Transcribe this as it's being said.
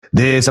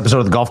This episode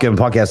of the Golf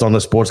Gambling Podcast on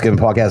the Sports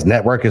Gambling Podcast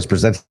Network is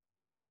presented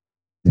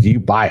to you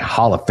by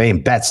Hall of Fame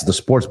Bets, the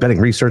sports betting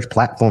research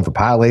platform for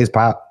parlays,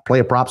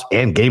 player props,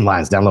 and game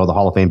lines. Download the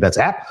Hall of Fame Bets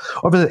app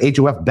or visit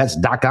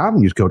HOFBets.com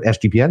and use code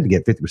SGPN to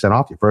get 50%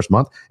 off your first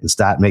month and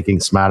start making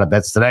smarter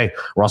bets today.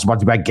 We're also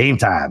brought to you by Game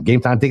Time. Game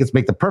Time tickets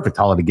make the perfect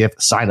holiday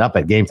gift. Sign up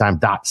at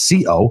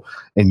gametime.co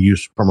and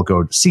use promo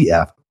code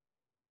CFBX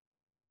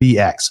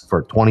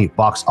for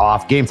 $20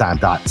 off.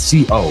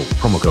 Gametime.co,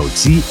 promo code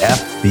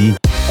CFBX.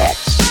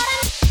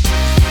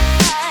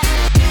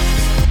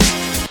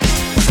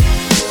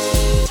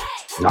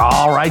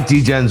 All right,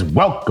 D-Gens,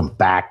 welcome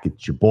back.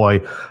 It's your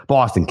boy,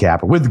 Boston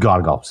Capper, with the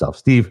God of Golf himself,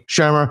 Steve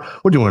Shermer.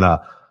 We're doing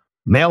a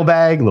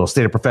mailbag, a little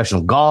state of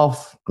professional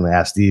golf. I'm going to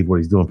ask Steve what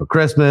he's doing for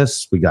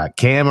Christmas. We got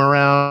Cam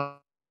around,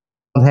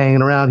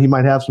 hanging around. He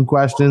might have some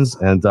questions.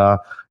 And yeah,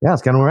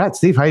 that's kind of where we're at.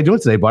 Steve, how you doing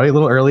today, buddy? A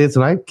little earlier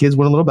tonight. Kids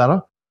went a little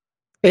better.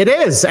 It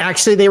is.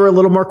 Actually, they were a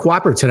little more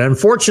cooperative.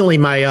 Unfortunately,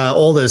 my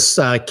oldest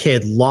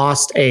kid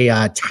lost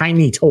a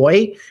tiny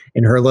toy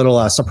in her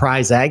little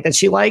surprise egg that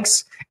she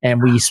likes.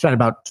 And we spent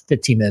about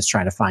 15 minutes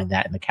trying to find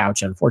that in the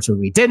couch.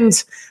 Unfortunately, we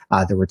didn't.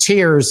 There were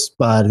tears,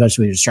 but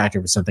eventually we distracted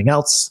her with something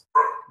else.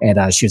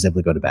 And she was able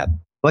to go to bed.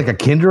 Like a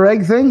Kinder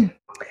Egg thing?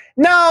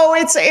 No,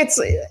 it's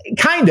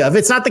kind of.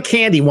 It's not the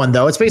candy one,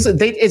 though. It's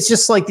basically, it's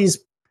just like these,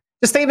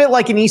 just think of it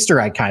like an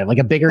Easter egg, kind of like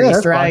a bigger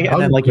Easter egg. And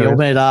then like you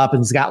open it up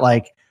and it's got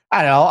like,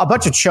 I don't know, a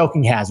bunch of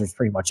choking hazards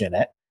pretty much in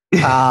it.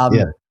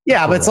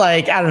 Yeah, but it's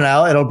like, I don't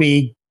know, it'll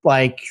be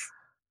like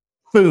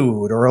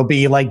food or it'll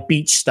be like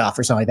beach stuff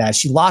or something like that.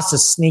 She lost a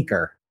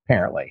sneaker,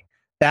 apparently.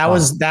 That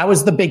was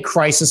the big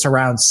crisis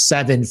around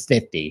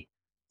 7:50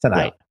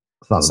 tonight.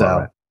 Yeah,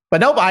 right.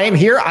 But nope, I am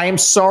here. I am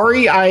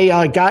sorry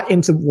I got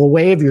into the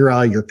way of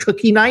your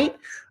cookie night.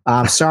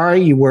 I'm sorry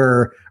you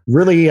were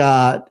really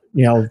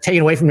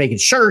taken away from making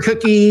sugar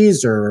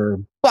cookies or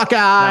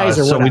Buckeyes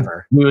or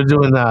whatever. We were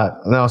doing that.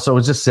 No, so it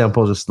was just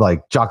simple, just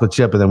like chocolate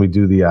chip, and then we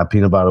do the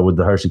peanut butter with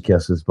the Hershey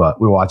Kisses. But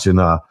we're watching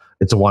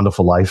It's a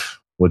Wonderful Life,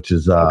 which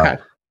is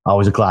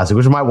always a classic,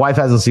 which my wife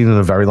hasn't seen in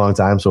a very long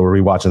time. So we're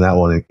rewatching that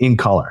one in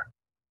color,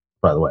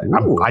 by the way.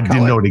 I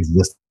didn't know it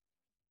existed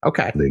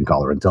in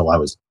color until I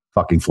was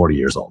fucking 40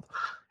 years old.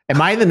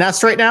 Am I in the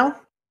nest right now? Of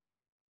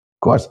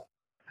course.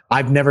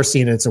 I've never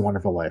seen It's a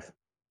Wonderful Life.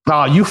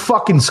 Oh, you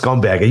fucking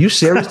scumbag. Are you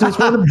serious? Dude? It's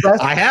one of the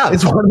best. I have.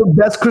 It's one of the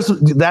best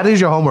Christmas. That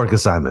is your homework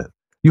assignment.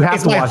 You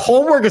have to watch it.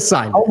 Homework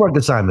assignment. Homework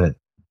assignment.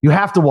 You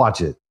have to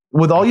watch it.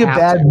 With all your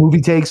bad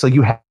movie takes, like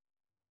you have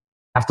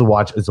to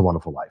watch It's a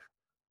Wonderful Life.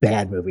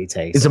 Bad movie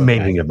takes. It's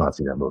amazing you've not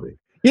seen that movie.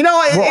 You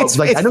know, it's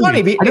funny.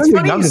 It's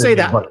funny you say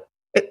that.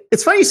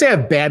 It's funny you say I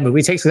have bad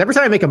movie takes, because every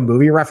time I make a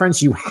movie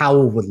reference, you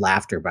howl with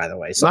laughter, by the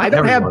way. So I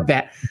don't have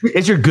bad.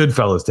 It's your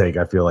Goodfellas take,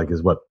 I feel like,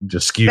 is what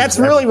just skews. That's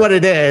really what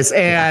it is.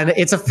 And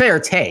it's a fair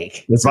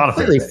take. It's not a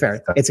fair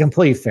take. It's a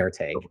completely fair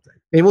take.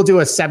 Maybe we'll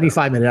do a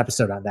 75-minute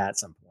episode on that at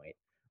some point.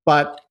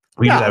 But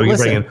we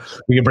can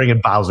bring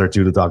in Bowser,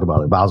 too, to talk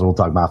about it. Bowser will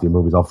talk mafia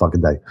movies all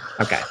fucking day.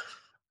 Okay.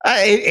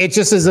 It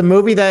just is a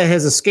movie that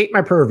has escaped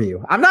my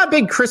purview. I'm not a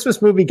big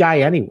Christmas movie guy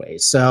anyway,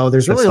 so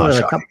there's really only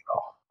a couple.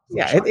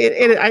 Yeah,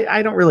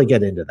 I don't really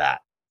get into that.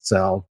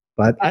 So,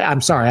 but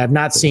I'm sorry, I've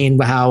not seen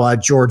how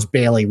George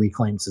Bailey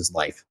reclaims his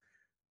life.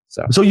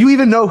 So you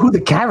even know who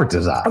the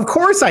characters are? Of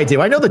course I do.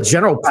 I know the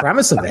general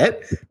premise of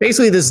it.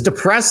 Basically, this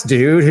depressed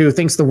dude who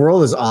thinks the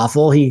world is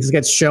awful. He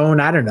gets shown,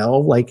 I don't know,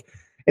 like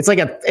it's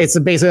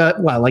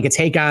basically like a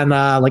take on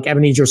like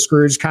Ebenezer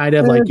Scrooge, kind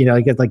of like,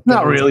 you get like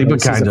not really,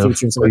 but kind of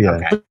stuff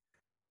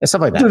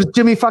like that. Dude,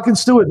 Jimmy fucking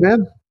Stewart,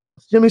 man.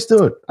 Jimmy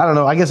Stewart. I don't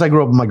know. I guess I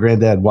grew up with my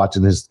granddad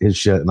watching his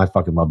shit, and I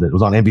fucking loved it. It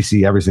was on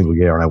NBC every single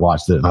year, and I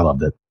watched it, and I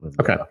loved it.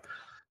 Okay.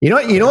 You know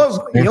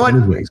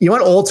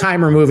what old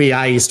timer movie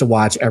I used to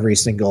watch every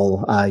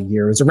single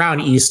year? It was around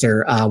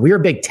Easter. We were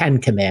big 10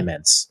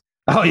 Commandments.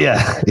 Oh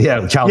yeah.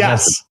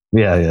 Yes.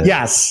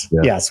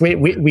 Yes.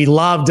 We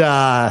loved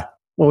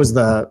what was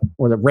the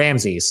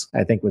Ramses,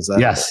 I think was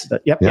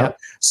Yep.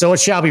 So it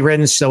shall be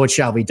written, so it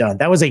shall be done.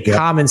 That was a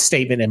common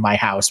statement in my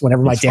house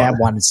whenever my dad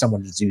wanted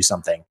someone to do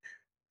something.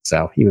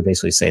 So he would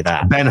basically say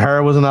that.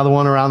 Ben-Hur was another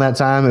one around that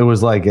time. It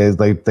was like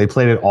they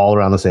played it all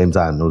around the same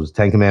time. It was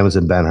 10 Commandments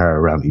and Ben-Hur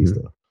around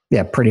Easter.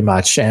 Yeah, pretty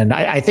much. And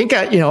I think,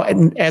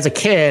 as a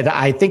kid,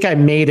 I think I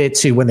made it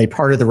to when they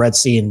parted the Red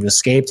Sea and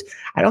escaped.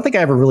 I don't think I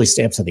ever really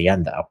stayed up to the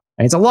end, though.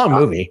 And it's a long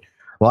movie.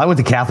 Well, I went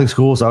to Catholic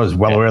school, so I was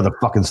well aware of the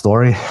fucking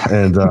story.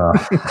 And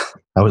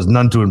I was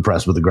none too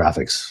impressed with the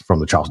graphics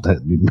from the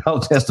Charlton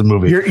Heston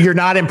movie. You're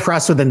not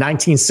impressed with the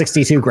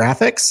 1962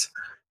 graphics?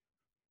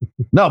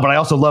 No, but I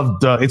also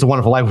loved It's a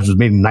Wonderful Life, which was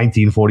made in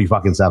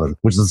 1947,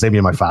 which is the same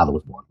year my father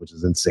was born, which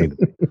is insane to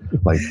me.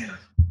 Like,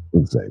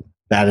 insane.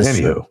 That is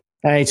true.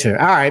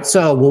 All right.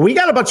 So, we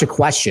got a bunch of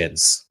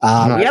questions. We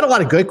had a lot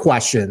of good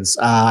questions.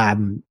 I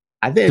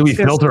think. Do we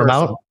filter them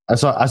out? I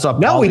saw.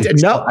 No, we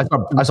did. No,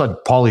 I saw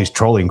Paulie's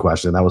trolling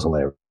question. That was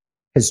hilarious.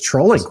 His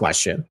trolling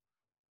question.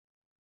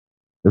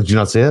 Did you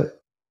not see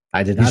it?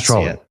 I did not see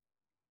it.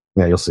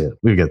 Yeah, you'll see it.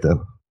 We'll get there.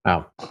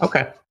 Oh,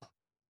 okay.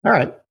 All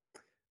right.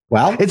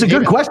 Well, it's a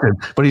good question,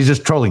 but he's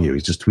just trolling you.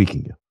 He's just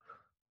tweaking you.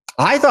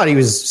 I thought he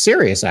was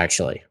serious,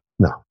 actually.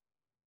 No.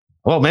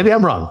 Well, maybe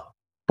I'm wrong.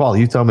 Paul,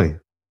 you tell me.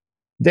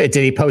 Did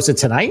he post it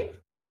tonight?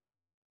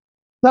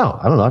 No,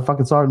 I don't know. I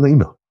fucking saw it in the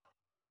email.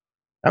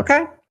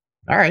 Okay.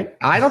 All right.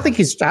 I don't think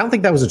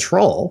that was a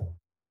troll.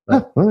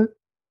 But, all right.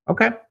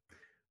 Okay.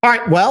 All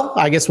right. Well,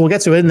 I guess we'll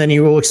get to it, and then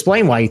you will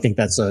explain why you think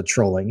that's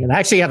trolling. And I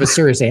actually have a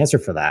serious answer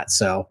for that.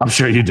 So I'm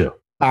sure you do.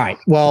 All right.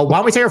 Well, why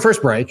don't we take our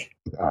first break?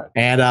 All right.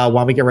 And why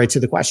don't we get right to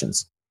the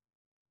questions?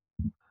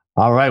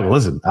 All right. Well,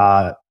 listen,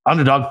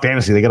 Underdog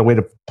Fantasy, they got a way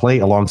to play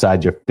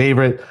alongside your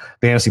favorite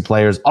fantasy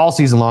players all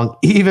season long,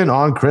 even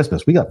on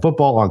Christmas. We got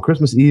football on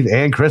Christmas Eve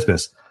and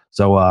Christmas.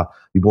 So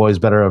you boys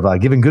better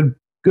have giving good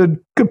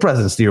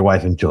presents to your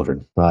wife and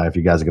children if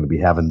you guys are going to be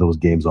having those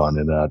games on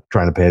and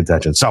trying to pay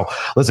attention. So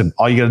listen,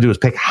 all you got to do is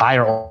pick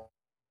higher or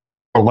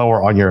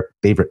lower on your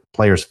favorite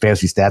players'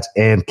 fantasy stats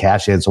and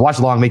cash in. So watch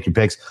along, make your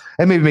picks,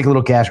 and maybe make a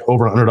little cash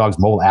over on Underdog's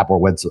mobile app or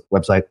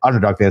website,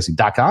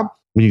 underdogfantasy.com.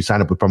 When you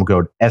sign up with promo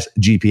code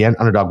SGPN,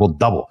 Underdog will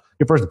double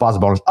your first deposit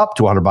bonus up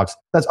to $100.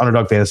 That's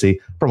Underdog Fantasy,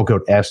 promo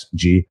code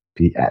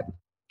SGPN.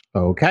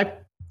 Okay.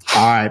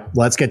 All right,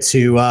 let's get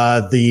to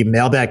the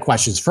mailbag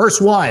questions.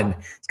 First one,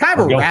 it's kind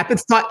of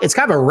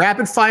a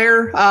rapid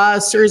fire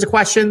series of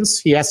questions.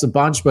 He asked a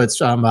bunch, but it's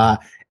from at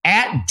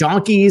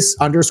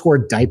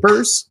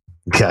donkeys_diapers.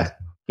 Okay.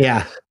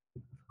 Yeah.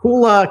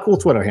 Cool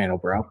Twitter handle,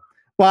 bro.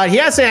 But he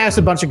has to ask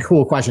a bunch of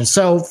cool questions.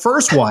 So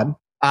first one,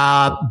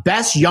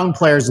 best young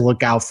players to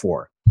look out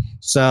for.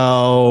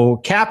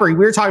 So Capper, we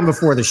were talking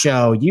before the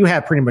show. You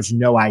have pretty much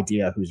no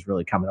idea who's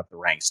really coming up the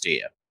ranks, do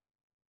you?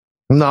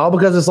 No,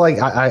 because it's like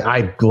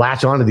I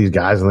latch onto these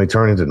guys and they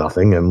turn into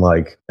nothing. And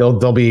like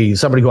there'll be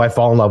somebody who I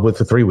fall in love with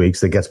for 3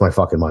 weeks that gets my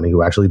fucking money,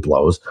 who actually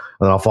blows.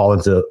 And then I'll fall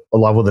into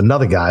love with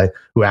another guy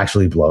who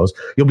actually blows.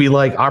 You'll be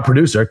like our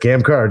producer,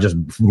 Cam Kerr, just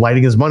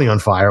lighting his money on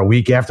fire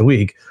week after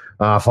week,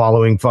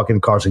 following fucking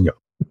Carson Young.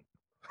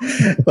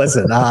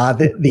 Listen,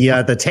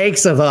 the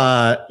takes of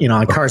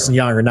on Carson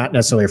Young are not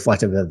necessarily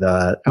reflective of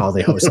all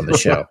the hosts on the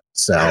show.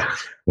 So,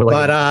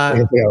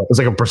 it's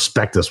like a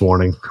prospectus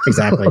warning.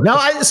 Exactly. No,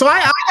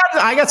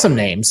 I got some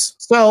names.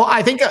 So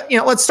I think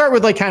let's start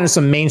with like kind of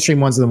some mainstream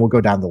ones, and then we'll go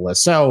down the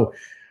list. So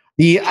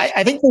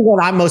I think the one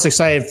I'm most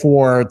excited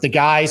for, the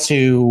guys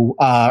who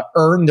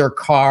earned their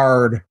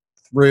card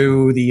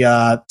through the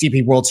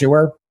DP World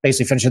Tour,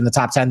 basically finishing in the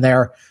top 10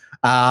 there.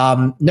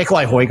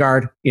 Nikolai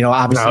Højgaard,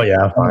 obviously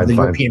the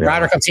European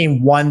Ryder Cup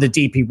team won the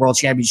DP World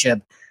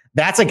Championship.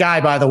 That's a guy,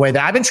 by the way,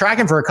 that I've been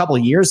tracking for a couple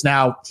of years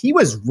now. He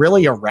was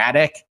really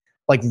erratic,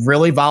 like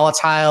really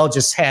volatile,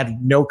 just had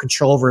no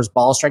control over his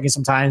ball striking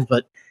sometimes,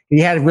 but he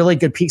had really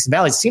good peaks and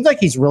valleys. It seems like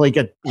he's really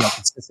good,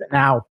 consistent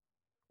now.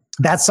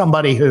 That's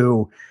somebody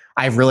who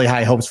I have really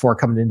high hopes for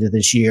coming into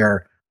this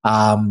year.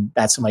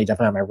 That's somebody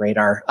definitely on my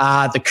radar.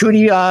 The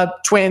Coody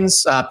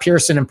twins,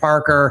 Pearson and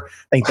Parker,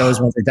 I think those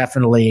ones are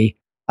definitely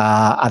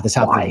at the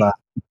top of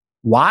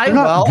why? They're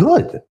not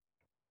good.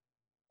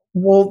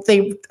 Well,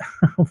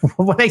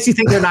 what makes you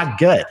think they're not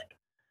good?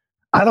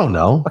 I don't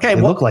know. Okay,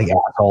 they look like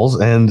assholes,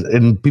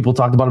 and people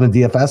talked about them in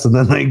DFS, and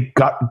then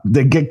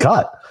they get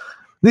cut.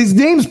 His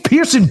name's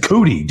Pearson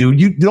Coody,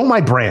 dude. You know my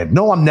brand.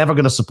 No, I'm never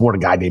going to support a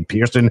guy named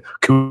Pearson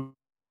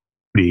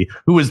Coody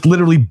who was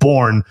literally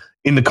born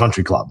in the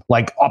country club,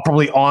 like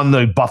probably on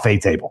the buffet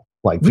table.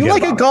 Like you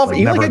like a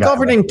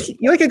golfer named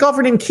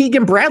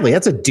Keegan Bradley.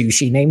 That's a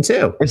douchey name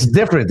too. It's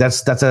different.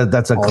 That's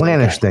a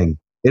clannish thing.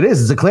 It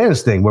is. It's a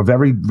clannish thing. We're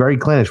very, very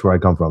clannish where I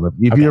come from.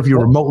 If you're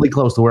remotely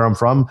close to where I'm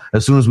from,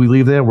 as soon as we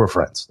leave there, we're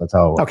friends. That's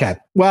how it works. Okay.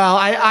 Well,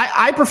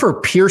 I prefer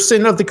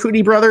Pearson of the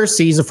Coody brothers.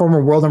 He's a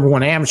former world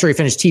 #1 amateur. He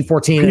finished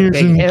T14 at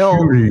Big Hill.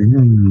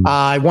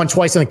 Won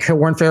twice on the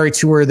Corn Ferry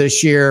Tour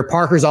this year.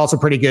 Parker's also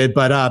pretty good,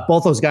 but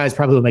both those guys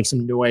probably will make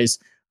some noise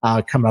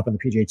coming up on the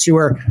PGA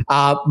Tour.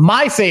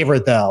 My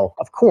favorite, though,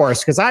 of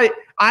course, because I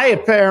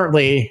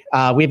apparently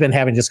we've been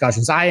having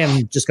discussions. I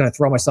am just going to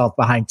throw myself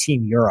behind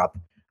Team Europe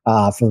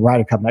for the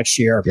Ryder Cup next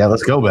year. Yeah,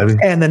 let's go, baby.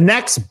 And the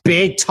next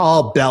big,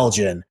 tall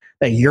Belgian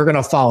that you're going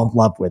to fall in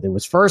love with. It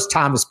was first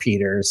Thomas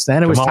Pieters,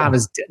 then it was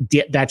Thomas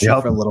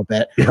Detcher for a little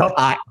bit. Yep.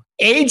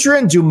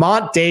 Adrian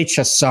Dumont de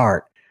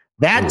Chassart.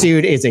 That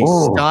dude is a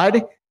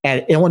stud.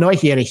 At Illinois,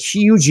 he had a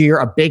huge year,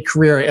 a big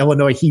career at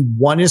Illinois. He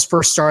won his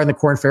first start in the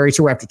Corn Ferry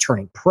Tour after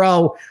turning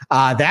pro.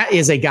 That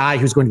is a guy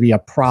who's going to be a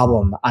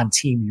problem on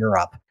Team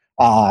Europe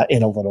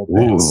in a little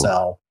bit. Ooh.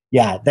 So,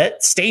 yeah,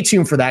 stay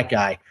tuned for that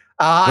guy.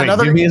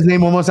 Give me his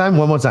name one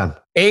more time.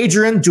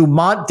 Adrian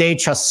Dumont de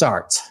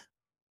Chassart.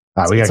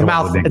 All right, it's a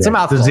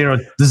mouthful.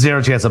 There's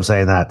zero chance I'm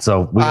saying that.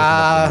 So we'll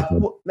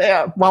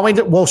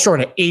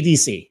shorten it.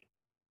 ADC.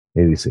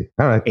 ADC.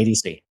 All right.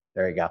 ADC.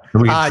 There you go.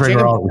 We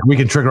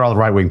can trigger all the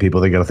right wing people.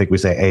 They're going to think we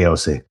say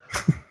AOC.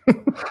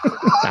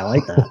 I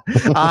like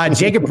that.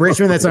 Jacob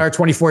Bridgman, that's our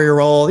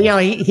 24-year-old.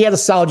 He had a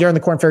solid year on the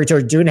Corn Ferry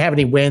Tour. Didn't have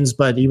any wins,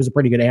 but he was a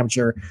pretty good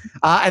amateur.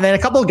 And then a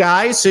couple of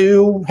guys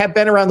who have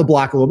been around the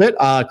block a little bit.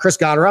 Chris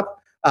Gotterup,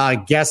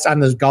 guest on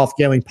the Golf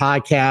Gambling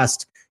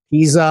Podcast.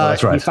 He's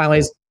that's right.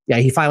 yeah,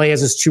 he finally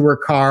has his tour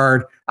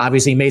card.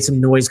 Obviously, he made some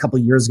noise a couple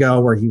of years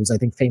ago where he was, I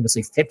think,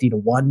 famously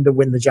 50-1 to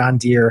win the John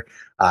Deere.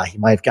 He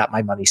might have got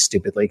my money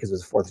stupidly because it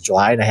was the 4th of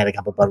July and I had a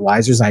couple of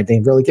Budweisers and I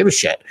didn't really give a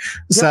shit.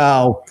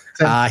 So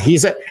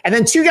and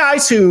then two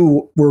guys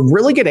who were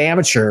really good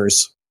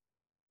amateurs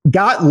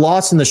got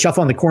lost in the shuffle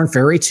on the Corn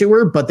Ferry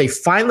Tour, but they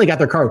finally got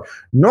their card.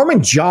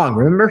 Norman Jong,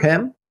 remember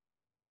him?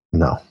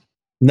 No.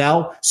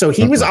 So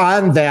he was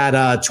on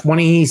that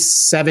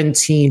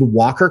 2017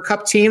 Walker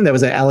Cup team that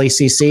was at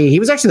LACC. He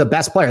was actually the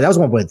best player. That was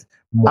one with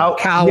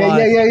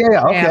Morikawa.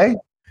 Yeah. Okay.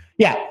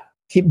 Yeah.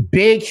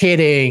 Big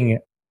hitting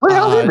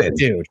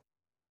dude.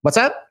 What's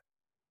that?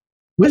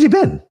 Where's he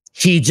been?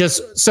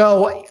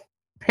 So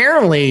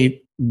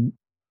apparently,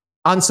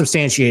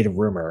 unsubstantiated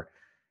rumor,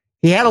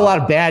 he had a lot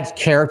of bad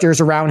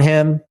characters around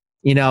him,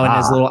 in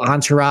his little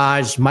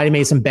entourage. Might have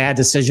made some bad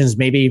decisions,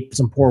 maybe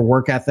some poor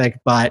work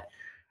ethic, but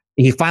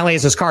he finally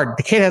has his card.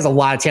 The kid has a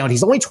lot of talent.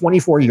 He's only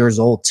 24 years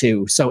old,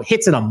 too. So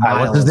hits in a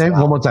mile. What's his name?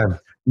 One more time.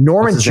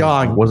 Norman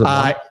Jong.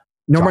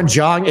 Norman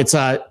Jong. It's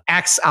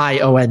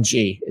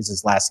Xiong is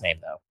his last name,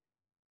 though.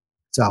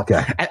 So,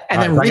 okay.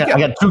 And then I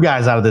got two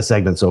guys out of this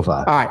segment so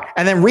far. All right.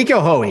 And then Rico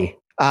Hoey.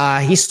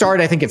 He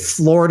started, I think, at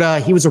Florida.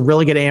 He was a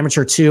really good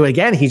amateur, too.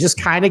 Again, he just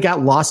kind of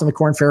got lost on the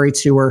Corn Ferry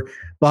Tour,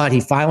 but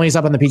he finally is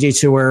up on the PGA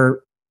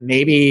Tour.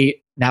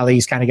 Maybe now that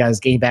he's kind of got his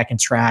game back in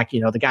track,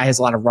 the guy has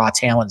a lot of raw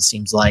talent, it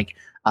seems like.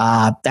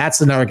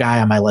 That's another guy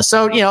on my list.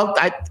 So,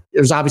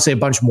 there's obviously a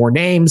bunch more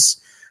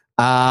names,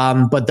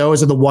 but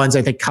those are the ones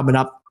I think coming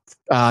up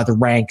the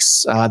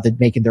ranks that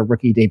making their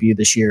rookie debut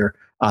this year.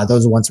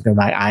 Those are the ones I'm going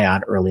to have my eye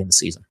on early in the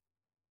season.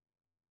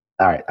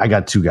 All right. I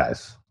got two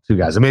guys,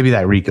 and maybe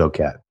that Rico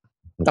cat.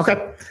 Okay.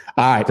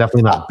 All right.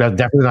 Definitely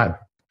not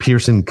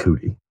Pearson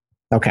Cootie.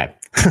 Okay.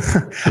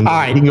 All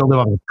right. He can go live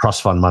off of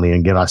trust fund money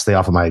and stay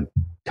off of my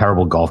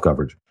terrible golf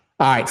coverage.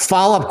 All right.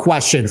 Follow-up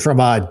question from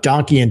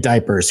Donkey in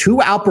Diapers.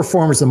 Who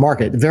outperforms the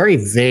market? Very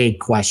vague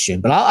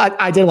question, but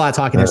I did a lot of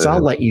talking there, so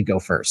I'll let you go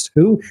first.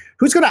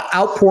 Who's going to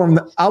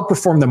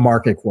outperform the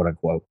market, quote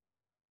unquote?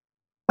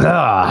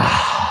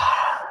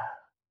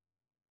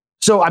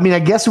 So, I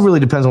guess it really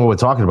depends on what we're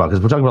talking about,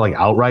 because we're talking about like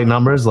outright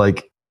numbers.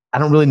 Like, I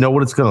don't really know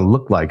what it's going to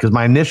look like, because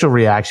my initial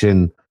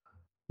reaction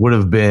would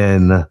have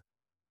been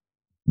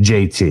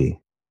JT,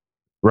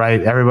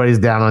 right? Everybody's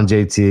down on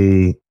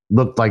JT.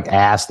 Looked like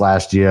ass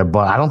last year,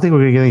 but I don't think we're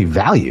going to get any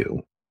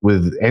value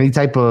with any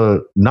type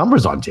of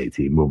numbers on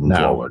JT moving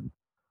forward.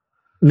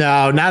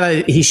 No, now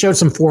that he showed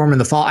some form in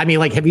the fall.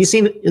 Have you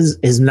seen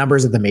his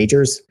numbers at the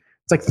majors?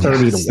 It's like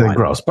 30-1.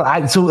 Gross. But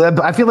I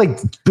feel like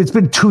it's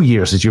been 2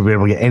 years since you've been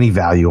able to get any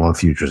value on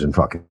futures in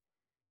fucking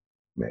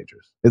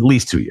majors. At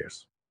least 2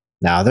 years.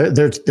 No,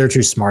 they're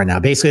too smart now.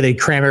 Basically, they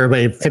cram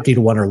everybody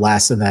 50-1 or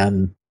less, and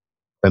then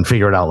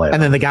figure it out later.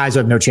 And then the guys who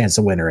have no chance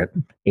to win are at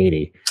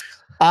 80.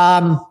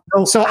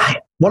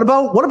 What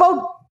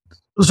about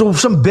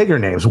some bigger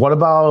names? What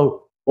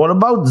about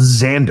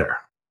Xander?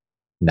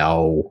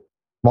 No.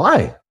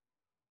 Why?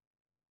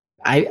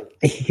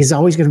 He's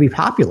always going to be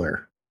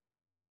popular.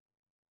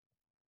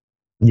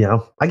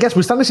 I guess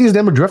we're starting to see his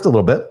number drift a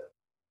little bit.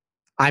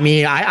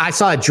 I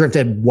saw it drift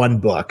at one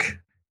book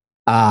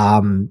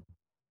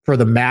for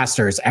the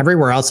Masters.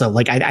 Everywhere else,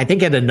 I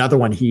think at another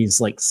one,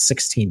 he's like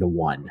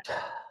 16-1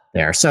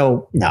 there.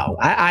 So no,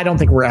 I don't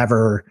think we're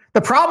ever.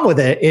 The problem with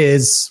it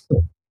is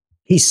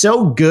he's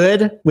so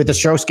good with the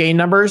strokes gain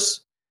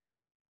numbers.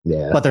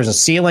 Yeah. But there's a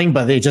ceiling,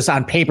 but it just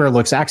on paper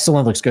looks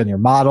excellent, looks good in your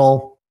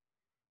model.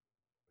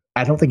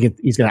 I don't think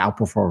he's going to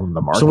outperform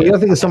the market. So we got to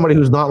think of somebody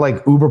who's not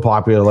like uber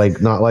popular,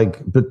 not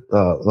like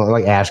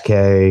Ash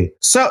K.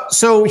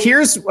 So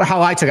here's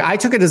how I took it. I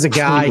took it as a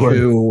guy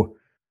who.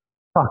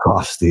 Fuck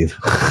off, Steve.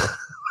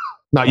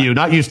 Not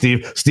you,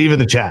 Steve. Steve in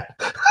the chat.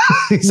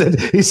 he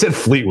said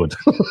Fleetwood.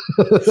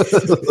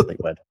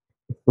 Fleetwood.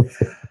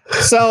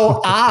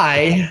 So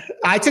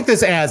I took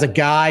this as a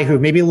guy who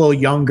maybe a little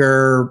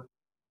younger,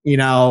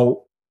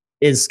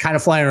 is kind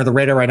of flying under the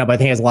radar right now, but I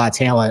think he has a lot of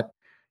talent.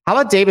 How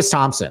about Davis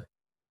Thompson?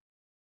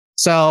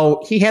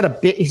 So he had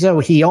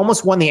he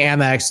almost won the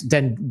Amex,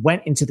 then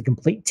went into the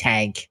complete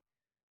tank.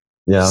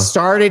 Yeah.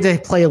 Started to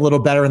play a little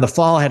better in the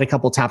fall, had a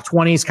couple top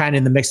 20s, kind of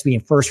in the mix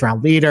being first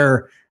round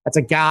leader. That's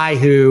a guy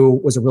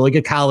who was a really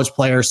good college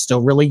player,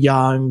 still really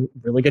young,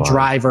 really good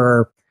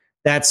driver.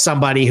 That's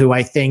somebody who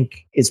I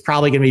think is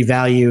probably going to be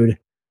valued.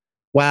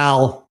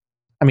 Well,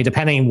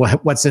 depending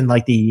what's in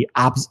like the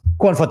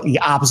quote unquote the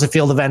opposite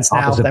field events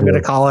now, I'm going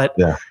to call it.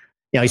 Yeah.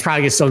 He's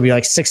probably going to still be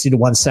like 60-1,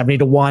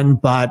 70-1,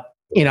 but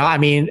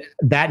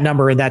that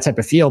number in that type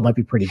of field might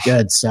be pretty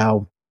good.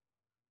 So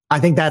I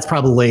think that's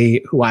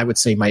probably who I would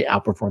say might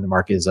outperform the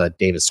market is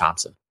Davis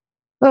Thompson.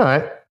 All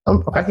right.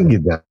 I can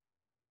get that.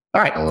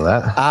 All right.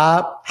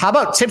 How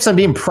about tips on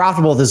being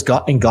profitable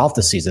in golf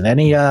this season?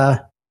 Any, I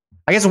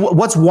guess,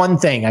 what's one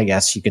thing I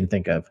guess you can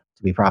think of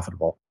to be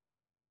profitable?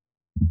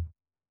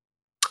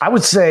 I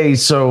would say,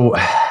 so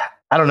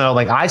I don't know.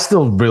 Like, I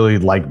still really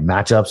like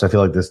matchups. I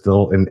feel like there's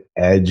still an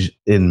edge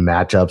in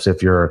matchups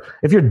if you're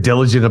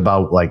diligent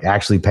about like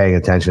actually paying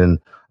attention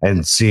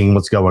and seeing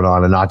what's going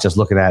on and not just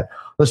looking at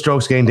the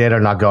strokes gained data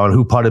are not going.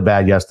 Who putted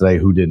bad yesterday?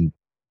 Who didn't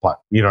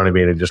putt? You know what I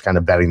mean? And just kind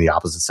of betting the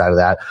opposite side of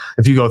that.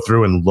 If you go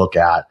through and look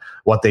at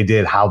what they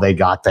did, how they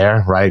got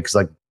there, right?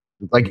 Because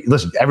like,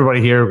 listen, everybody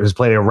here has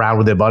played around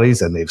with their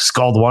buddies and they've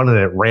sculled one and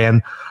it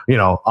ran,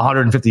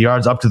 150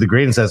 yards up to the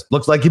green and says,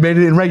 looks like you made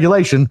it in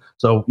regulation.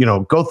 So,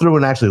 go through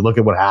and actually look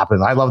at what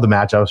happened. I love the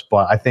matchups,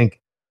 but I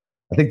think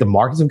the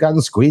markets have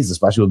gotten squeezed,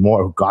 especially with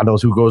more, God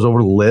knows who goes over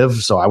to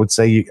live. So I would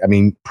say,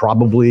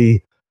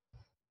 probably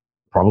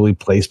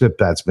placement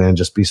bets, man.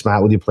 Just be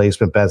smart with your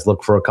placement bets.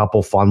 Look for a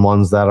couple fun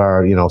ones that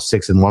are,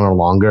 6-1 or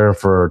longer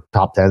for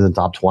top 10s and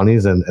top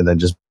 20s. And then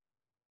just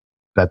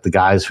bet the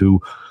guys who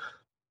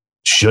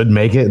should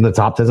make it in the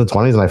top 10s and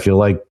 20s. And I feel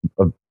like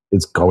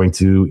it's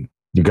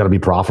you got to be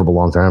profitable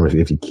long term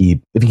if you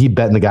keep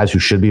betting the guys who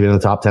should be in the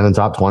top 10 and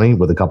top 20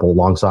 with a couple of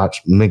long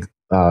shots mixed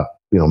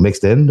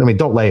in. I mean,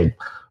 don't lay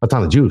a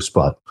ton of juice,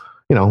 but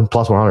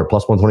plus 100,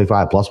 plus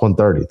 125, plus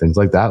 130, things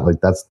like that. Like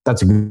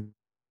that's a good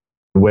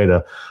way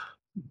to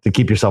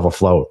keep yourself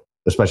afloat,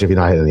 especially if you're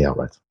not hitting the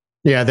outrights.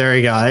 Yeah, there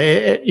you go.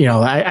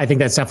 I think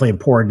that's definitely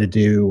important to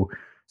do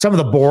some of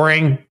the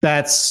boring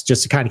bets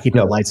just to kind of keep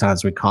the lights on,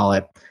 as we call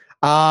it.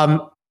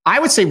 I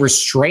would say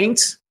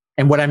restraint.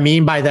 And what I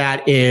mean by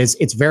that is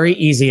it's very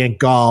easy in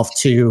golf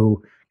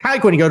to kind of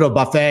like when you go to a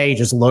buffet, you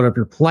just load up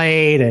your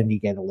plate and you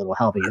get a little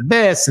helping of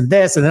this. And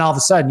then all of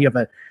a sudden you have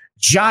a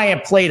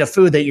giant plate of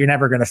food that you're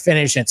never going to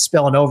finish and it's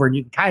spilling over. And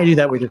you can kind of do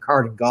that with your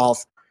card in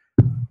golf.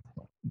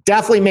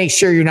 Definitely make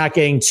sure you're not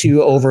getting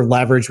too over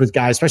leveraged with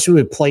guys, especially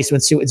with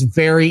placements too. It's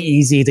very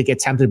easy to get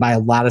tempted by a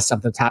lot of stuff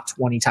in the top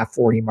 20, top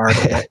 40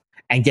 market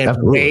and get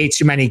way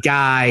too many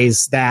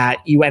guys that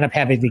you end up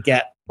having to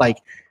get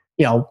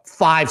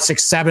 5,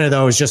 6, 7 of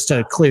those just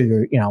to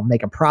clear your,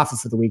 make a profit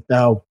for the week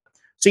though.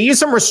 So use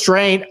some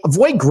restraint,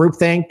 avoid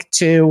groupthink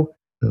too,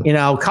 come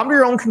to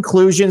your own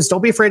conclusions.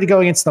 Don't be afraid to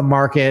go against the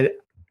market.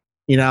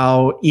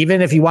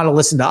 Even if you want to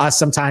listen to us,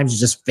 sometimes you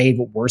just fade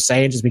what we're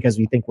saying just because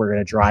we think we're going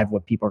to drive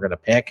what people are going to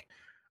pick.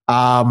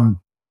 I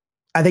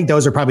think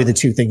those are probably the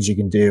two things you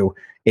can do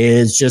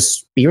is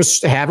just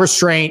have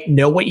restraint,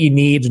 know what you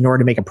need in order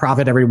to make a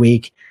profit every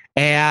week.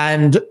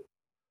 And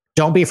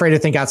don't be afraid to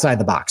think outside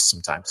the box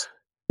sometimes.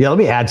 Yeah, let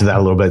me add to that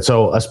a little bit.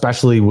 So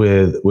especially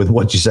with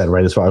what you said,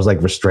 right, as far as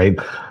like restraint.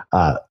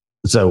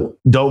 So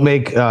don't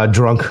make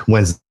drunk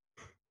Wednesday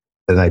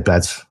night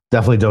bets.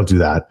 Definitely don't do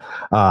that.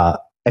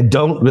 And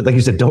don't, like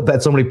you said, don't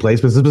bet so many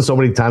placements. There's been so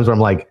many times where I'm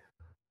like,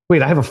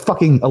 wait, I have a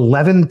fucking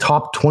 11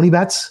 top 20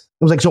 bets.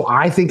 I was like, so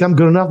I think I'm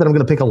good enough that I'm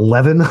going to pick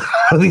 11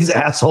 of these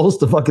assholes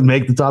to fucking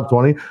make the top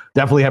 20.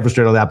 Definitely have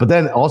restraint on that. But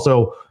then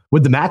also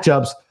with the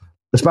matchups,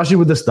 especially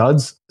with the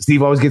studs,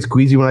 Steve always gets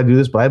queasy when I do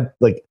this, but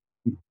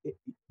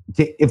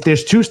if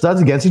there's two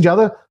studs against each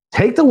other,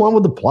 take the one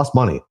with the plus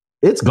money.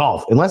 It's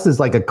golf, unless there's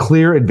like a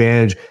clear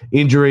advantage,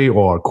 injury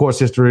or course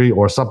history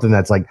or something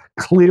that's like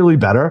clearly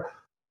better.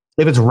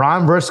 If it's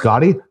Ron versus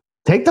Scotty,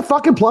 take the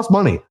fucking plus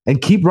money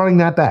and keep running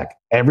that back.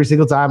 Every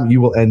single time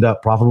you will end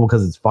up profitable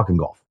because it's fucking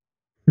golf.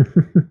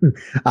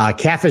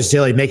 Catfish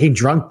Dilly, making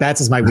drunk bets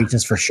is my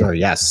weakness for sure.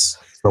 Yes.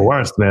 It's the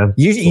worst, man.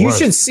 You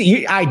should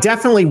see. I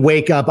definitely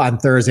wake up on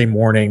Thursday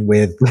morning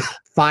with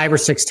 5 or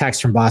 6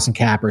 texts from Boston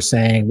Capper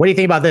saying, what do you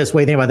think about this? What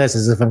do you think about this?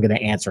 As if I'm going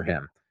to answer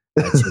him.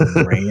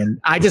 And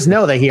I just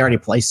know that he already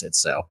placed it.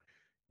 So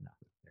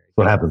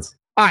what happens?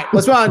 All right,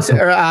 let's move on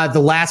to the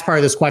last part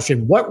of this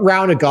question. What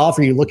round of golf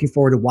are you looking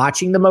forward to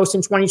watching the most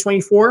in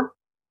 2024?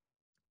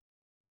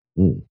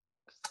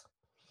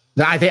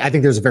 I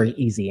think there's a very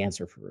easy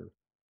answer for you.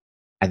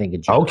 I think.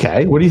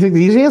 Okay, what do you think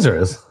the easy answer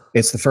is?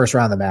 It's the first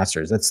round of the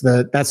Masters. That's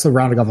the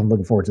round of golf I'm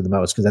looking forward to the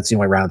most because that's the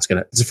only round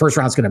it's the first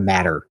round that's going to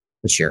matter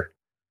this year.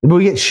 But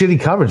we get shitty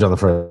coverage on the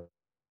first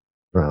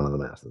round of the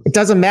Masters. It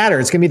doesn't matter.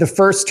 It's going to be the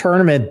first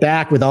tournament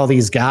back with all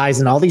these guys,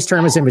 and all these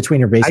tournaments in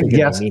between are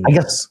basically.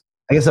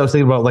 I guess I was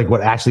thinking about like what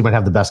actually might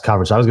have the best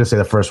coverage. So I was going to say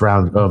the first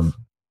round of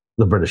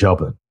the British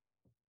Open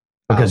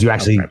because you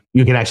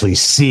can actually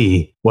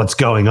see what's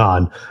going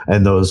on,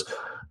 and those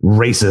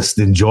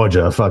racists in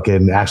Georgia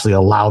fucking actually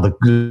allow they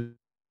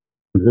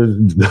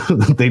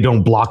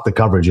don't block the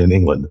coverage in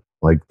England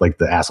like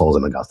the assholes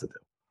in Augusta do.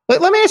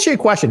 Let me ask you a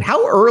question.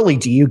 How early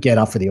do you get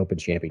up for the Open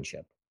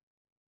Championship?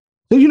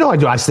 I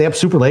do. I stay up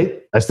super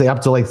late. I stay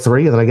up till like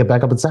 3 and then I get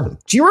back up at 7.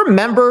 Do you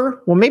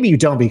remember? Well, maybe you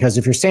don't because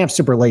if you're staying up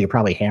super late, you're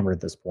probably hammered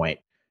at this point.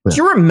 Yeah. Do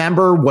you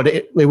remember what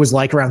it was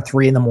like around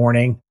 3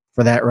 a.m.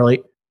 for that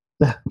early?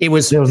 Yeah. It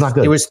was not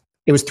good.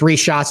 It was 3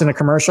 shots in a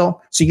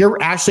commercial. So you're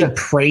actually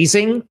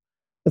praising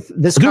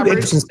this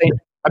coverage.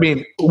 I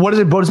mean, what is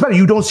it? But it's better.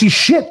 You don't see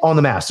shit on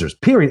the Masters.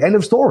 Period. End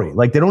of story.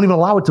 Like they don't even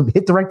allow it to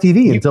hit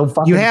DirecTV until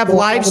fucking. You have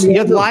live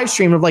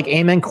stream of like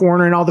Amen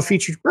Corner and all the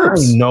featured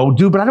groups. I know,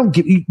 dude, but I don't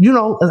get.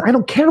 I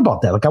don't care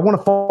about that. Like I want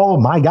to follow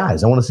my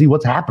guys. I want to see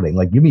what's happening.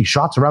 Like give me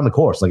shots around the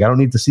course. Like I don't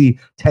need to see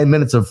 10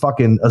 minutes of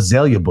fucking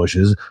azalea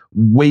bushes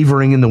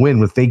wavering in the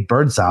wind with fake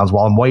bird sounds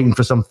while I'm waiting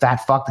for some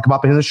fat fuck to come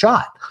up and hit a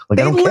shot. Like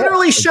they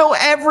literally show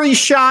every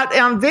shot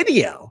on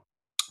video.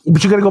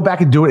 But you got to go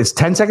back and do it. It's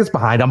 10 seconds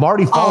behind. I'm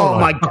already following. Oh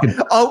my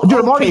god! Oh, dude,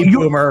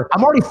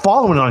 I'm already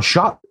following on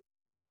shot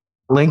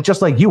link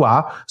just like you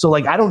are. So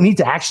like, I don't need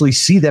to actually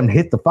see them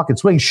hit the fucking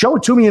swing. Show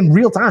it to me in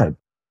real time.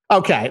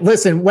 Okay,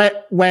 listen,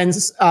 when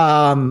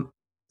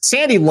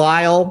Sandy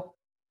Lyle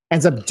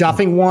ends up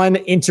duffing one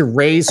into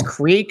Ray's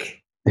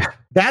Creek,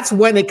 that's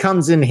when it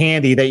comes in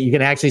handy that you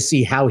can actually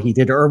see how he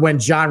did it. Or when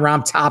John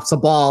Rahm tops a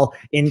ball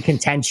in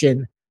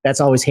contention, that's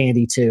always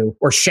handy too.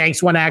 Or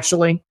shanks one,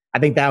 actually. I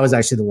think that was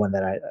actually the one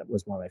that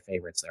was one of my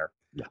favorites there.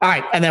 Yeah. All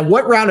right, and then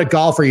what round of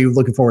golf are you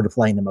looking forward to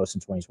playing the most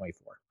in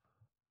 2024?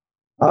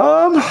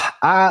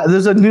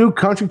 There's a new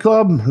country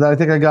club that I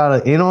think I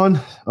got in on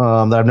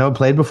that I've never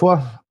played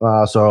before.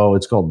 So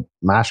it's called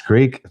Mash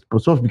Creek. It's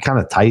supposed to be kind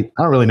of tight.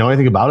 I don't really know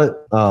anything about it.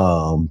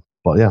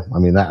 But yeah, I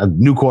mean, that a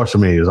new course for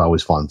me is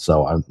always fun.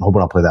 So I'm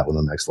hoping I'll play that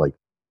within the next 2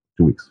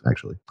 weeks,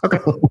 actually. Okay.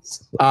 All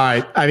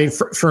right. I mean,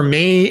 for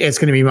me, it's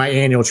going to be my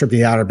annual trip to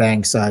the Outer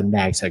Banks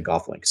Nags Head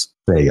Golf Links.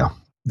 There you go.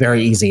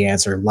 Very easy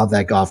answer. Love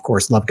that golf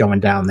course. Love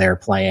going down there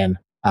playing.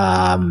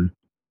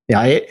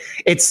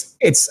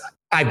 It's.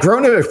 I've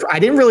grown to. I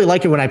didn't really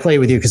like it when I played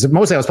with you because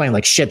mostly I was playing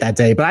like shit that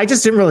day. But I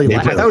just didn't really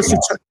like it. I thought it was too.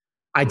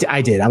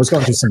 I did. I was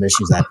going through some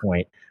issues at that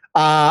point.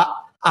 I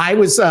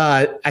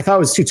thought it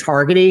was too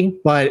targety.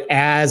 But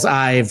as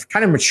I've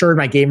kind of matured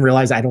my game,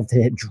 realized I don't have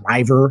to hit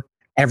driver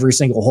every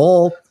single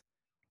hole.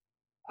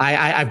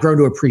 I've grown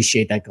to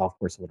appreciate that golf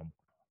course a little more.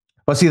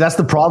 But see, that's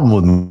the problem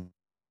with me.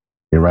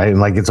 Right. And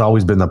like, it's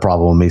always been the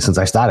problem with me since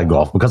I started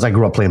golf because I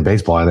grew up playing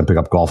baseball. I didn't pick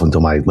up golf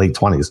until my late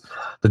 20s.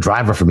 The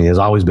driver for me has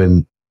always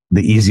been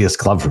the easiest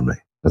club for me.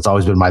 It's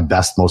always been my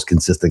best, most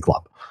consistent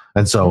club.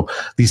 And so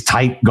these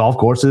tight golf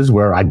courses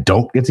where I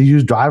don't get to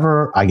use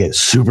driver, I get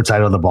super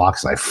tight on the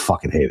box and I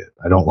fucking hate it.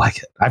 I don't like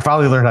it. I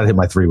finally learned how to hit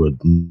my 3-wood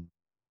in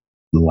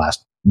the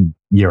last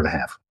year and a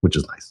half, which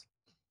is nice.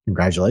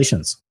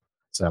 Congratulations.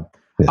 So,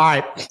 yeah. All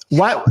right.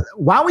 Why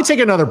don't we take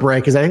another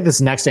break? Because I think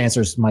this next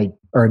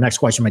next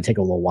question might take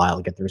a little while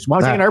to get through. So why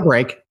don't we take another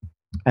break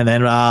and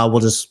then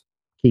we'll just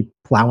keep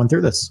plowing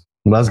through this.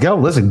 Let's go.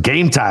 Listen,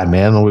 game time,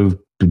 man. We've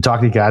been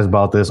talking to you guys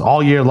about this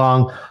all year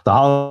long. The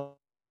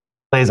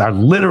holidays are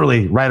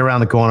literally right around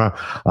the corner.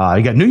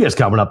 You got New Year's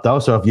coming up though.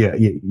 So if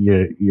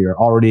you're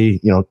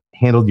already,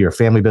 handled your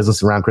family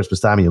business around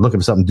Christmas time and you're looking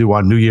for something to do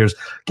on New Year's,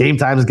 Game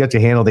Time has got you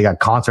handled. They got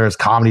concerts,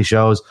 comedy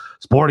shows,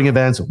 sporting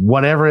events,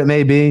 whatever it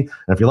may be. And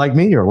if you're like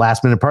me, you're a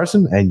last minute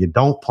person and you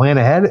don't plan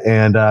ahead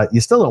and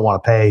you still don't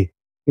want to pay,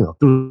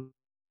 through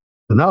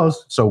who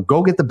knows? So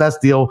go get the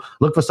best deal.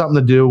 Look for something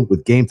to do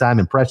with Game Time.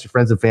 Impress your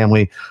friends and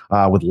family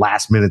with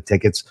last minute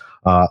tickets.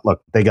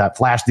 Look, they got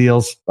flash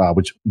deals,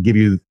 which give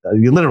you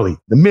literally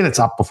the minutes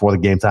up before the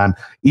game time.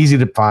 Easy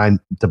to find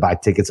to buy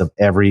tickets of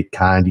every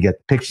kind. You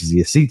get pictures of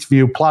your seats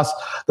view, plus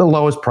the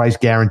lowest price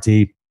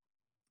guarantee,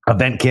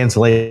 event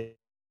cancellation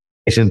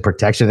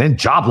protection, and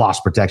job loss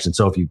protection.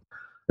 So if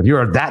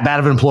you're that bad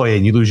of an employee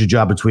and you lose your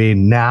job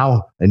between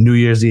now and New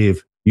Year's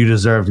Eve, you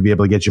deserve to be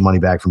able to get your money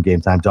back from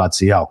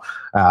GameTime.co.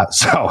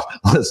 So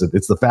listen,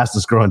 it's the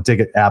fastest growing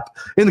ticket app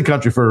in the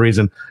country for a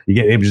reason. You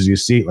get images of your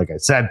seat, like I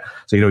said,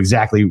 so you know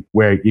exactly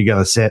where you're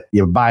going to sit.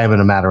 You buy them in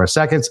a matter of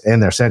seconds,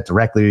 and they're sent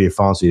directly to your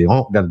phone, so you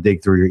don't got to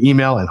dig through your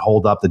email and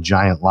hold up the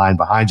giant line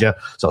behind you.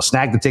 So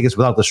snag the tickets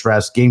without the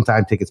stress. Game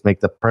Time tickets make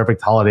the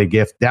perfect holiday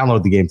gift.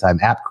 Download the Game Time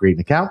app, create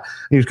an account,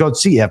 and use code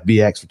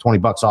CFBX for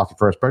 $20 off your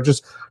first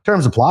purchase.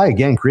 Terms apply.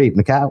 Again, create an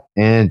account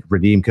and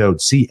redeem code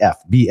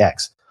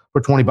CFBX for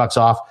 $20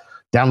 off.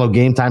 Download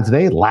Game Time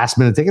today. Last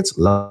minute tickets,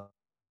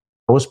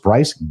 lowest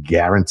price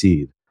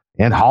guaranteed.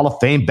 And Hall of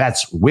Fame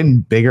bets.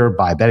 Win bigger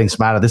by betting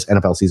smarter this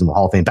NFL season with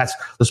Hall of Fame bets,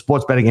 the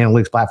sports betting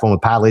analytics platform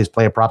with parlays,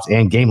 player props,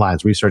 and game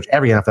lines. Research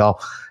every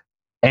NFL,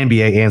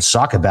 NBA, and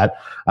soccer bet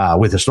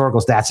with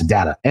historical stats and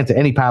data. Enter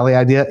any parlay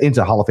idea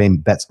into Hall of Fame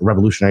bets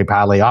revolutionary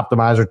parlay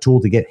optimizer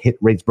tool to get hit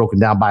rates broken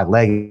down by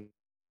leg,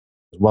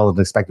 as well as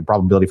an expected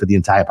probability for the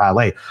entire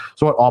parlay.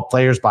 Sort all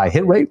players by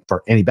hit rate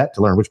for any bet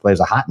to learn which players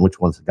are hot and which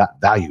ones have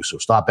got value. So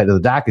stop betting the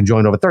dark and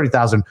join over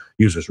 30,000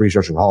 users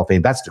researching Hall of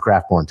Fame bets to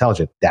craft more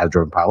intelligent,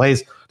 data-driven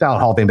parlays.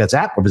 Download Hall of Fame bets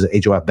app or visit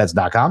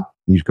HOFbets.com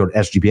and use code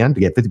SGPN to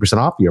get 50%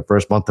 off your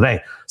first month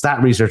today.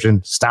 Start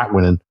researching, start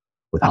winning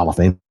with Hall of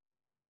Fame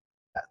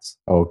bets.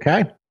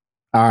 Okay.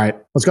 All right.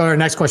 Let's go to our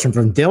next question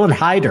from Dylan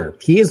Hyder.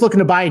 He is looking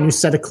to buy a new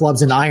set of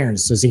clubs and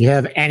irons. Does he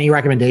have any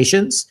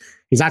recommendations?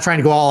 He's not trying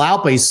to go all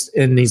out, but he's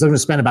looking to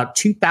spend about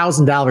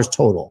 $2,000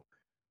 total.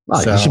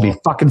 Oh, so, you should be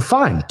fucking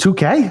fine.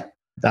 $2,000?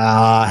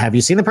 Have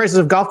you seen the prices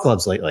of golf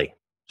clubs lately?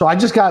 So I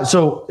just got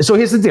so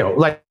here's the deal.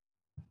 Like,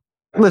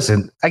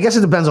 listen, I guess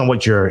it depends on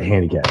what your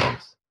handicap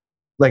is.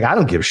 Like, I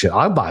don't give a shit.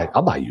 I'll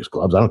buy used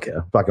clubs. I don't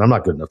care. Fucking, I'm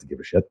not good enough to give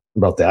a shit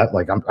about that.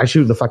 Like, I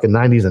shoot in the fucking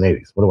 90s and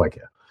 80s. What do I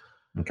care?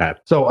 Okay.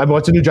 So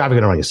what's a new driver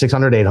going to run you?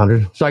 600,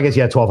 800. So I guess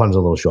 1,200 is a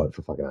little short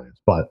for fucking irons,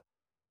 but.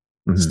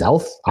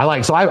 Stealth. I'm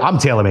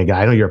TaylorMade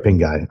guy. I know you're a pin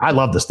guy. I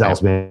love the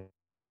stealth, man.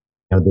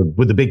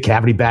 With the big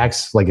cavity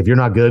backs, like if you're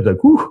not good,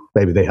 like whew,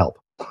 baby, they help.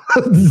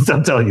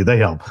 I'm telling you, they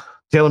help.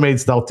 TaylorMade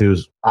stealth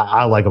twos.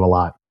 I like them a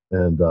lot,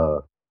 and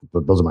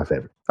those are my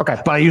favorite. Okay,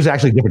 but I use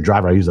actually a different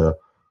driver. I use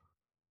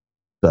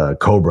the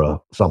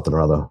Cobra something or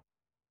other.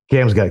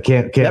 Cam's got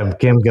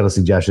a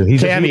suggestion. He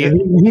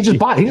just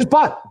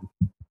bought.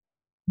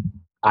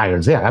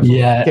 irons. Yeah, absolutely.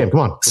 Yeah. Cam, come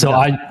on. So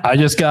I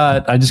just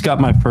got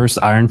my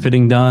first iron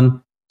fitting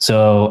done.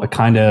 So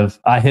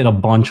I hit a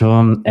bunch of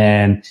them,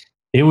 and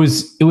it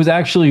was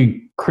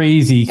actually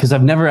crazy because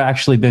I've never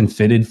actually been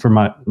fitted for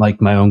my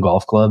own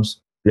golf clubs.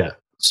 Yeah.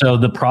 So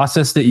the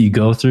process that you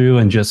go through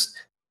and just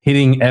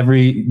hitting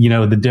every,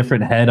 the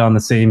different head on the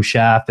same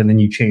shaft, and then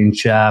you change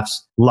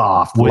shafts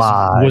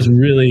was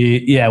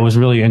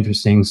really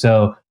interesting.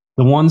 So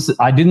the ones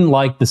I didn't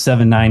like the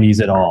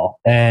 790s at all.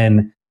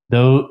 And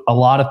though a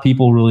lot of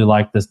people really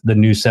like the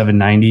new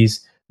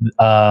 790s,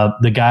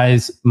 the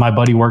guys, my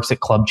buddy works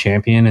at Club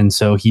Champion, and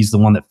so he's the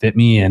one that fit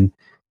me, and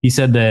he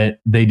said that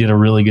they did a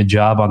really good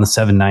job on the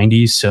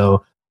 790s.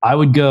 So I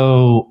would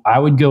go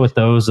with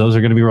those. Those are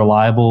going to be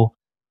reliable.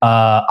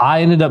 I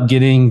ended up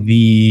getting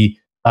the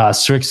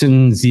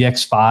Strixon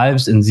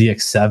ZX5s and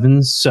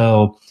ZX7s.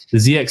 So the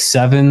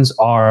ZX7s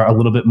are a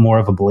little bit more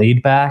of a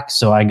blade back.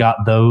 So I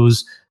got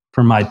those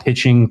for my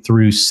pitching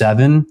through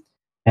 7.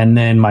 And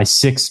then my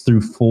 6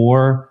 through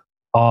 4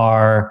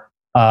 are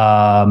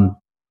the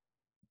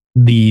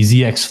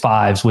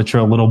ZX5s, which are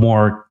a little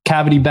more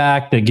cavity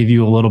back, that give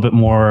you a little bit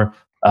more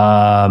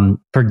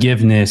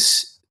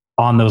forgiveness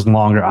on those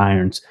longer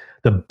irons.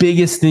 The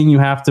biggest thing you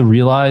have to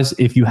realize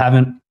if you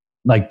haven't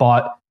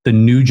bought the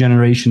new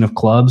generation of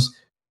clubs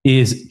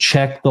is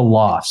check the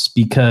lofts,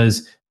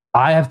 because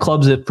I have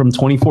clubs from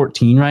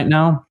 2014 right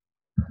now.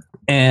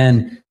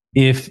 And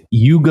if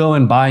you go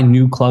and buy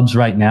new clubs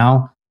right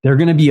now, they're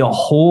going to be a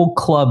whole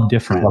club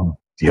different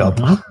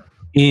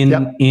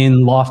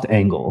in loft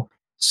angle.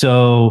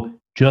 So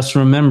just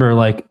remember,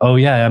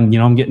 I'm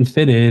getting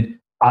fitted.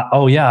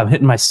 I'm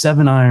hitting my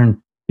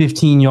 7-iron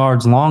 15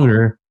 yards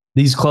longer.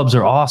 These clubs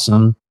are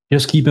awesome.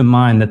 Just keep in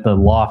mind that the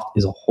loft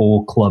is a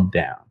whole club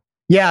down.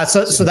 Yeah,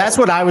 so that's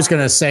what I was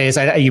going to say. Is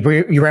you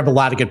bring up a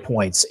lot of good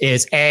points.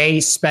 Is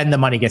spend the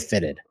money, get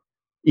fitted.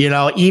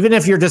 Even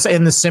if you're just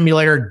in the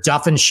simulator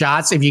duffing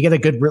shots, if you get a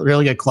good,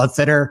 really good club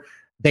fitter,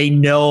 they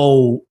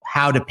know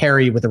how to pair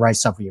you with the right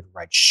stuff. You have the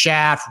right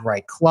shaft,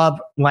 right club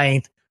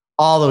length,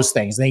 all those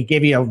things. They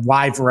give you a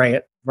wide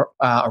array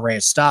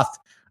of stuff.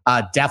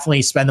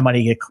 Definitely spend the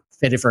money to get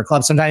fitted for a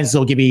club. Sometimes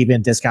they'll give you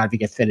even a discount if you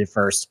get fitted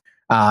first,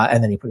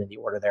 and then you put in the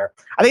order there.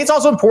 I think it's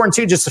also important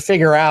too, just to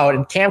figure out,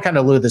 and Cam kind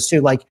of alluded this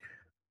too,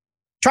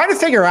 trying to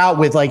figure out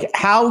with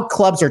how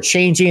clubs are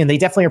changing, and they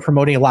definitely are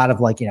promoting a lot of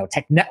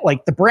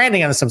the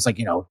branding on this stuff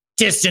is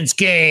distance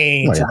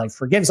gains and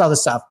forgiveness, all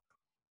this stuff.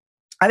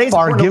 I think it's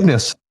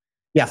forgiveness.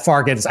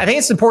 Forgiveness. I think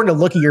it's important to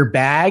look at your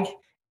bag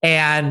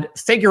and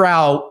figure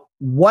out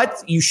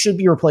what you should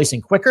be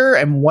replacing quicker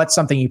and what's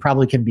something you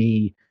probably can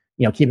be,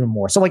 keeping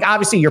more. So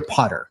obviously your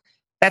putter,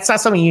 that's not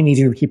something you need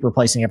to keep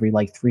replacing every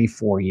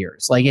 3-4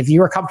 years. If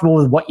you are comfortable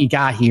with what you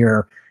got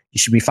here, you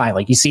should be fine.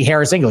 You see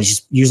Harris English,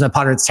 he's using a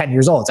putter that's 10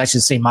 years old. It's actually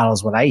the same model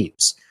as what I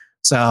use.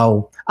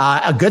 So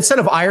a good set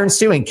of irons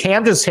too. And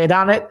Cam just hit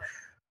on it.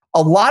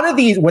 A lot of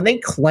these, when they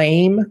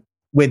claim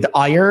with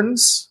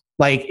irons,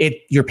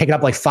 you're picking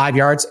up 5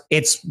 yards.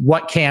 It's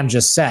what Cam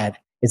just said,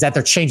 is that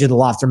they're changing the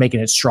loft. They're making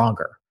it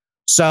stronger.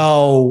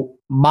 So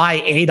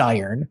my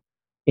 8-iron,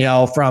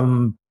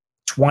 from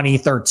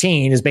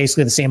 2013 is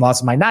basically the same loft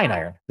as my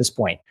 9-iron at this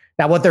point.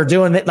 Now, what they're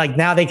doing,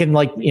 now they can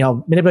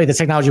manipulate the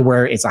technology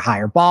where it's a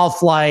higher ball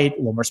flight, a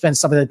little more spin,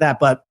 something like that.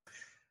 But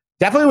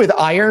definitely with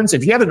irons,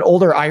 if you have an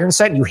older iron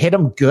set and you hit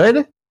them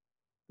good,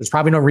 there's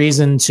probably no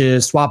reason to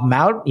swap them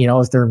out,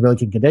 if they're in really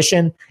good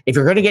condition. If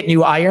you're going to get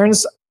new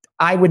irons,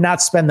 I would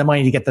not spend the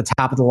money to get the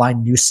top of the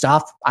line new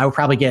stuff. I would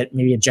probably get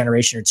maybe a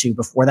generation or two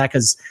before that,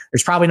 because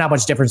there's probably not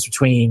much difference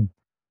between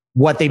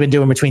what they've been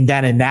doing between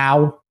then and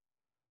now,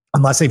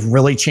 unless they've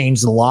really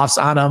changed the lofts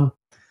on them.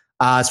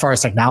 As far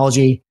as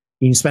technology,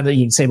 you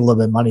can save a little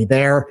bit of money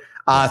there.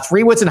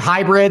 3-woods and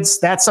hybrids,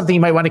 that's something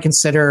you might want to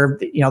consider.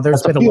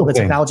 There's been a little bit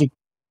of technology,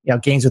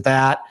 gains with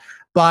that.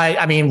 But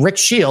Rick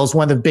Shields,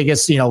 one of the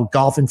biggest,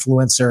 golf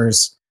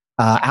influencers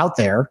out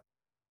there,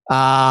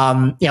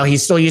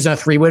 he's still using a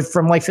 3-wood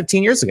from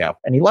 15 years ago,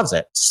 and he loves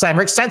it.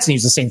 Rick Stenson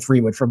used the same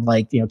 3-wood from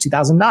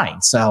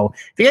 2009. So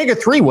if you get a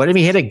good 3-wood, if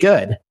you hit it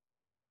good,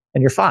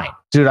 then you're fine.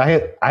 Dude,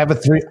 I have a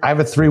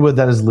 3-wood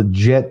that is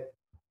legit.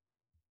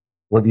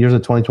 What year is it?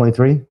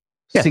 2023.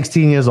 Yeah.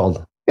 16 years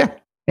old. Yeah,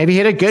 maybe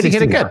hit it good. You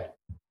hit it good.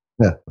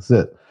 Yeah, that's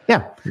it.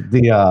 Yeah.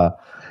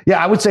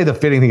 I would say the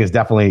fitting thing is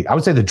definitely. I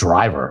would say the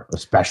driver,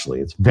 especially,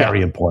 it's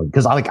very important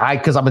because I'm a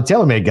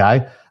TaylorMade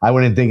guy. I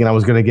went in thinking I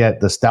was going to get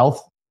the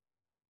Stealth,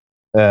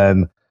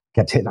 and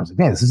kept hitting. I was like,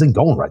 man, this isn't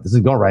going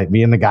right.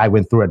 Me and the guy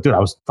went through it. Dude, I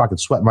was fucking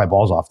sweating my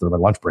balls off during my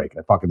lunch break.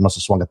 I fucking must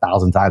have swung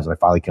 1,000 times, and I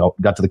finally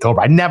got to the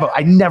Cobra. I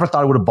never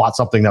thought I would have bought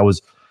something that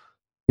was,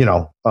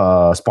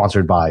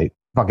 sponsored by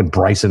fucking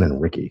Bryson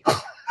and Ricky.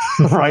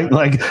 Right?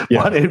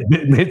 But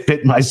it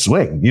fit my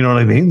swing. You know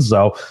what I mean?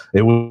 So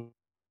it was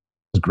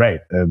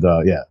great. And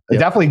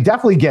definitely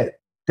get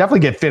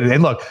fitted.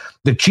 And look,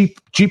 the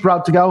cheap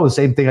route to go, the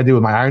same thing I do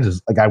with my irons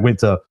is I went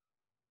to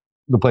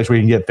the place where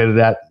you can get fitted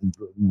at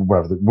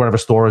whatever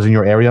store is in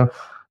your area.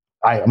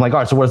 I'm like, all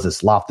right, so what is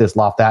this? Loft this,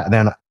 loft that. And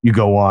then you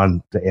go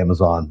on to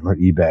Amazon or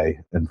eBay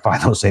and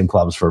find those same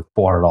clubs for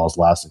 $400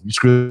 less. And you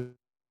screw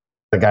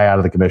the guy out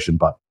of the commission,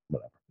 but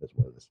whatever. That's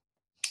what it is.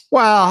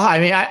 Well, I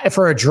mean,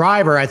 for a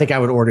driver, I think I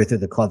would order through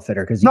the club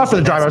fitter because not for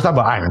the driver. I was talking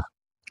about irons.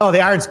 Oh,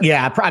 the irons.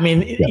 Yeah. I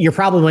mean, you're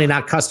probably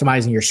not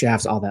customizing your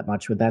shafts all that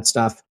much with that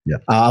stuff. Yeah.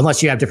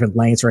 Unless you have different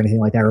lengths or anything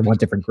like that, or want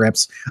different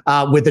grips.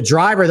 With the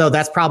driver, though,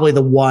 that's probably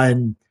the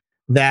one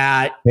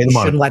that you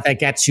shouldn't let that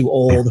get too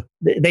old.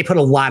 They put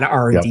a lot of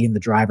R&D in the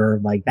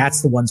driver. Like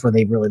that's the ones where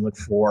they really look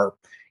for,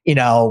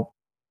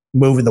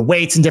 moving the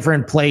weights in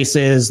different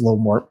places, a little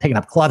more picking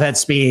up club head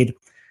speed.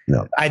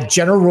 Yeah. A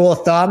general rule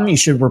of thumb, you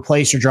should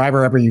replace your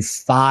driver every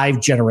 5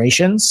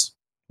 generations.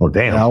 Oh,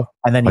 damn.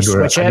 And then you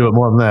switch it. I do it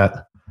more than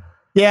that.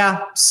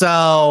 Yeah.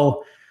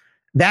 So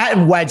that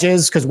and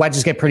wedges, because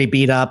wedges get pretty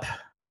beat up.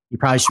 You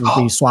probably should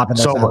be swapping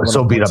those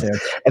so beat up. Too.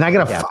 And I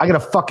got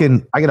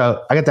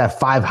that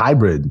 5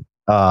 hybrid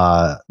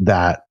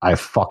that I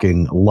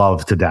fucking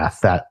love to death.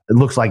 That it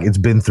looks like it's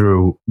been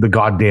through the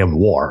goddamn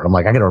war. I'm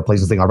like, I got to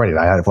replace this thing already.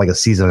 I had it for like a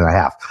season and a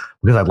half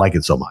because I like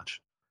it so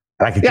much.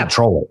 And I can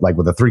control it like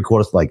with a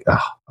 3/4. Like, I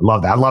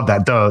love that. I love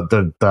that.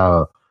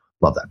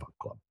 Love that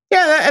club.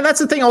 Yeah, and that's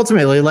the thing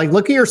ultimately. Like,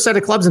 look at your set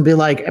of clubs and be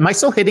like, am I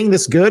still hitting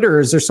this good, or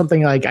is there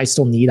something like I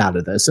still need out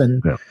of this?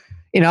 And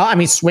I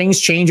mean, swings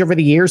change over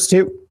the years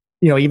too.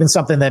 Even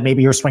something that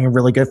maybe you're swinging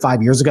really good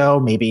 5 years ago,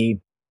 maybe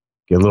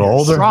get a little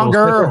older,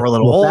 stronger, or a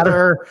little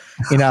older.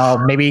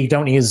 Maybe you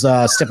don't use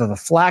a stiff of a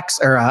flex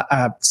or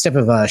a stiff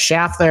of a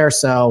shaft there.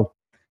 So,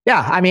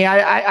 yeah, I mean,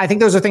 I think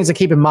those are things to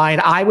keep in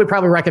mind. I would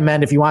probably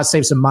recommend if you want to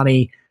save some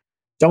money,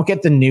 don't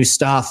get the new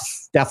stuff.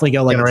 Definitely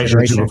go like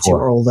generation 2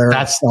 or older.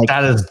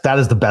 That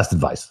is the best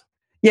advice.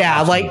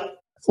 Yeah,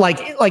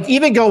 like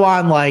even go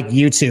on like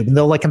YouTube and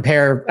they'll like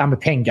compare. I'm a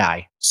ping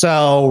guy,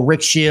 so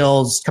Rick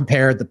Shields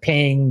compared the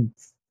ping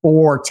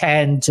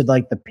 410 to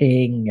like the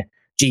ping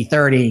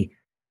G30.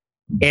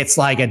 It's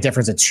like a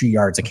difference of 2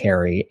 yards a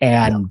carry,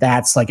 and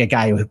that's like a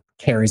guy who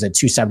carries at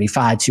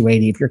 275,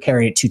 280. If you're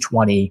carrying at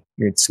 220,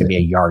 it's going to be a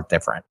yard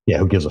different. Yeah,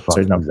 who gives a fuck?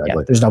 So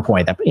there's no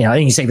point that you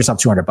can save yourself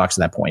 $200 at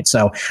that point.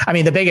 So I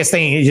mean, the biggest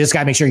thing you just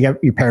got to make sure you're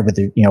paired with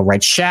the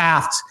right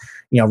shaft,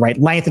 right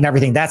length and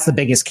everything. That's the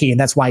biggest key, and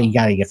that's why you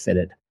got to get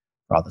fitted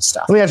for all this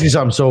stuff. Let me ask you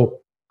something. So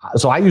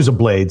I use a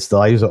blade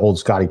still. I use an old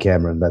Scotty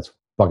Cameron that's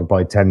fucking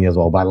probably 10 years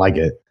old, but I like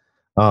it.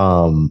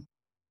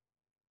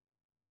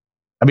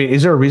 I mean,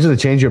 is there a reason to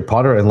change your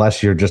putter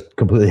unless you're just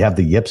completely have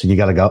the yips and you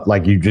got to go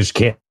like you just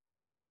can't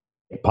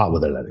pot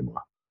with it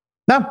anymore?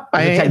 No, the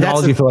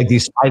technology for like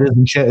these spiders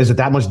and shit, is it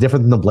that much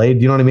different than the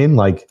blade? You know what I mean?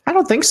 Like, I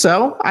don't think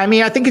so. I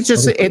mean, I think it's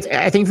just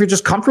I think if you're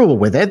just comfortable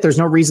with it, there's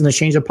no reason to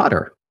change a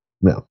putter.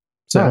 No.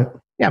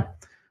 So yeah.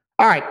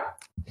 All right.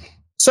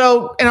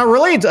 So in a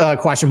related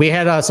question, we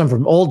had some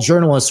from Old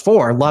Journalist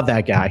 4. Love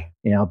that guy.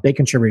 Big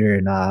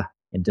contributor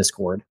in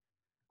Discord.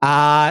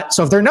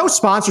 So if there are no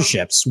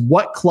sponsorships,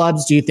 what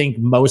clubs do you think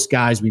most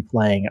guys will be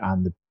playing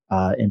on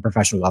the in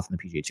professional golf on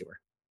the PGA Tour?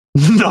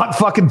 Not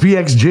fucking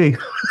PXG.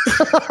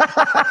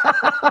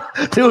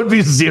 There would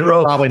be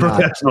zero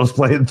professionals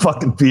playing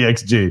fucking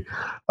PXG.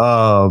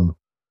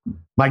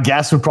 My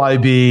guess would probably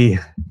be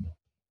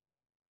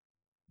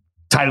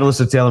Titleist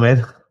or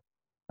TaylorMade.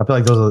 I feel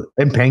like those are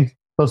in Ping.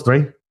 Those three.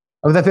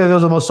 I mean, I feel like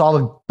those are the most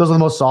solid. Those are the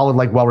most solid,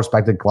 like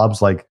well-respected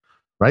clubs. Like,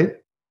 right?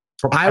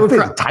 I would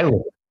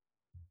Titleist.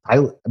 I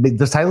mean,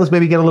 does Titleist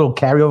maybe get a little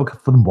carryover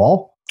for the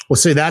ball? Well,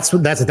 see, that's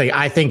the thing.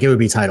 I think it would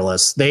be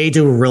Titleist. They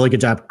do a really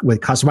good job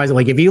with customizing.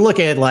 Like, if you look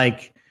at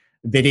like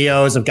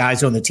videos of guys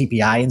doing the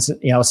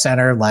TPI,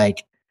 center,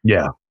 like,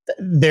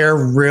 they're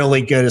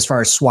really good as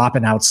far as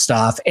swapping out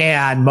stuff.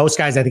 And most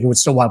guys, I think, would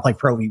still want to play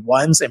Pro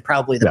V1s, and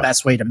probably the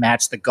best way to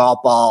match the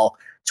golf ball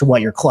to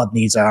what your club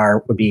needs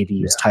are would be to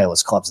use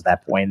Titleist clubs at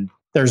that point.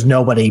 There's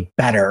nobody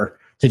better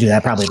to do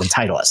that probably than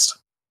Titleist.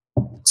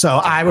 So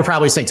I would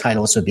probably say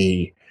Titleist would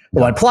be the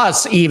one.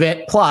 Plus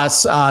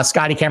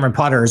Scotty Cameron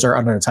putters are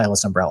under the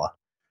Titleist umbrella,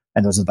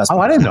 and those are the best. Oh,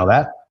 I didn't know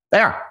that. They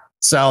are.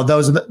 So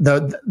those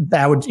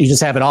are you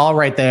just have it all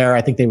right there.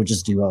 I think they would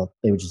just do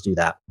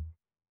that.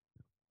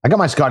 I got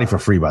my Scotty for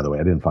free, by the way.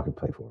 I didn't fucking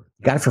pay for it.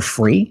 You got it for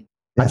free?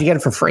 How'd you get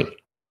it for free?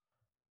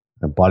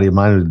 A buddy of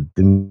mine who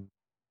didn't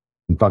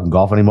fucking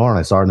golf anymore, and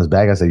I saw it in his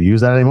bag. I said, "You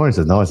use that anymore?" He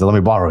said, "No." I said, "Let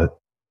me borrow it."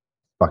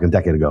 Fucking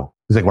decade ago.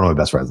 He's like one of my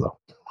best friends, though.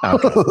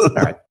 Okay. All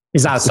right.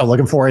 He's not still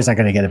looking for it. He's not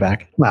going to get it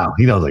back. No,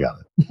 he knows I got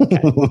it.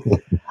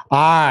 Okay. All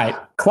right.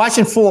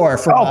 Question 4.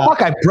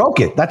 Fuck, I broke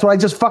it. That's what I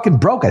just fucking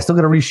broke. I still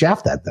got to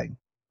reshaft that thing.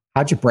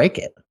 How'd you break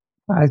it?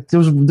 There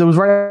was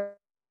right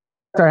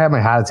after I had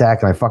my heart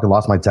attack and I fucking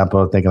lost my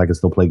tempo thinking I could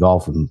still play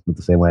golf and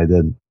the same way I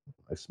did.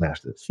 I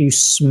smashed it. So you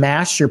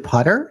smashed your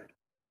putter?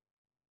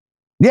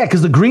 Yeah,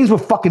 because the greens were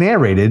fucking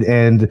aerated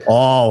and...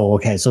 Oh,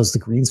 okay. So it's the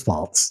greens'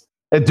 fault.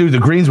 Dude, the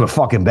greens were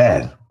fucking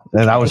bad.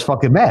 And I was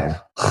fucking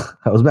mad.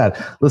 I was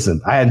mad. Listen,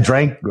 I had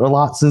drank a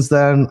lot since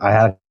then. I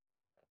had a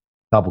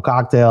couple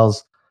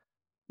cocktails.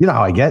 You know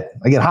how I get.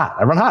 I get hot.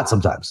 I run hot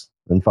sometimes.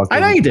 And fucking, I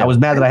know you did. I was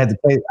mad that I had to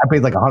pay. I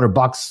paid like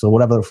 $100 or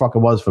whatever the fuck it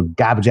was for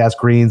garbage ass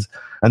greens,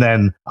 and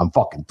then I'm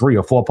fucking 3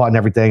 or 4 putting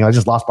everything. I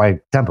just lost my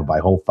temper by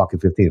a whole fucking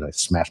 15. I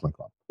smashed my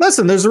club.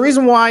 Listen, there's a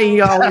reason why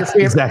all your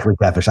favorite. Exactly,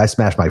 Catfish. I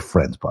smashed my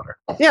friend's putter.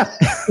 Yeah,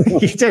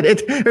 you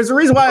did. There's a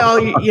reason why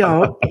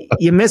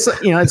you miss.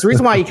 It's the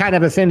reason why you kind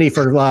of have affinity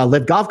for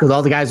Live Golf, because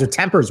all the guys with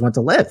tempers went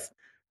to Live.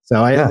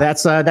 So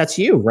that's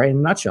you right in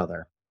a nutshell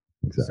there.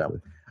 Exactly.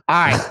 So,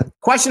 all right.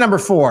 Question number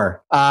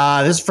 4.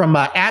 This is from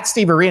at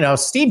Steve Areno.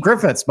 Steve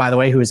Griffiths, by the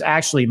way, who is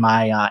actually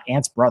my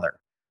aunt's brother.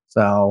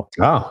 So,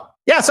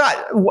 yeah. So,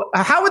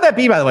 how would that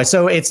be, by the way?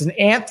 So, it's an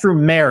aunt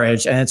through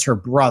marriage, and it's her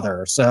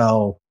brother.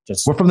 So,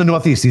 we're from the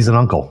Northeast. He's an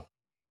uncle,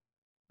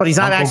 but he's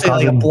not actually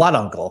like a blood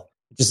uncle.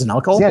 Just an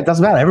uncle. Yeah, it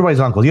doesn't matter. Everybody's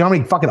uncle. You know how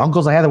many fucking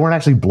uncles I had that weren't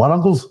actually blood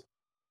uncles?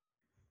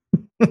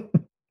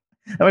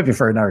 That might be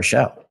for another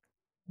show.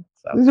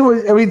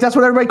 So. I mean, that's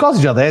what everybody calls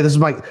each other. Hey, this is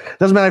my.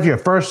 Doesn't matter if you're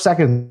first,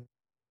 second,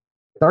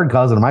 third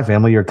cousin in my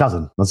family. You're a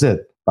cousin. That's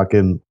it.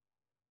 Fucking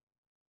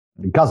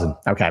cousin.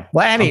 Okay.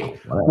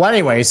 Well,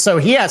 anyway, so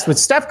he asked, with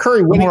Steph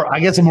Curry winning, I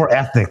guess I'm more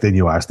ethnic than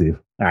you are, Steve.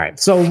 All right.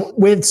 So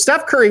with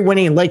Steph Curry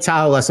winning in Lake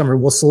Tahoe last summer,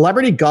 will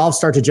celebrity golf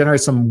start to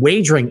generate some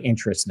wagering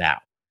interest now?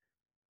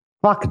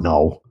 Fuck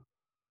no.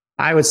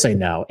 I would say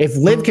no. If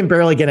Liv can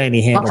barely get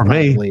any handle,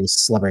 probably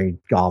celebrity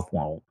golf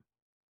won't.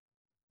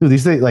 Dude,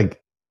 these things,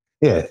 like,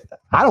 yeah,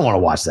 I don't want to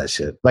watch that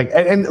shit. Like,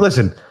 and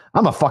listen,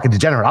 I'm a fucking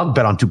degenerate. I'll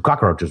bet on 2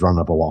 cockroaches running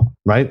up a wall,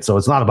 right? So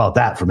it's not about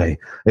that for me.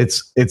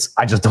 It's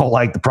I just don't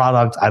like the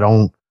product.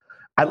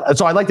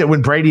 So I liked it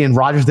when Brady and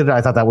Rodgers did it.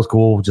 I thought that was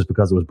cool just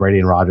because it was Brady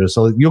and Rodgers.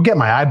 So you'll get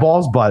my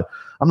eyeballs, but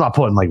I'm not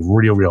putting like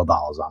real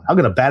dollars on it. I'm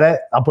going to bet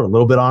it. I'll put a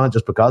little bit on it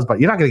just because, but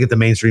you're not going to get the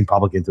mainstream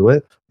public into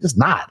it. Just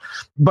not.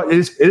 But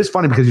it is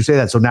funny because you say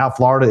that. So now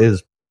Florida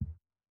is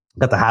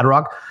got the Hard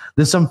Rock.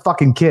 There's some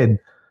fucking kid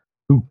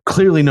who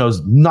clearly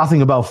knows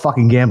nothing about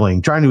fucking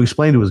gambling, trying to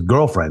explain to his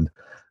girlfriend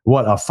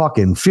what a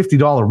fucking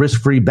 $50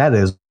 risk-free bet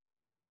is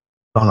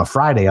on a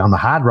Friday on the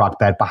Hard Rock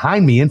bet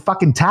behind me and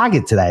fucking tag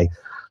it today.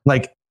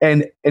 Like,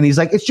 and he's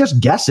like, it's just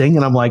guessing.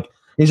 And I'm like,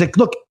 he's like,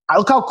 look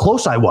how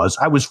close I was.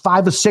 I was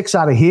 5 or 6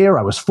 out of here.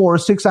 I was 4 or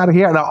 6 out of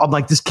here. And I'm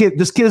like, this kid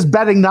is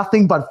betting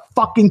nothing but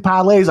fucking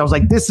parlays. I was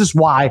like, this is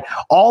why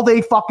all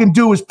they fucking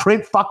do is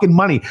print fucking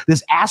money.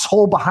 This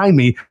asshole behind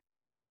me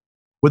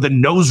with a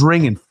nose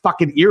ring and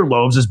fucking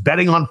earlobes is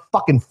betting on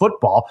fucking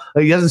football.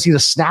 Like, he hasn't seen a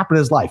snap in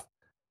his life.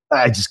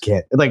 I just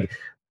can't. Like,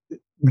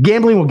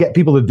 gambling will get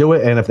people to do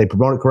it. And if they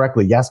promote it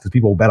correctly, yes, because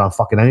people will bet on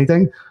fucking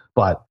anything.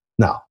 But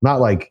no,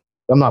 not like,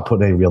 I'm not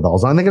putting any real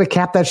dollars on. They're going to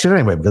cap that shit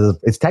anyway because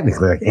it's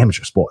technically like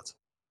amateur sports.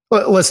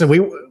 Listen,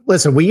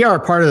 we are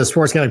part of the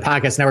Sports Gambling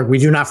Podcast Network. We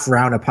do not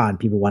frown upon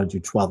people want to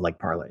do 12-leg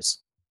parlays.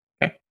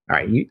 Okay. All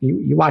right.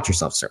 You watch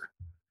yourself, sir.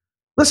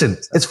 Listen,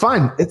 it's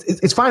fine.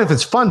 It's fine if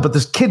it's fun, but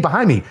this kid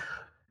behind me,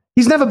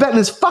 he's never bet in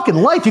his fucking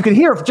life. You can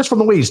hear it just from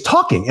the way he's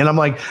talking. And I'm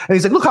like, and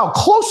he's like, look how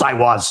close I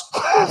was.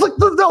 I was like,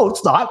 no,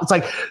 it's not. It's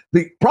like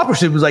the proper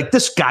shit was like,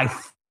 this guy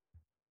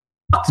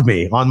fucked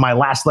me on my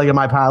last leg of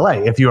my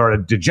parlay. If you're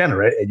a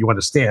degenerate and you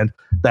understand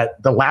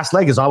that the last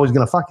leg is always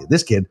going to fuck you.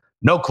 This kid,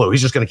 no clue.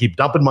 He's just going to keep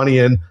dumping money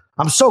in.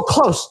 I'm so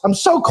close. I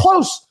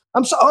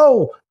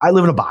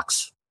live in a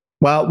box.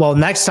 Well,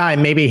 next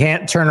time, maybe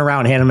turn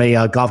around, hand him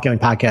a Golf Gambling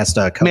Podcast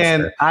coaster.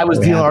 Man, I was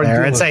dealing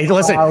there and say,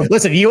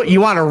 listen, you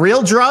want a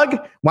real drug?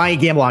 Why don't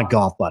you gamble on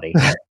golf, buddy?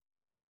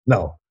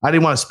 No, I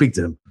didn't want to speak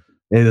to him.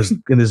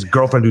 And his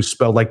girlfriend who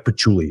spelled like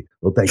patchouli.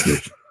 Well, thank you.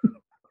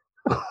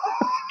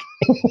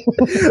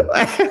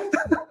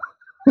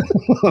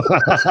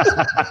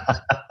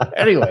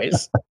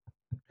 Anyways.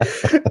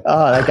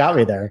 Oh, that got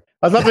me there.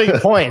 I was about to make a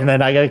point, and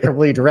then I got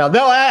completely derailed.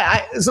 No,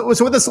 so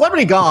with the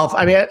celebrity golf,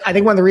 I mean, I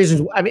think one of the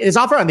reasons, it's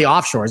often on the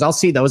offshores. I'll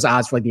see those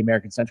odds for like the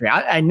American Century.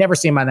 I never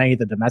see them on any of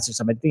the domestic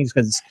stuff. I think it's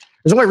because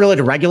there's no way really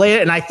to regulate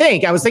it. And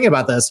I was thinking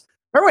about this.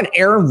 Remember when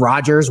Aaron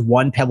Rodgers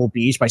won Pebble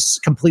Beach by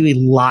completely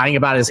lying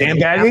about his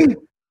handbagging?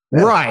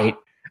 Yeah. Right.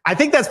 I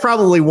think that's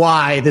probably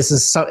why this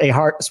is a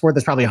hard sport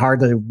that's probably hard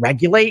to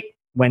regulate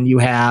when you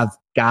have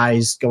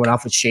guys going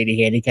off with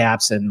shady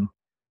handicaps and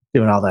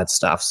doing all that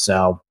stuff.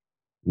 So,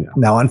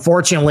 no,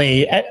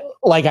 unfortunately,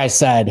 like I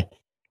said,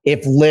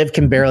 if Liv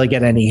can barely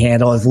get any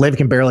handle, if Liv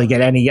can barely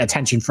get any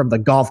attention from the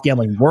golf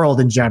gambling world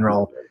in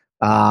general,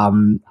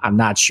 I'm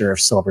not sure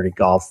if celebrity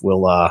golf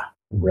will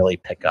really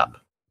pick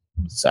up.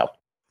 So,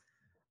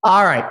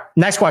 all right,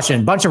 next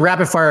question. Bunch of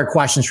rapid fire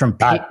questions from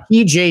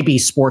PJB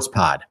Sports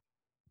Pod.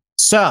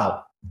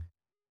 So,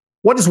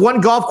 what is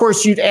one golf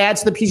course you'd add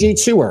to the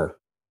PGA Tour?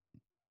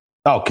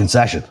 Oh,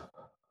 concession.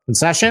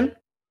 Concession?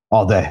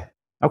 All day.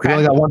 Okay. We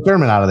only got one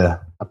tournament out of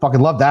there. I fucking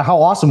love that.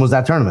 How awesome was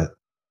that tournament?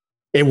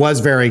 It was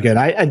very good.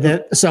 I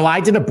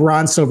did a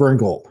bronze, silver, and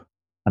gold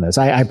on this.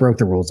 I broke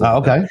the rules. Oh,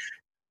 okay.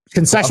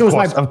 Concession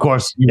of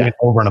course, you went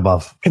over and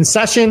above.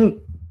 Concession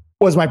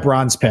was my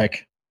bronze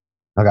pick.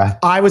 Okay.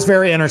 I was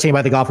very entertained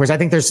by the golf course. I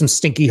think there's some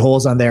stinky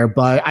holes on there,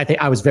 but I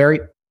think I was very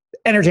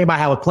entertained by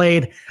how it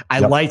played. I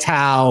liked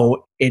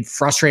how it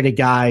frustrated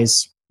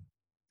guys.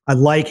 I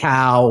like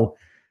how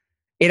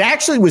it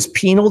actually was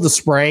penal to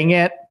spraying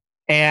it.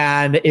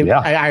 And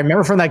I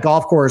remember from that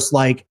golf course,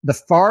 like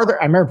I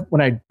remember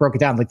when I broke it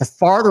down, like the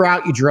farther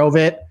out you drove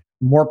it,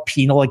 more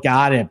penal it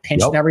got and it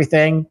pinched and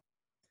everything.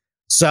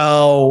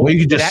 So you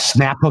could just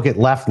snap hook it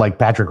left like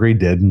Patrick Reed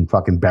did and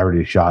fucking buried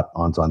his shot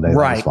on Sunday.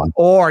 Right. That was fun.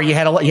 Or you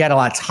had a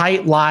lot of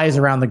tight lies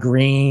around the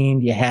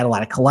green. You had a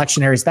lot of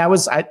collection areas. That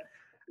was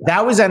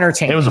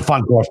entertaining. It was a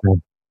fun course,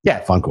 man. Yeah,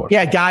 fun course.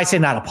 Yeah, guys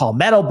hitting out of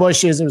palmetto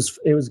bushes. It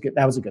was good.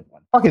 That was a good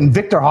one. Fucking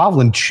Victor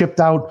Hovland chipped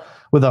out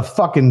with a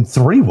fucking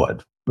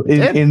 3-wood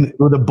in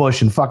with a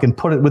bush and fucking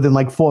put it within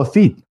like 4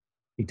 feet.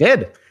 He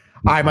did.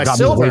 All right, my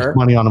silver. Waste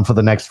money on him for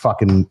the next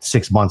fucking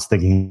 6 months,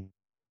 thinking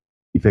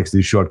he fixed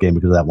his short game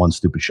because of that one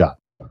stupid shot.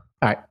 All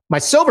right, my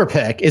silver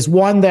pick is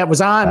one that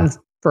was on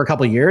for a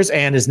couple of years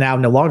and is now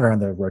no longer on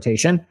the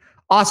rotation.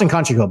 Austin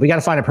Country Club. We got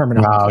to find a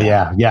permanent. Oh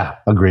yeah,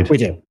 agreed. We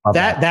do.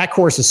 That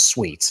course is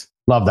sweet.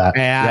 Love that.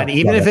 And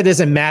even if it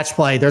isn't match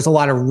play, there's a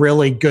lot of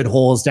really good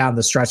holes down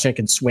the stretch that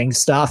can swing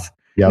stuff.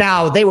 Yep.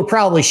 Now, they would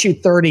probably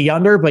shoot 30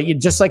 under, but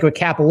just like with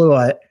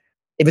Kapalua,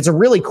 if it's a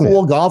really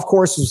cool golf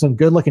course with some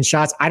good looking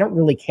shots, I don't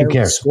really care what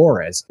the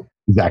score is.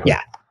 Exactly.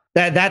 Yeah.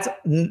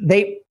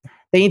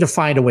 They need to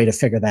find a way to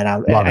figure that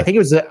out. I think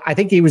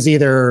it was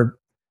either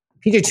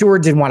PGA Tour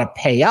didn't want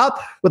to pay up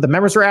what the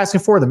members were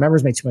asking for. The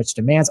members made too much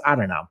demands. I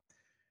don't know.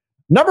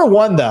 Number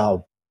one,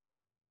 though,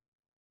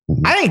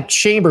 I think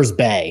Chambers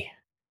Bay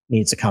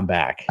needs to come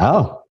back.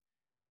 Oh,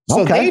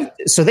 okay.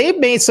 So they've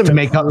made some to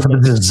make up for the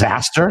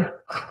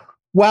disaster.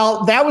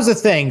 Well, that was the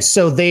thing.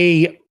 So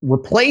they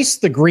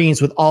replaced the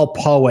greens with all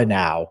POA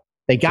now.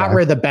 They got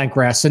rid of the bent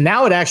grass. So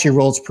now it actually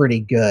rolls pretty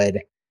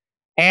good.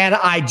 And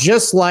I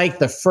just like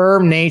the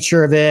firm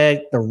nature of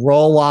it, the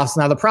roll-offs.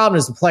 Now, the problem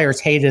is the players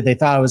hated it. They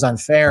thought it was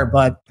unfair.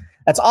 But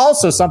that's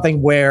also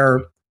something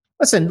where,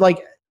 listen,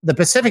 like the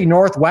Pacific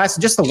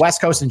Northwest, just the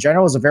West Coast in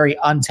general, is a very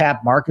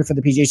untapped market for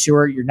the PGA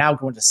Tour. You're now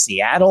going to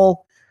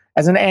Seattle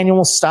as an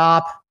annual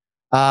stop.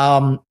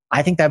 I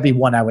think that'd be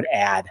one I would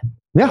add.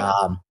 Yeah,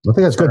 I think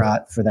that's good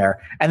for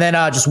there. And then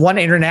just one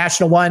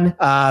international one.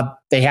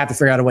 They have to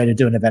figure out a way to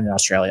do an event in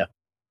Australia.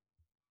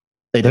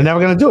 They're never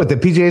going to do it. The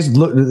PGA's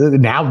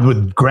now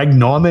with Greg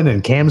Norman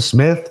and Cam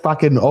Smith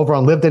fucking over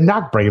on Live. They're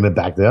not bringing it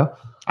back there.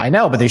 I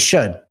know, but they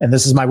should. And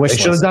this is my wish list.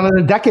 They should have done it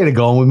a decade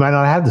ago, and we might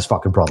not have this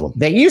fucking problem.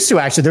 They used to,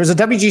 actually. There was a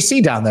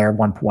WGC down there at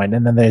one point,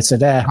 and then they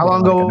said, how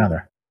long ago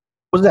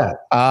was that?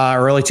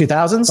 Early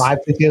 2000s?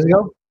 5-6 years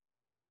ago?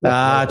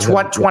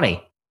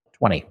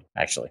 20,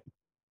 actually.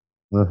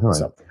 All right.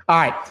 So, all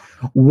right.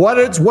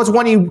 What's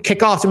one you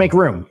kick off to make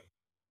room?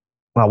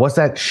 Wow, what's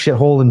that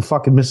shithole in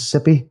fucking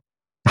Mississippi?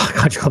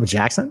 Country Club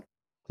Jackson?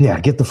 Yeah,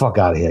 get the fuck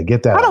out of here.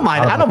 Get that. I don't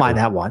mind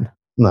that one.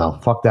 No,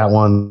 fuck that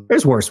one.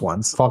 There's worse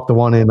ones. Fuck the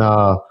one in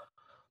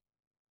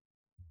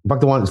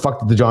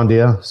fuck the John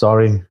Deere.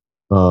 Sorry.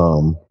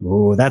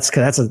 Ooh, that's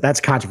a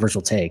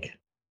controversial take.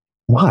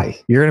 Why?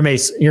 You're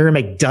gonna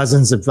make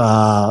dozens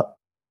of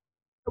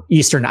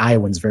Eastern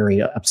Iowans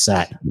very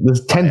upset.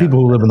 There's 10 people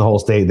who live in the whole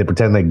state. They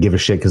pretend they give a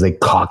shit because they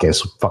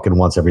caucus fucking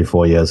once every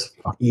 4 years.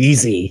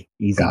 Easy.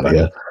 Out of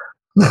here.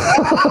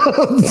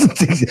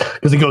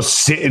 Because they go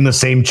sit in the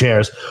same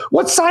chairs.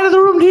 What side of the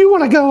room do you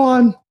want to go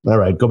on? All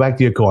right, go back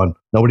to your corn.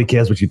 Nobody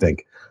cares what you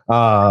think.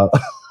 Yeah,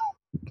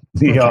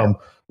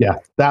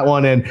 that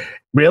one. And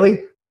really,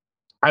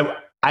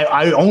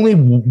 I only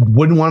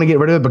wouldn't want to get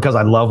rid of it because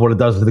I love what it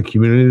does for the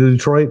community of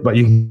Detroit. But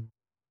you can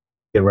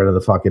get rid of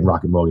the fucking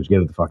Rocket Mortgage.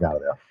 Get it the fuck out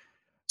of there.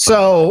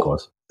 So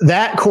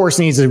that course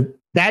needs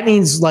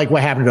like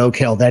what happened at Oak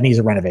Hill. That needs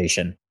a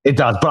renovation. It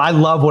does, but I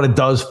love what it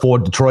does for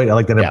Detroit. I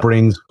like that it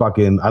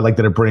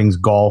brings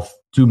golf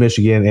to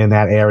Michigan in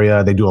that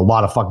area. They do a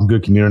lot of fucking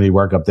good community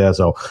work up there.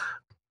 So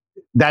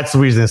that's the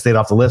reason it stayed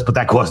off the list. But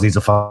that course needs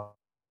a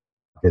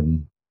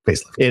fucking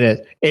facelift.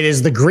 It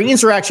is. The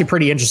greens are actually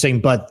pretty interesting,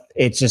 but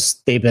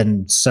they've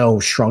been so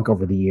shrunk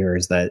over the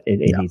years that it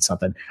needs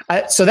something.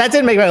 So that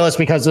didn't make my list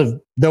because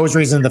of those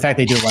reasons. The fact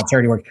they do a lot of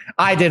charity work.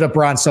 I did a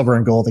bronze, silver,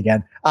 and gold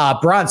again.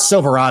 Bronze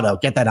Silverado.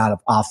 Get that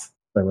off.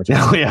 Oh,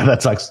 yeah,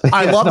 that sucks.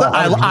 I love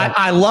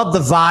the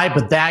vibe,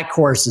 but that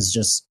course is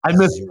just. I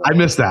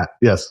miss that.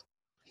 Yes,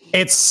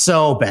 it's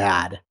so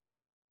bad.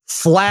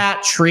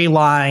 Flat, tree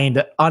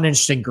lined,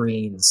 uninteresting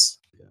greens.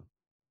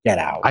 Get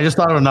out. I just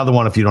thought of another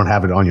one if you don't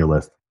have it on your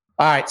list.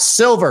 All right,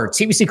 silver,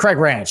 TBC Craig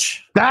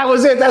Ranch. That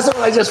was it. That's what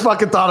I just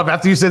fucking thought of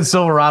after you said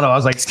Silverado. I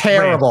was like,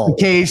 terrible.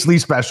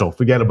 KHL special.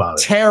 Forget about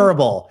it.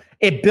 Terrible.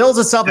 It builds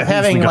itself of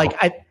having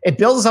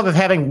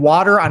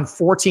water on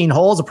 14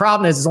 holes. The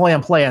problem is it's only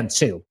on play on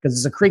 2 because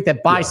it's a creek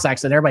that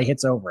bisects and everybody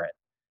hits over it.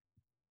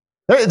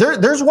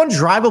 There's one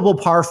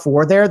drivable par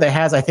 4 there that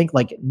has, I think,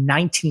 like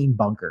 19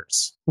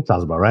 bunkers. That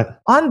sounds about right.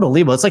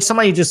 Unbelievable. It's like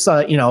somebody just,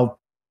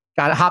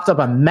 got hopped up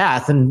on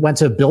meth and went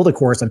to build a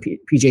course on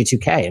PGA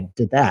 2K and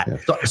did that. Yeah.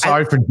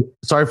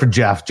 Sorry for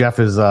Jeff. Jeff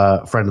is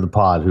a friend of the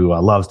pod who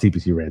loves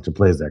TPC Ranch and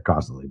plays there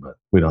constantly, but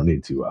we don't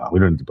need to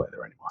play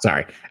there anymore.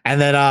 Sorry. And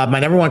then my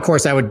number one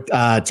course I would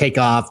take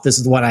off. This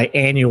is the one I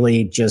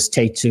annually just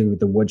take to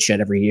the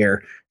woodshed every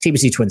year.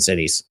 TPC Twin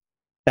Cities.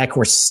 That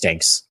course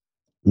stinks.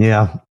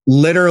 Yeah.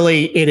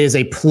 Literally, it is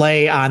a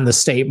play on the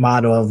state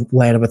motto of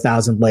Land of a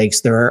Thousand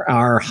Lakes. There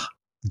are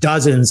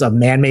dozens of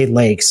man-made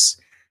lakes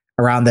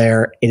around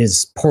there. It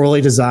is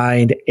poorly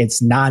designed.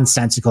 It's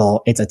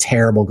nonsensical. It's a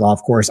terrible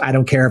golf course. I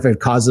don't care if it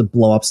causes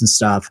blowups and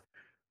stuff.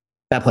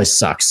 That place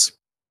sucks.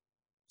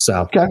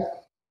 So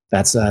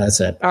that's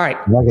it. All right.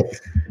 Like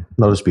it.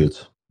 No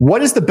disputes.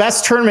 What is the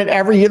best tournament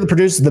every year that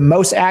produces the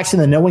most action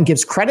that no one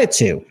gives credit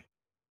to?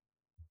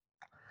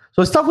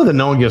 So it's stuff that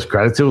no one gives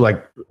credit to.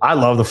 Like, I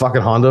love the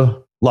fucking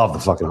Honda. Love the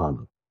fucking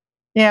Honda.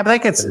 Yeah, but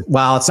that gets,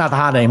 well, it's not the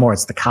Honda anymore.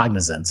 It's the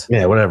Cognizant.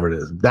 Yeah, whatever it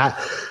is.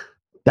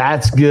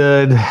 That's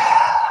good.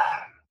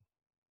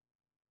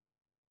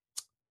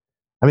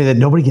 I mean, that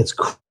nobody gets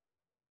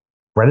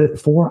credit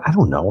for. I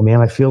don't know,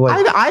 man. I feel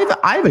like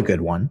I have a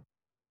good one.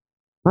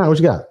 All right, what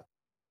you got?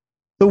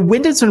 The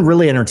Wyndham's been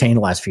really entertained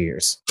the last few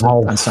years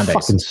on Sundays.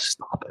 Fucking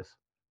stop it.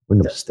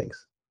 Wyndham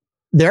stinks.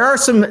 There are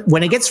some,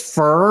 when it gets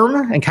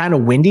firm and kind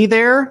of windy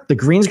there, the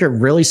greens get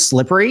really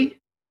slippery.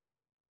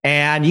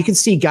 And you can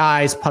see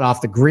guys putt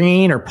off the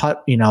green or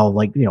putt,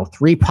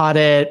 three putt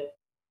it.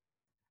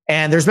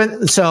 And there's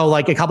been, so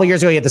like a couple of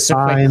years ago, you had the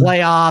Super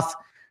playoff.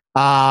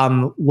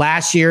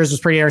 Last year's was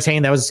pretty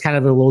entertaining. That was kind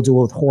of a little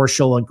duel with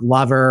Horschel and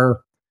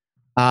Glover.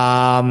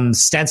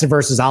 Stenson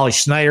versus Ollie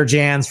Schneider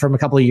Jans from a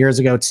couple of years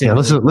ago too. Yeah,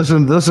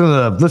 listen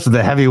to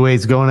the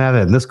heavyweights going at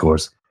it in this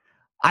course.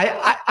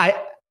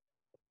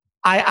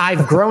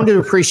 I've grown to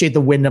appreciate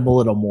the Wyndham a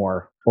little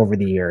more over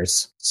the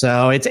years.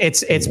 So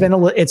it's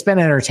been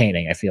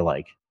entertaining. I feel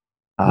like.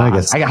 I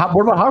guess.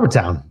 What about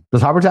Harbortown?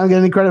 Does Harbortown get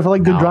any credit for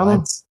like good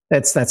drama?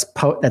 That's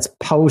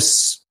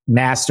post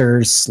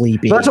Masters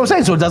sleepy. So that's what I'm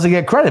saying. So it doesn't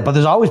get credit, but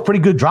there's always pretty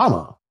good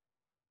drama.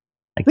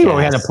 We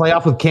had a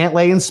playoff with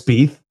Cantlay and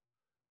Spieth.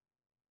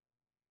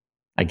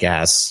 I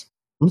guess.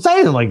 I'm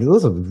saying, like,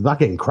 listen, it's not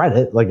getting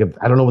credit. Like,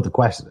 I don't know what the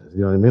question is.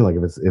 You know what I mean? Like,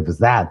 if it's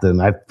that,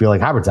 then I feel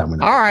like Harbortown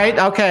would. All right,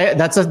 okay,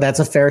 that's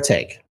a fair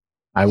take.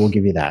 I will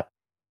give you that.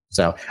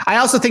 So I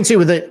also think too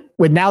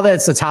with now that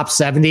it's the top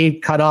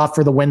 70 cutoff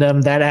for the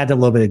Wyndham, that added a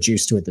little bit of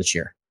juice to it this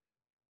year.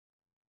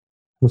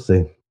 We'll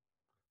see.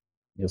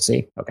 You'll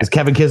see. Okay. Is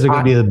Kevin Kisner going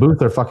to be in the booth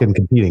or fucking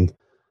competing?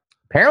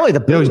 Apparently the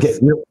booth.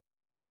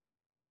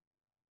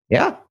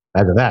 Yeah.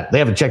 After that, they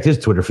haven't checked his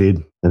Twitter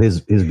feed and his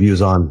views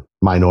on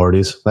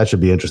minorities. That should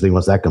be interesting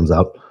once that comes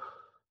out.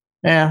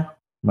 Yeah.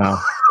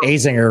 Well,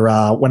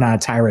 Azinger went on a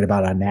tirade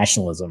about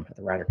nationalism at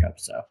the Ryder Cup.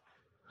 So,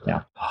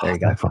 yeah, there you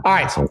go. All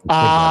right. All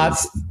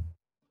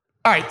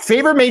right.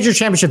 Favorite major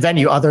championship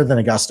venue other than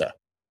Augusta?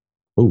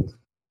 Ooh.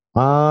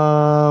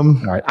 All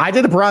right. I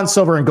did the bronze,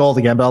 silver, and gold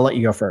again, but I'll let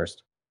you go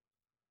first.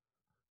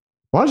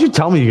 Why don't you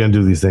tell me you're going to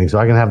do these things so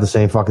I can have the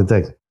same fucking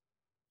thing?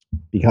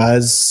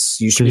 Because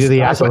you should. You're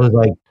the asshole who's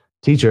like,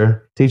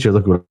 teacher,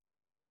 look what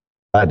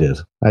I did.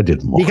 I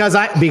did more. Because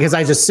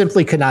I just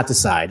simply could not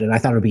decide, and I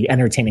thought it would be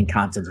entertaining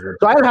content.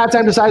 So I had a hard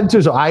time deciding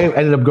too. So I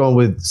ended up going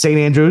with St.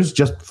 Andrews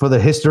just for the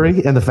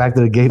history and the fact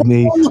that it gave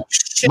me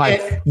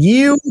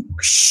you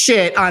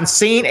shit on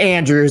St.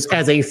 Andrews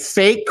as a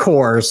fake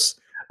course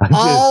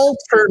all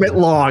tournament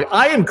long.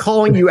 I am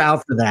calling you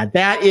out for that.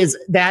 That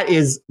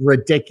is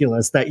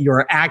ridiculous that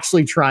you're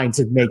actually trying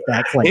to make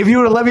that claim. If you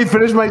were to let me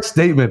finish my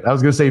statement, I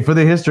was going to say for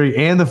the history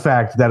and the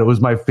fact that it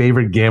was my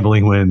favorite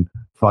gambling win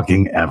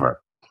fucking ever.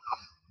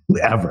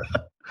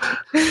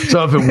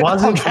 So if it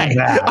wasn't for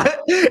that,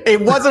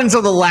 it wasn't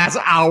until the last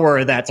hour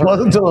of that tournament. It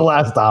wasn't until the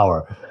last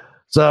hour.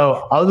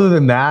 So other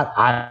than that,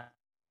 I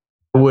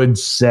would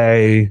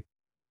say,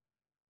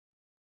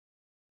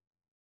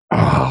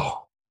 I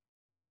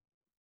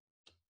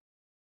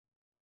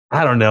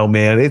don't know,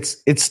 man.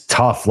 It's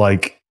tough.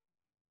 Like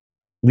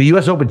the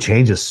U.S. Open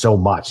changes so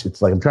much.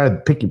 It's like I'm trying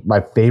to pick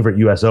my favorite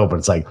U.S. Open.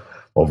 It's like,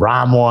 well,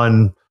 Rahm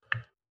won.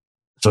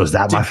 So is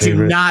that my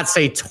favorite? Do not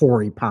say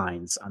Torrey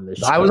Pines on this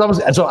show.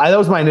 That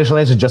was my initial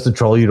answer, just to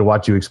troll you, to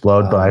watch you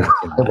explode, but I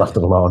left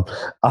it alone.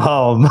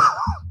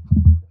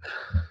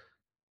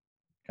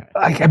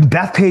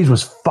 Bethpage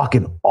was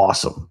fucking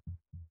awesome.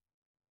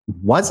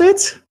 Was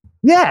it?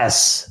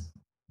 Yes.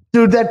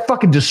 Dude, that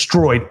fucking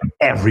destroyed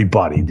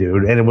everybody,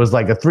 dude. And it was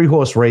like a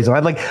 3-horse race. And I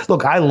like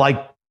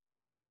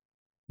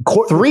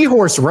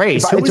 3-horse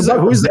race. Who's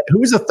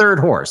the third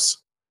horse?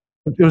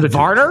 It was a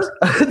Varner?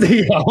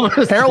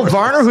 Harold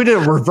Varner, who did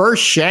a reverse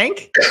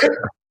shank?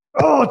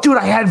 Oh, dude,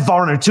 I had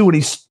Varner too, and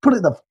he put it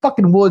in the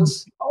fucking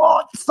woods. Oh,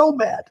 I'm so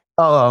mad.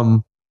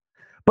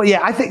 But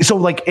yeah, I think so.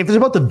 Like, if it's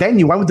about the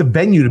venue, I went the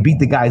venue to beat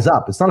the guys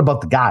up. It's not about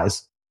the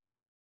guys.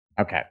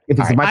 Okay. If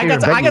it's my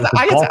favorite venue,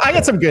 I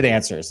got some good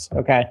answers.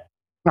 Okay.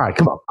 All right,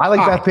 come on. I like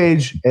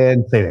Bethpage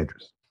and St.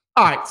 Andrews.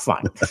 All right,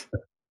 fine. That's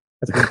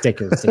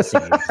ridiculous. All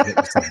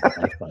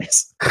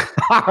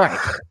right.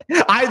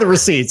 I have the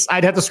receipts.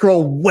 I'd have to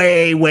scroll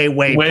way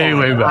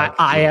back.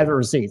 I have the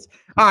receipts.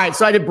 All right.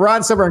 So I did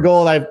bronze, silver, and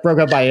gold. I broke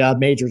up by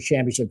major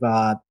championship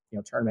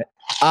tournament.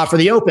 For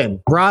the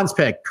Open, bronze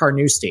pick,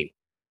 Carnoustie.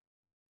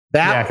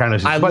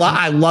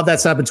 I love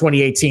that setup in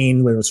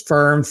 2018 when it was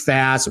firm,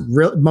 fast,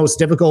 most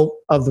difficult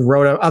of the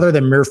road other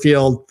than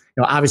Muirfield.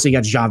 Obviously you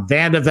got Jean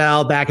Van de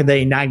Velde back in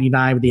the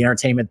 99 with the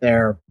entertainment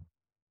there.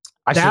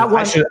 I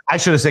should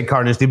have said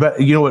Carnoustie,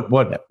 but you know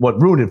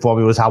what ruined it for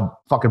me was how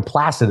fucking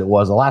placid it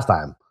was the last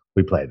time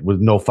we played with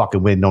no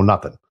fucking wind, no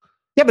nothing.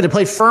 Yeah, but it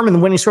played firm and the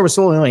winning score was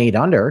still only 8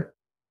 under.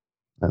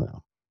 I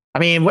know. I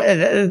mean,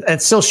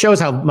 it still shows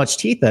how much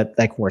teeth that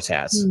course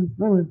has.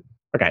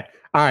 Okay.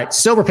 All right.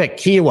 Silver pick,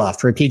 Kiowa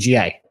for a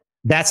PGA.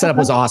 That setup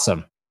was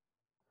awesome.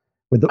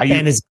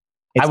 It's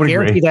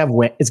guaranteed to have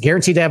wind. It's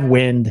guaranteed to have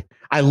wind.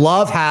 I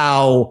love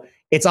how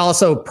it's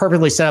also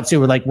perfectly set up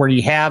too, where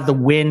you have the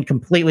wind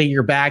completely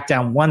your back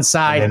down one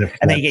side, and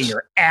then you get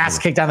your ass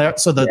kicked down there.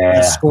 So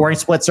the scoring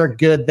splits are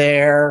good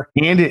there.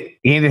 And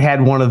it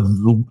had one of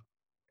the,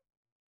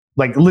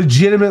 like,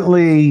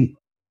 legitimately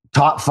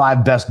top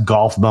 5 best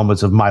golf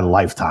moments of my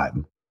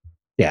lifetime.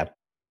 Yeah.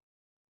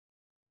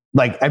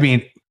 Like, I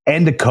mean,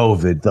 end of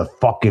COVID, the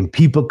fucking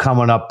people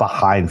coming up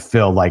behind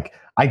Phil, like,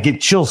 I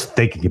get chills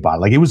thinking about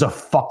it. Like, it was a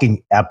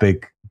fucking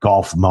epic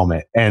golf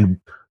moment. And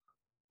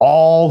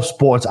all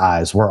sports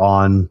eyes were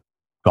on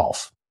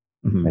golf.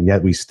 Mm-hmm. And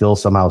yet we still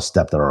somehow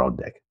stepped on our own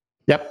dick.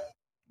 Yep.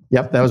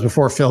 That was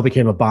before Phil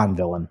became a Bond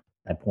villain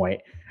at that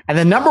point. And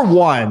then number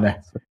 1,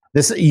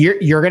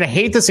 you're going to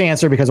hate this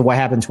answer because of what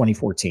happened in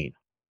 2014.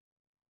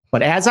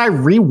 But as I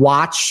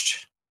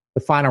rewatched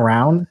the final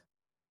round,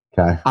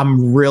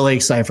 I'm really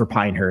excited for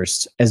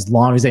Pinehurst as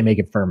long as they make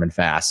it firm and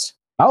fast.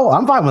 Oh,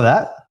 I'm fine with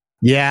that.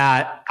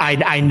 Yeah,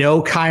 I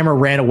know Keimer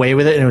ran away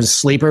with it and it was a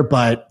sleeper,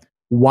 but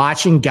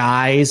watching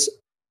guys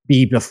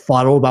be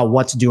befuddled about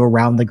what to do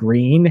around the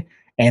green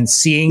and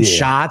seeing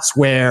shots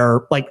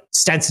where, like,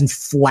 Stenson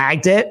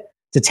flagged it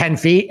to 10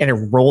 feet and it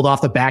rolled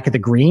off the back of the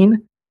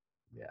green.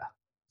 Yeah.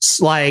 It's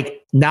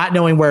like not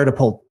knowing where to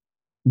pull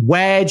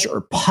wedge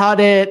or putt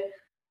it.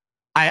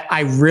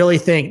 I really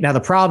think, now the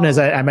problem is,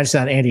 I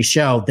mentioned on Andy's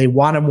show, they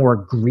want a more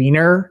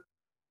greener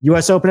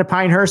US Open at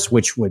Pinehurst,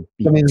 which would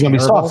be, I mean, it's going to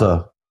be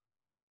softer.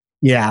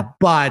 Yeah,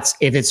 but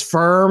if it's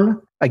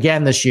firm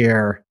again this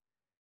year,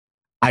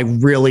 I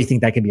really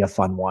think that could be a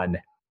fun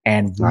one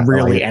and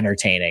really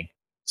entertaining.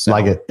 So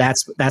like it.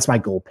 That's my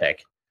goal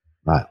pick.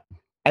 All right.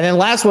 And then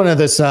last one of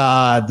this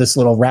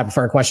little rapid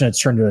fire question,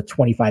 it's turned to a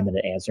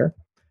 25-minute answer.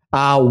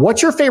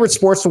 What's your favorite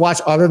sports to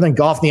watch other than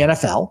golf in the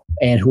NFL?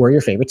 And who are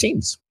your favorite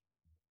teams?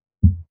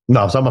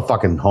 No, so I'm a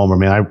fucking homer,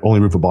 man. I only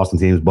root for Boston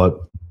teams, but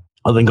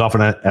other than golf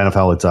and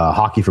NFL, it's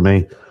hockey for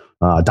me.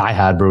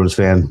 Die-hard Bruins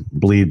fan,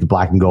 bleed the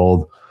black and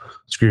gold,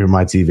 screaming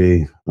my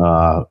TV.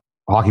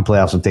 Hockey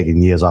playoffs have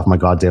taken years off my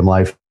goddamn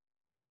life.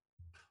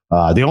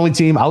 The only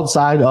team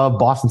outside of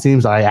Boston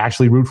teams I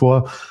actually root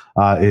for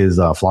is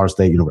Florida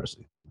State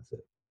University. That's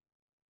it.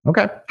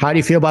 Okay. How do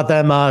you feel about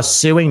them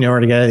suing in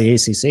order to get out of the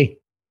ACC?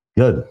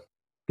 Good.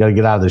 Got to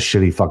get out of this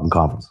shitty fucking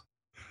conference.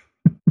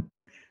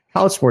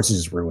 College sports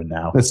is just ruined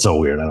now. It's so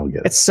weird. I don't get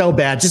it. It's so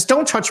bad. Just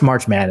don't touch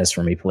March Madness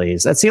for me,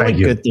 please. That's the only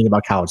good thing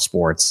about college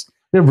sports.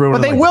 But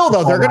they will,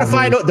 though. They're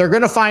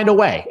going to find a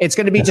way. It's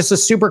going to be just a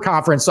super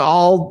conference.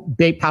 All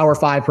big Power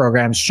 5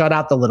 programs. Shut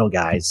out the little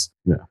guys.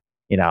 Yeah.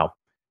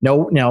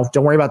 No,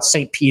 don't worry about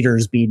St.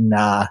 Peter's beating,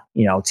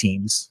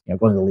 teams,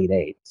 going to the Elite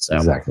 8. So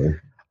exactly.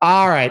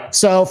 All right.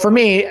 So for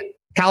me,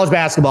 college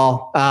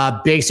basketball,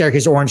 big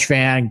Syracuse Orange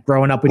fan,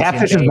 growing up with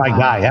Catfish is my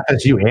guy.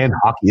 FSU and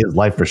hockey is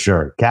life for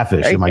sure.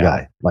 Catfish is my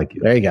guy. Like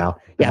you. There you go.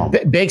 Yeah,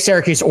 big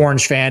Syracuse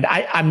Orange fan.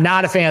 I'm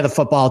not a fan of the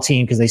football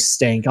team because they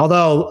stink.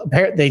 Although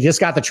they just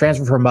got the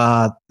transfer from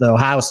the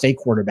Ohio State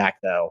quarterback,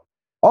 though.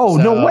 Oh,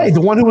 so, no way.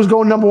 The one who was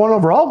going number 1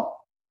 overall?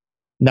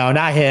 No,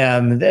 not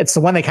him. It's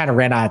the one they kind of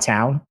ran out of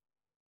town.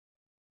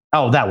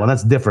 Oh, that one.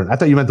 That's different. I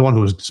thought you meant the one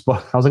who was. I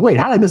was like, wait,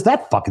 how did I miss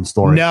that fucking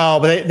story? No,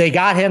 but they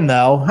got him,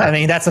 though. I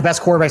mean, that's the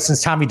best quarterback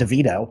since Tommy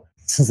DeVito,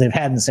 since they've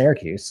had in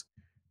Syracuse.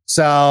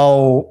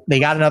 So they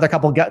got another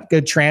couple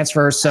good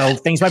transfers. So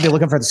things might be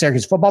looking for the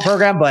Syracuse football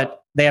program,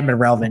 but they haven't been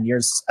relevant in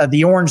years.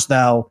 The Orange,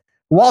 though,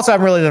 who also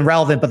haven't really been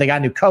relevant, but they got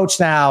a new coach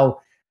now.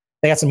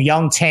 They got some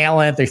young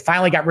talent. They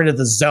finally got rid of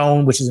the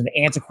zone, which is an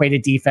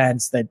antiquated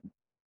defense that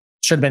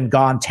should have been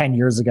gone 10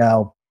 years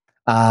ago.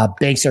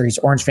 Big Syracuse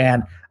Orange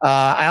fan.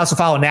 I also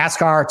follow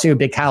NASCAR too.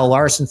 Big Kyle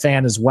Larson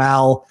fan as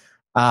well.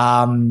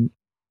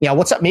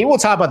 What's up? Maybe we'll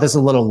talk about this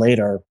a little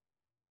later.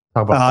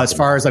 As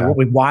far as what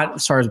we want,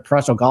 as far as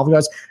professional golf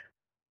goes,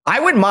 I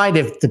wouldn't mind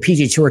if the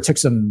PGA Tour took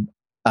some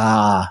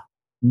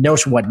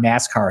notion what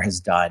NASCAR has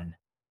done,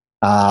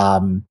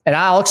 and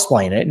I'll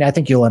explain it. And I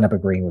think you'll end up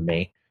agreeing with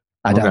me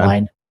down the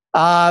line.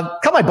 A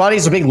couple of my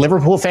buddies are big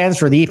Liverpool fans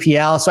for the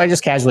EPL, so I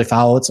just casually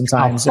follow it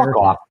sometimes. Oh, fuck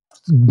off.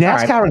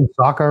 NASCAR and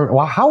soccer.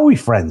 Well, how are we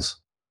friends?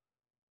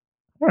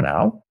 I don't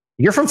know.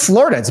 You're from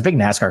Florida. It's a big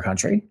NASCAR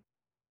country.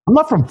 I'm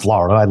not from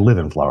Florida. I live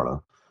in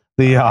Florida.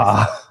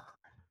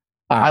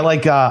 I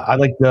like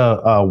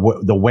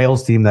the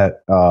Wales team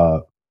that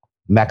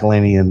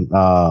McElhaney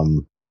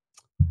and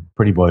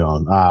Pretty Boy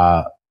on.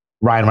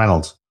 Ryan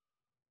Reynolds,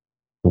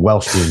 the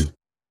Welsh team.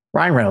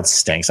 Ryan Reynolds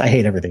stinks. I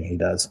hate everything he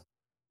does.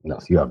 No,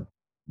 you have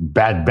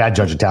bad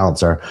judge of talent,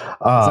 sir. It's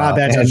not a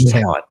bad judge of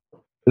talent.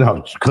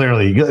 No,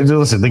 clearly.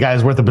 Listen, the guy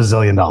is worth $1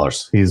 billion.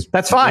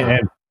 That's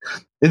fine.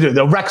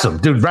 Wrexham,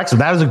 dude. Wrexham.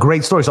 That was a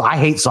great story. So I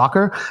hate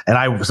soccer, and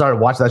I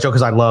started watching that show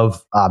because I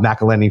love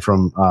McElhaney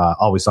from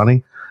Always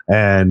Sunny,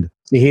 And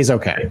he's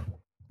okay.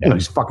 You know,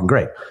 he's fucking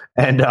great.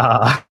 And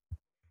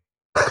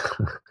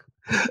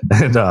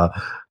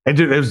and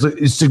dude,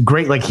 it's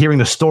great, like hearing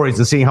the stories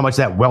and seeing how much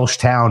that Welsh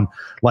town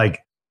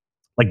like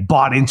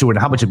bought into it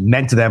and how much it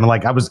meant to them. And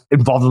like I was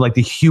involved in like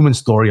the human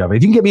story of it.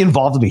 If you can get me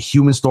involved in the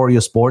human story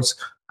of sports,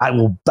 I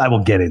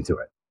will get into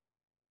it.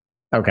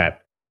 Okay.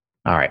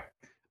 All right.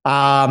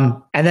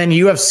 And then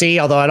UFC,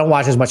 although I don't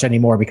watch as much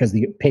anymore because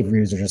the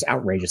pay-per-views are just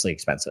outrageously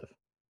expensive.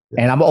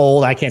 Yeah. And I'm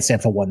old. I can't stay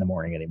up till 1 a.m.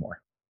 anymore.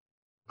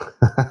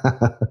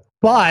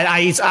 But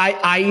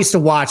I used to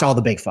watch all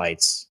the big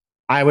fights.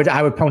 I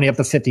would pony up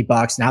the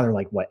 $50. Now they're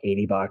like what,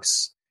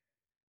 $80.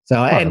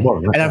 So and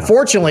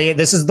unfortunately,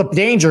 this is the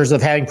dangers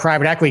of having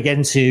private equity get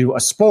into a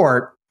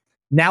sport.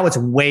 Now it's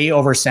way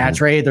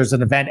oversaturated. There's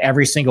an event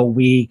every single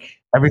week,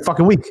 every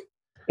fucking week.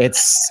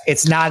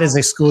 It's not as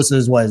exclusive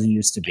as what it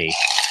used to be.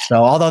 So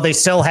although they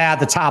still have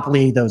the top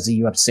league, those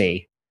the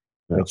UFC,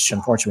 which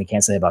unfortunately we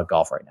can't say about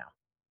golf right now.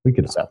 We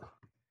can. So,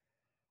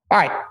 all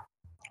right.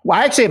 Well,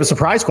 I actually have a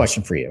surprise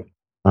question for you.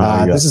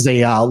 This is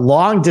a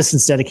long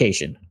distance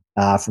dedication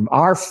from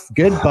our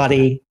good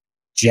buddy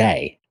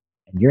Jay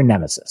and your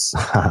nemesis.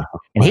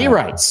 And he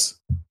writes,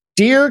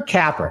 "Dear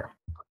Capper,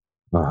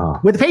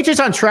 with the Patriots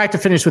on track to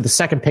finish with the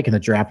second pick in the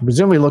draft, and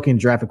presumably looking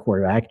to draft a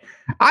quarterback,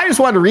 I just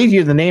wanted to read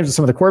you the names of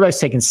some of the quarterbacks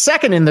taken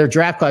second in their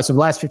draft class over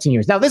the last 15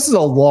 years. Now, this is a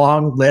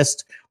long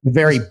list,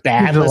 very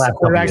bad list of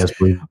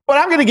quarterbacks, but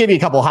I'm going to give you a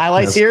couple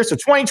highlights here. So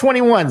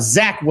 2021,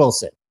 Zach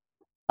Wilson.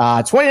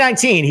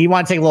 2019, he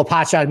wanted to take a little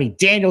pot shot at me,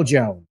 Daniel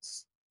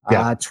Jones.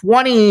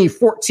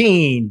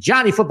 2014,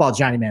 Johnny Football,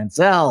 Johnny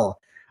Manziel.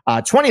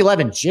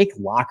 2011, Jake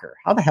Locker.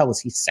 How the hell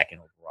was he second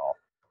overall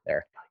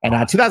there? And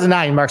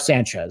 2009, Mark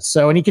Sanchez.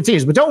 So, and he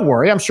continues, but don't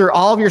worry. I'm sure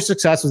all of your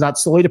success was not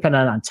solely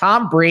dependent on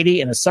Tom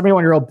Brady, and a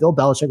 71-year-old Bill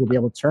Belichick will be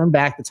able to turn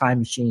back the time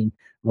machine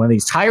when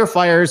these tire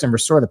fires and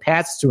restore the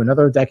Pats to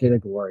another decade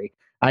of glory.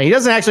 He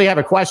doesn't actually have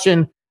a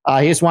question.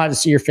 He just wanted to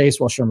see your face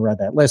while Sherman read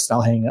that list.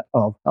 I'll hang up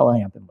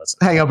and listen.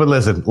 Hang up and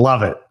listen.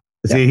 Love it.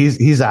 Yeah. See,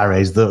 he's our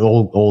age, the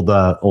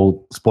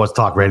old sports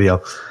talk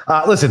radio.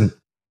 Listen.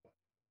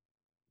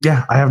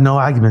 Yeah, I have no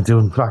argument,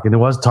 dude. Fucking, it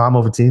was Tom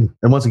over team.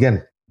 And once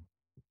again,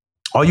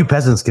 all you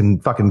peasants can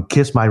fucking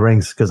kiss my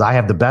rings because I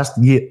have the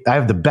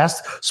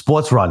best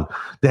sports run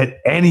that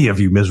any of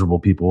you miserable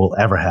people will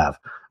ever have.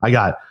 I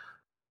got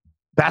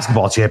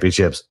basketball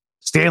championships,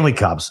 Stanley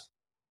Cups,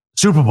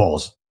 Super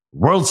Bowls,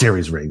 World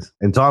Series rings,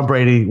 and Tom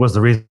Brady was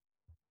the reason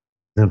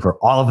for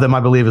all of them. I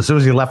believe as soon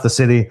as he left the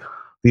city,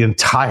 the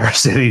entire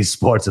city's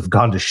sports have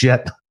gone to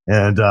shit.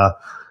 And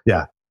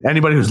yeah.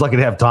 Anybody who's lucky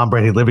to have Tom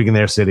Brady living in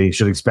their city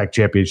should expect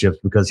championships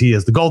because he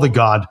is the golden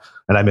god,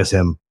 and I miss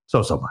him so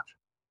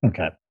much.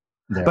 Okay.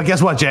 There. But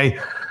guess what, Jay?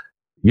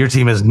 Your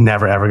team is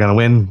never, ever going to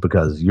win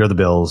because you're the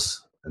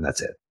Bills, and that's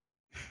it.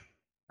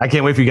 I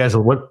can't wait for you guys.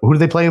 Who do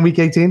they play in Week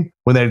 18?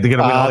 When they're going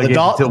to win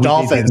all the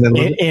Dolphins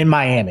in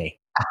Miami.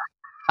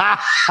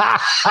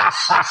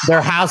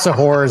 They're House of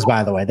Horrors,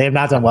 by the way. They have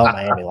not done well in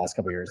Miami the last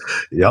couple of years.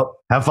 Yep.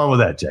 Have fun with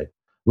that, Jay.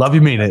 Love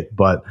you, mean it,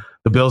 but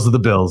the Bills are the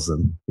Bills,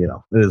 and it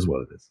is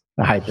what it is.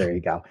 All right, there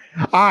you go.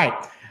 All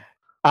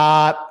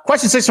right.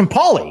 Question 6 from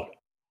Paulie.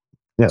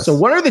 Yes. So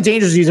what are the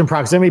dangers of using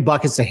proximity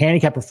buckets to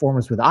handicap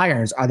performance with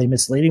irons? Are they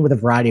misleading with a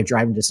variety of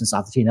driving distance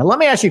off the tee? Now, let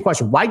me ask you a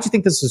question. Why do you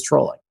think this is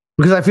trolling?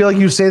 Because I feel like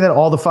you say that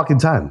all the fucking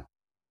time.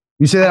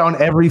 You say that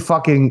on every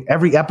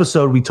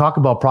episode we talk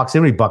about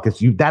proximity buckets.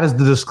 That is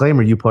the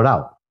disclaimer you put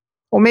out.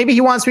 Well, maybe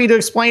he wants me to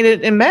explain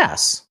it en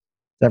masse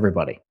to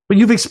everybody. But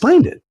you've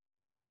explained it.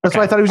 That's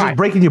why I thought he was just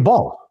breaking your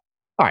ball.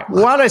 All right.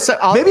 Well,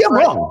 maybe I'm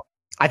wrong.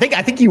 I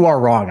think you are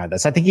wrong on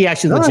this. I think he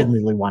actually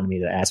legitimately wanted me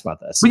to ask about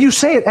this. But you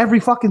say it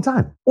every fucking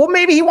time. Well,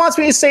 maybe he wants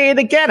me to say it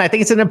again. I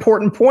think it's an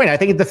important point. I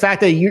think the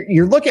fact that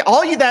you're looking,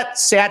 that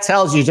stat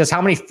tells you just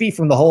how many feet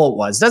from the hole it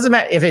was. It doesn't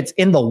matter if it's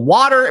in the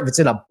water, if it's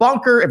in a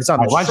bunker, if it's on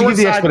the shore side. Why don't you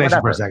give the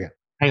explanation for a second?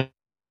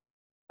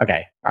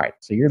 Okay. All right.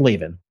 So you're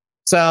leaving.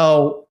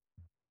 So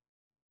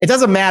it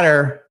doesn't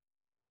matter,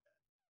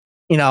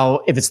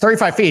 if it's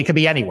 35 feet, it could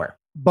be anywhere.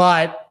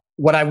 But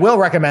what I will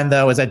recommend,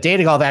 though, is that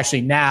Data Golf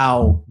actually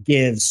now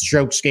gives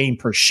strokes gained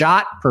per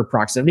shot per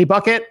proximity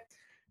bucket.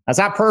 That's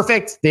not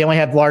perfect. They only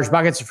have large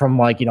buckets from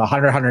 100,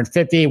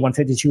 150,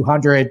 150,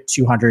 200,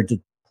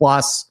 200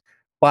 plus.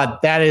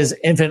 But that is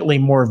infinitely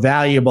more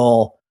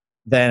valuable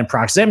than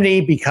proximity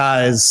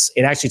because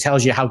it actually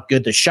tells you how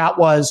good the shot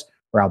was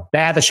or how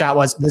bad the shot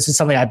was. This is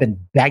something I've been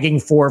begging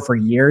for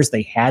years.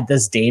 They had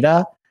this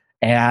data,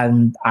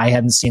 and I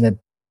hadn't seen it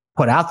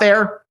put out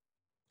there.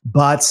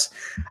 But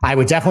I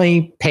would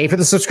definitely pay for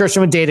the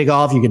subscription with Data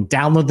Golf. You can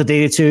download the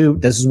data too.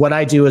 This is what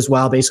I do as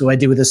well. Basically, what I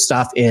do with this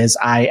stuff is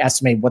I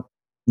estimate what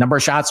number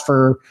of shots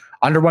for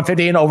under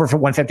 150 and over for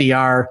 150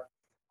 are.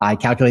 I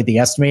calculate the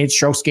estimated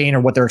strokes gain or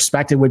what their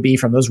expected would be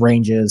from those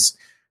ranges.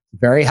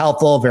 Very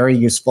helpful, very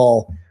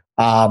useful.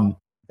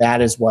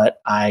 That is what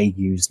I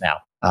use now.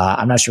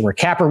 I'm not sure where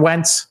Capper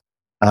went.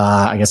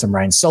 I guess I'm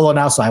riding solo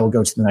now, so I will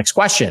go to the next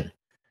question.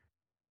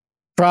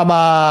 From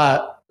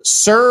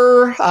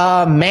Sir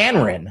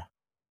Manrin,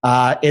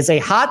 is a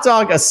hot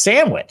dog a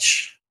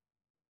sandwich?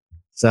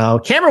 So,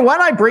 Cameron, why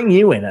don't I bring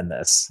you in on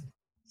this?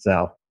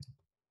 So,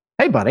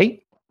 hey,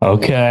 buddy.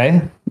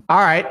 Okay. All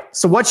right.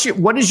 So,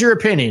 what is your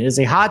opinion? Is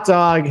a hot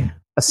dog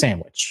a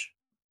sandwich?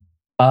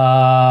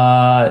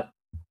 I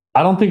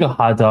don't think a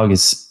hot dog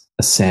is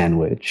a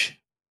sandwich,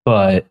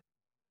 but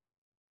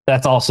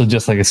that's also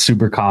just like a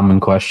super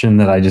common question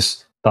that I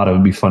just thought it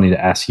would be funny to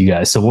ask you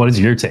guys. So, what is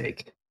your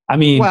take? I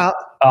mean, well,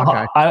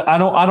 okay. I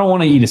don't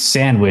want to eat a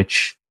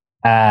sandwich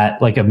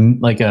at like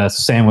a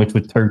sandwich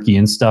with turkey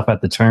and stuff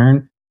at the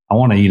turn. I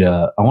want to eat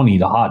a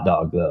hot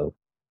dog though.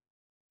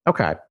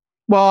 Okay.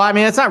 Well, I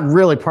mean, it's not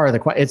really part of the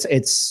question.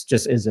 It's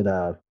just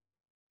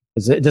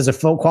does it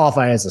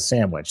qualify as a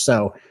sandwich?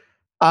 So,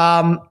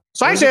 I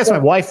actually asked my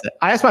wife.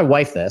 I asked my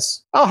wife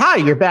this. Oh, hi,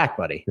 you're back,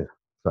 buddy. Yeah.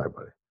 Sorry,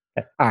 buddy.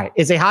 Okay. All right.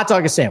 Is a hot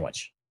dog a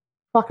sandwich?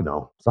 Fuck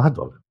no. It's a hot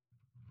dog.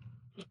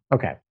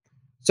 Okay.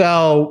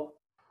 So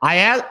I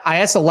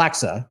asked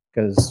Alexa,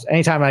 because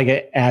anytime I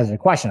get asked a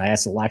question, I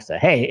ask Alexa,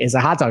 hey, is a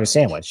hot dog a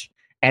sandwich?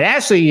 And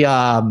actually,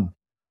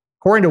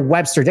 according to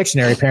Webster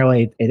Dictionary,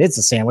 apparently it is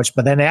a sandwich,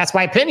 but then they asked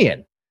my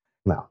opinion.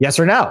 No. Yes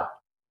or no?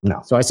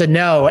 No. So I said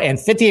no, and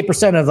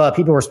 58% of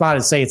people responded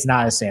to say it's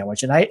not a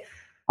sandwich. And I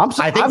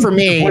think for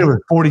me,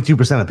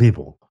 42% of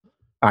people.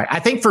 All right, I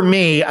think for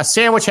me, a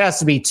sandwich has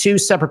to be two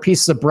separate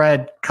pieces of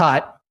bread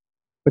cut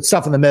with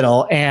stuff in the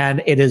middle,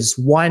 and it is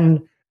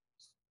one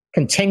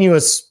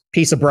continuous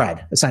piece of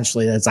bread,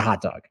 essentially. That's a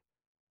hot dog.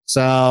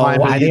 So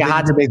I think I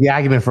had to make the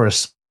argument for a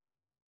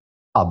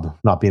sub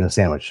not being a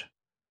sandwich.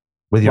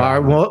 With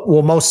your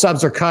well, most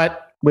subs are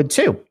cut with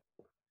two.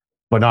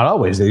 But not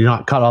always. You're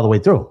not cut all the way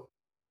through.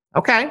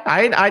 Okay,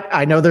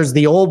 I know there's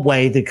the old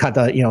way to cut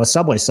a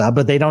Subway sub,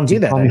 but they don't do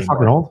that anymore.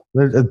 Fucking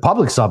old.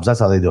 Public subs,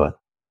 that's how they do it.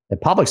 The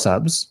public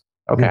subs,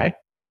 okay. Yeah.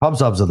 Pub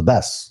subs are the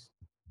best.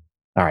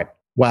 All right.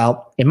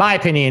 Well, in my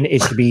opinion,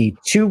 it should be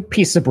two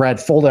pieces of bread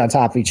folded on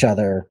top of each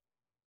other.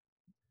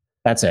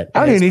 That's it.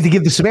 I don't even need to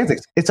give the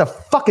semantics. It's a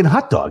fucking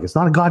hot dog. It's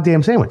not a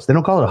goddamn sandwich. They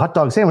don't call it a hot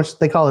dog sandwich.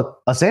 They call it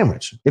a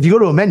sandwich. If you go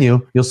to a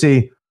menu, you'll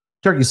see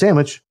turkey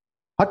sandwich,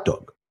 hot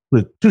dog.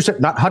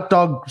 Not hot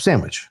dog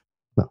sandwich.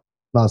 No,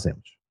 not a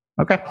sandwich.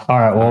 Okay. All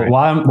right. Well,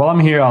 while I'm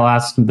here, I'll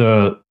ask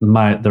the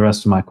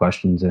rest of my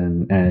questions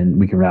and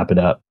we can wrap it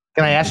up.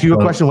 Can I ask you a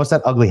question? What's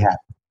that ugly hat?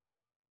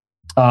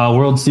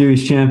 World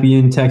Series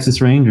champion Texas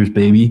Rangers,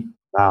 baby.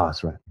 Oh,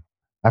 that's right.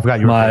 I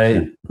forgot you were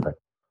right.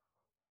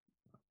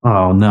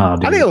 Oh no,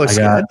 dude. I think it looks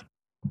good.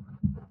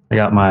 I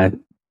got my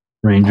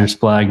Rangers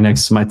flag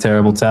next to my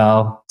terrible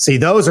towel. See,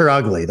 those are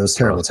ugly. Those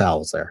terrible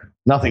towels there.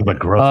 Nothing but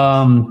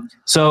gross.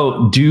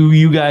 So do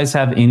you guys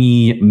have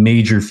any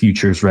major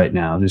futures right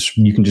now?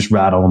 You can just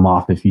rattle them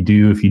off if you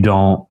do. If you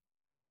don't,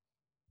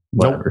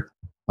 whatever.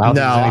 Nope.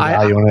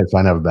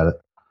 I never bet it.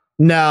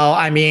 No,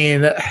 I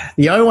mean,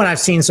 the only one I've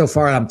seen so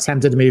far I'm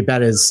tempted to maybe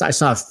bet is I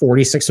saw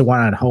 46-1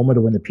 on Homa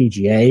to win the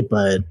PGA,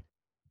 but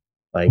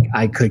like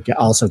I could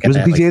also get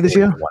that. Was the PGA this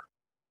year?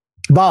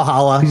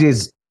 Valhalla.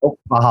 PGA's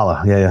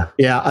Valhalla. Yeah.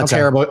 Yeah, a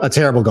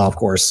terrible golf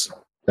course.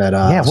 That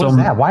what is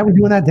that? Why are we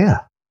doing that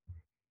there?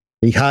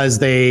 Because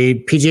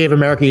PGA of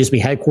America used to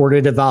be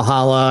headquartered at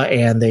Valhalla,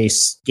 and they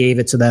gave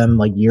it to them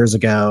like years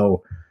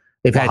ago.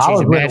 They've had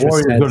change of management.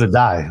 Where the Warriors go to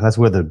die. That's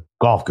where the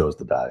golf goes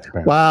to die.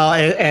 Apparently. Well,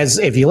 as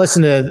if you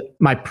listen to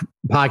my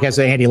podcast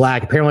with Andy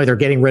Lack, apparently they're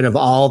getting rid of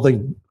all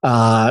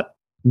the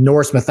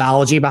Norse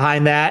mythology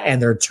behind that,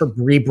 and they're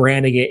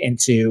rebranding it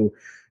into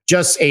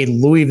just a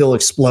Louisville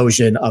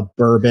explosion of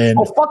bourbon.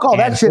 Oh, fuck all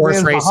that shit,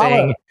 horse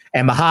racing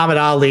and Muhammad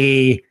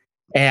Ali,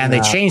 and they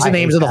changed the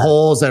names of the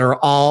holes that are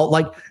all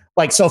like.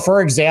 So,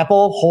 for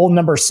example, hole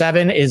number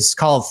 7 is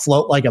called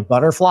 "Float Like a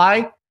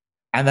Butterfly."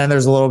 And then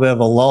there's a little bit of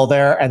a lull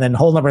there. And then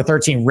hole number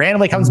 13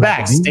 randomly comes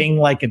back, sting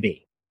like a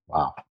bee.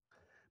 Wow.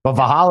 But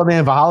Valhalla,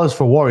 man, Valhalla's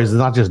for warriors. It's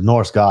not just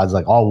Norse gods.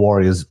 Like all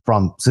warriors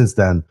from since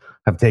then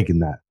have taken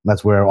that.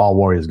 That's where all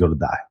warriors go to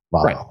die.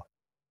 Valhalla.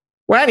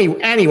 Right. Well,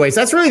 anyways,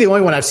 that's really the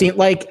only one I've seen.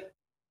 Like,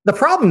 the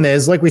problem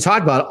is, like we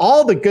talked about,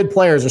 all the good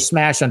players are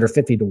smashed under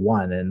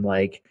 50-1. And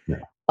like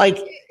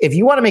if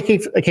you want to make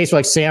a case for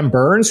like Sam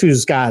Burns,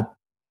 who's got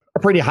a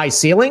pretty high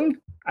ceiling,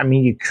 I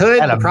mean, you could.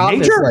 At the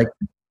problem is like...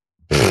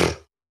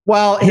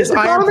 Well, his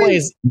iron play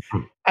is,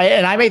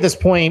 and I made this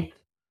point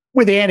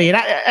with Andy, and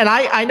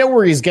I know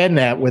where he's getting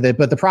at with it,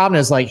 but the problem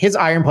is like his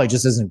iron play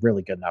just isn't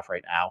really good enough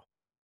right now.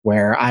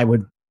 Where I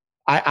would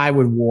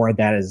warrant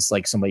that as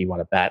like somebody you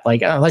want to bet,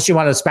 like unless you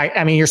want to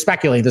I mean, you're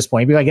speculating at this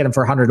point. If you get him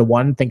for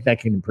 100-1, think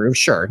that can improve.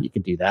 Sure, you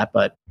could do that,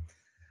 but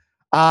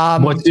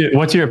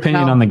what's your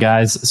opinion on the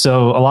guys?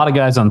 So a lot of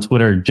guys on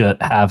Twitter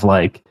just have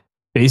like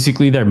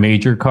basically their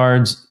major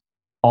cards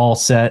all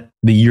set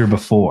the year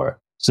before.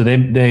 So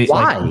they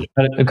why like,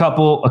 a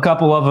couple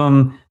of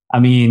them. I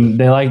mean,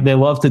 they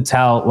love to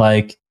tout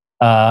like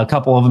a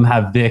couple of them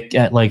have Vic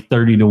at like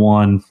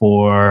 30-1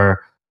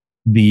 for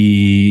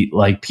the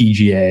like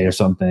PGA or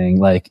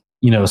something, like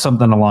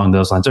something along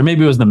those lines, or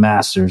maybe it was the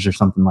Masters or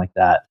something like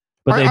that.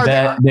 But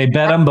they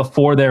bet them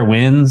before their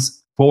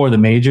wins for the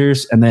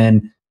majors, and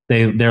then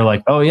they're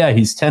like, oh yeah,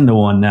 he's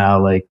 10-1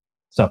 now, like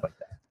stuff like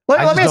that.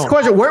 Let me ask a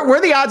question. Where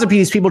are the odds of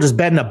these people just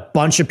betting a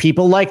bunch of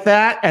people like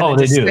that and then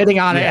just spitting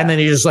on it and then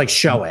you just like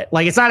show it?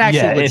 Like it's not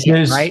actually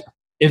legit, right?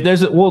 If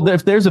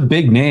there's a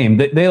big name,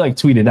 they like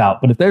tweet it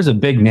out. But if there's a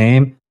big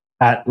name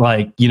at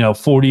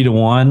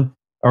 40-1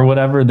 or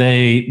whatever,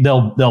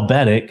 they'll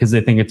bet it because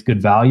they think it's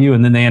good value,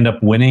 and then they end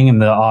up winning,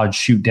 and the odds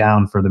shoot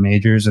down for the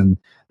majors, and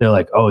they're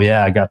like, oh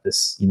yeah, I got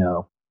this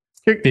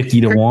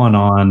 50-1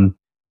 on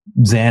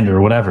Xander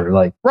or whatever.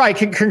 Like, right,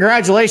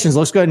 congratulations,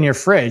 looks good in your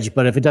fridge,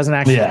 but if it doesn't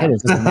actually hit,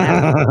 it doesn't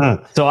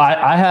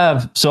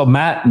matter. So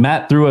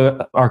Matt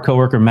our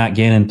coworker Matt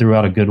Gannon threw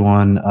out a good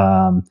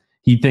one.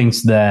 He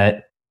thinks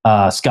that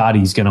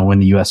Scotty's going to win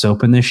the U.S.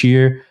 Open this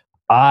year.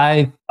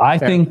 I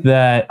think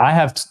that I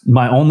have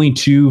my only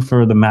two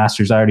for the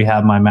Masters. I already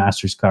have my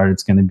Masters card.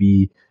 It's going to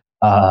be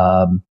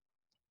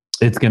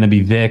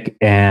Vic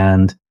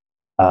and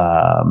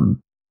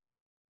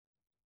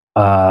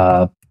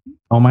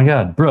oh my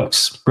God,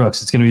 Brooks.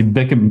 It's going to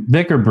be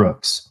Vic or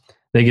Brooks.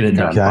 They get it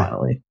done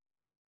finally.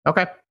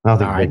 Okay. I don't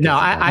think no,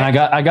 I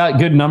got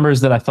good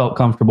numbers that I felt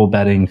comfortable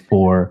betting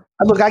for.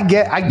 Look, I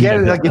get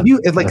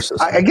it. Like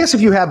I guess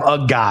if you have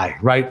a guy,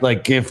 right?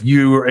 Like if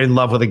you are in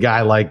love with a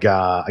guy, like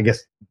I guess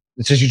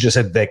since you just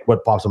said Vic,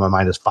 what pops in my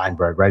mind is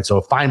Feinberg, right? So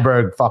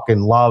Feinberg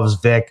fucking loves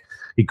Vic.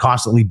 He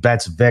constantly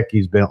bets Vic.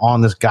 He's been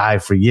on this guy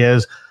for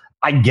years.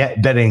 I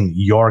get betting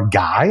your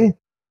guy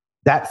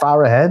that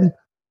far ahead.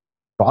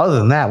 But other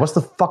than that, what's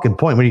the fucking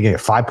point? When you get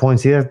 5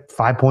 points here,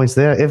 5 points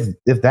there,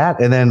 if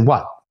that, and then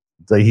what?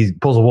 So he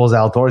pulls the wolves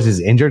out doors. He's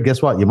injured.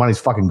 Guess what? Your money's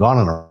fucking gone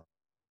on a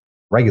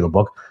regular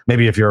book.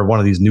 Maybe if you're one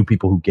of these new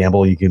people who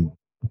gamble, you can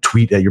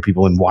tweet at your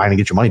people and whine and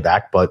get your money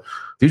back. But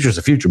future's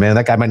the future, man.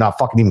 That guy might not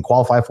fucking even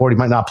qualify for it. He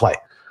might not play.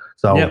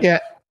 So yeah.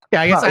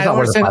 I guess I don't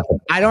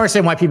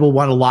understand why people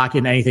want to lock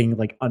in anything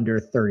like under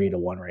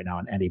 30-1 right now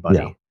on anybody.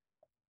 Yeah.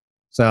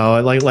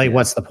 So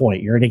what's the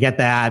point? You're going to get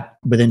that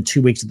within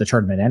 2 weeks of the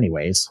tournament,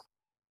 anyways.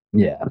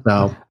 Yeah.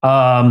 So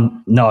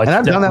no, and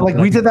I've done that. Like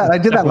we did that. I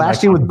did that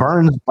last year with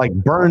Burns. Like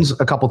Burns,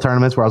 a couple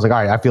tournaments where I was like,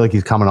 all right, I feel like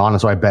he's coming on,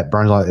 and so I bet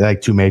Burns on like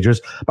 2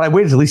 majors. But I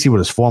waited to at least see what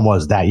his form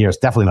was that year. It's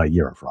definitely not a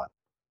year in front.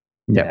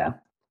 Yeah.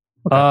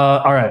 Okay.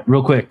 All right,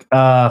 real quick.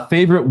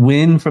 Favorite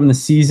win from the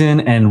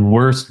season and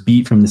worst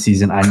beat from the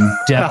season. I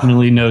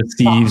definitely know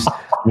Steve's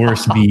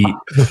worst beat,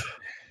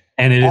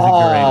 and it is a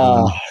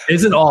great one.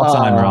 It's an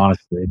all-timer,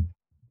 honestly.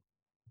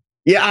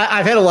 Yeah,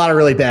 I've had a lot of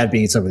really bad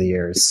beats over the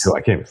years. So I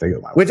can't even think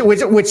of my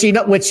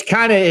which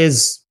kind of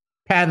is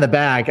pat in the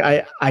back.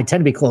 I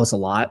tend to be close a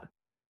lot.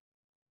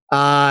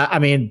 I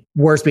mean,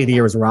 worst beat of the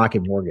year was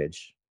Rocket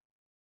Mortgage.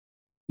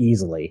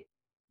 Easily.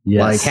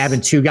 Yes. Like having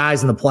 2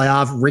 guys in the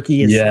playoff. Ricky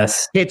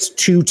hits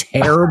 2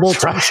 terrible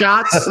tee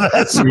shots.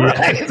 That's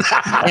right.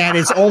 And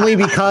it's only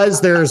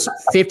because there's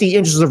 50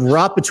 inches of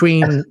rough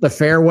between the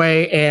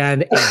fairway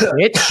and a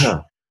ditch.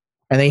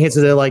 And then he hits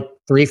it at like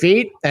 3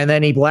 feet, and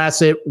then he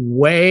blasts it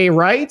way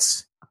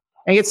right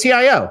and gets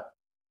TIO.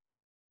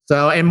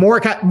 So, and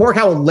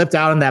Morikawa lipped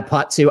out on that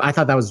putt too. I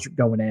thought that was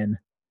going in.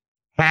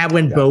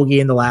 Hadwin bogey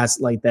in the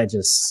last, that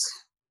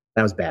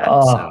was bad.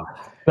 So.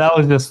 That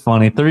was just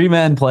funny.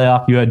 3-man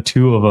playoff. You had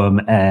 2 of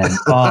them, and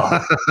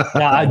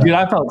dude,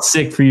 I felt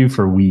sick for you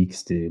for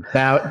weeks, dude.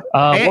 What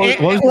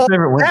was your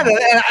favorite win?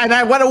 And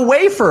I went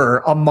away for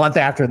a month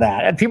after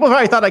that, and people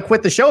probably thought I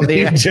quit the show.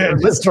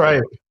 That's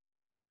right.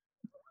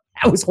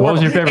 That was horrible.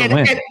 What was your favorite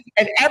win?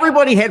 And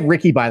everybody had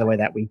Ricky, by the way,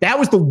 that week. That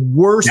was the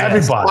worst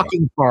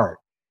fucking part.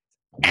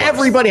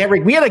 Everybody had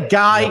Ricky. We had a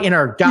guy in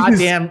our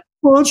goddamn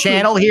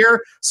channel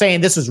here saying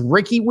this was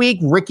Ricky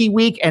week,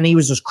 and he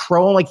was just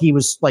crowing like he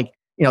was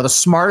the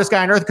smartest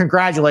guy on earth.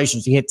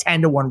 Congratulations. He hit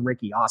 10-1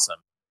 Ricky. Awesome.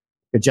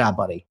 Good job,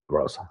 buddy.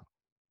 Gross.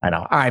 I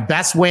know. All right.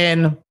 Best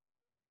win.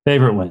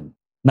 Favorite win.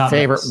 Not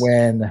favorite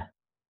win.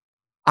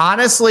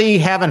 Honestly,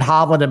 having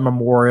Hovland at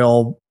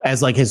Memorial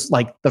as his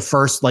the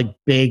first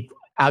big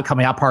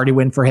coming out party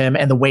win for him,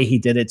 and the way he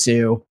did it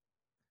too.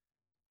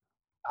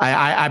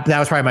 I that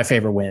was probably my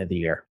favorite win of the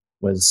year.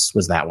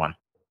 Was that one?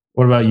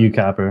 What about you,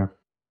 Copper?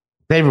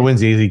 Favorite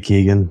win's easy,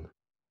 Keegan.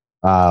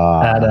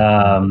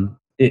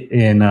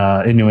 In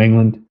New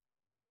England.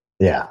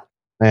 Yeah,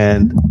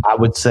 and I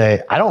would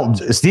say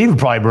Steve would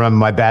probably remember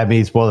my bad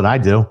meets more than I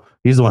do.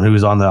 He's the one who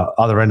was on the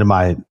other end of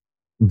my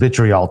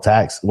vitriol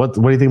tax. What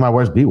do you think my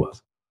worst beat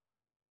was?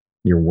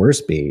 Your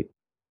worst beat?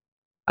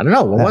 I don't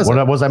know. What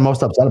was I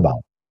most upset about?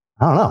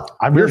 I don't know.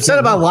 You're upset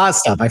about a lot of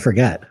stuff. I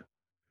forget.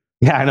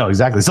 Yeah, I know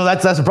exactly. So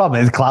that's the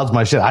problem. It clouds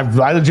my shit.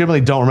 I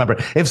legitimately don't remember.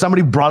 If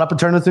somebody brought up a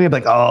tournament to me, I'd be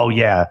like, oh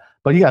yeah.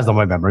 But you guys know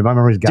my memory. My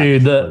memory's gone.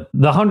 Dude, the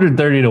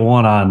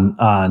 130-1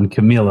 on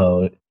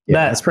Camilo.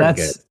 Yeah, that's pretty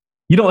good.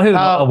 You don't hit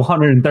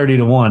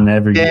 130-1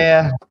 every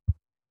year.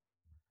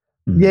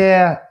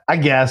 Yeah, I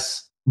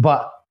guess.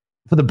 But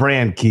for the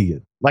brand,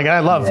 Keegan. I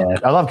love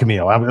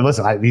Camilo. I mean,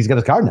 listen, he's got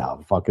his card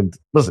now. Fucking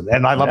listen,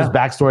 and I love his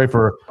backstory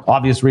for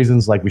obvious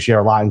reasons. We share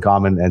a lot in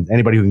common, and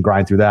anybody who can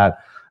grind through that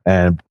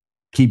and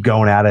keep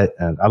going at it.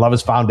 And I love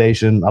his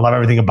foundation. I love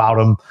everything about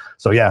him.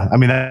 So yeah, I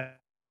mean that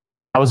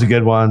was a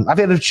good one. I've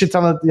had a shit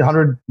ton of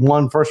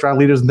 101 first round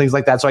leaders and things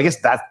like that. So I guess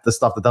that's the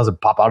stuff that doesn't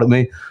pop out at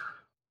me.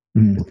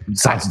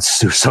 Sounds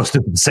so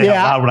stupid to say out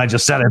loud when I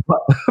just said it,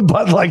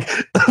 but like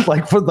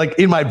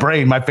in my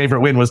brain, my favorite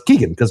win was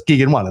Keegan because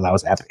Keegan won and I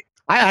was happy.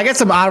 I got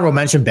some honorable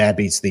mention bad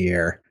beats of the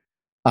year.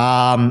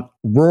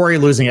 Rory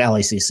losing at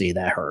LACC,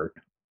 that hurt.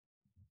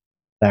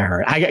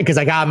 Because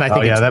I got him. I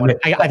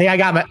think I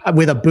got him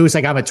with a boost.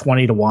 I got him at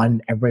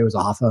 20-1. Everybody was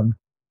off him.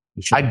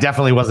 I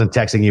definitely wasn't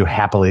texting you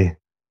happily.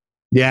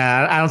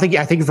 Yeah, I think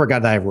you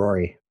forgot that I have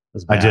Rory.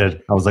 I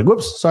did. I was like,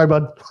 whoops, sorry,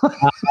 bud.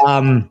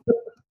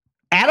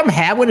 Adam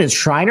Hadwin at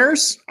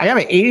Shriners. I got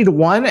him at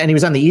 80-1, and he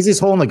was on the easiest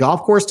hole in the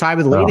golf course, tied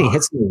with the lead, and he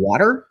hits in the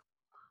water.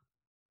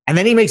 And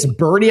then he makes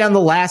birdie on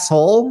the last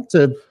hole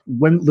to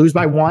lose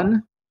by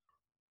 1.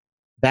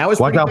 That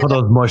was watch out for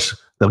those mush.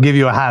 They'll give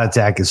you a heart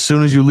attack as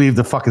soon as you leave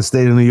the fucking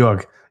state of New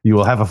York. You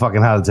will have a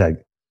fucking heart attack.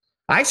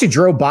 I actually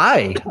drove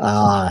by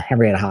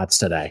Henrietta Hots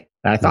today.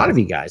 And I thought of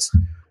you guys.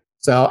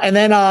 So, and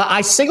then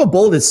I single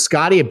bulleted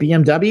Scotty at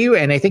BMW,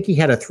 and I think he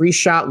had a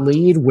 3-shot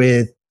lead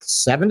with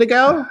 7 to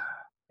go.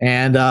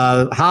 And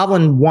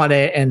Hovland won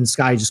it, and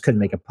Scotty just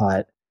couldn't make a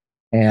putt.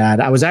 And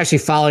I was actually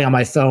following on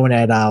my phone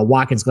at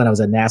Watkins Glen. I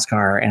was at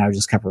NASCAR, and I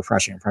just kept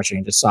refreshing, and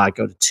just saw it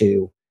go to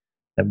 2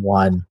 and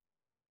 1.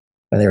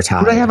 And they were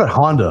tied. What did I have at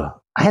Honda?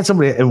 I had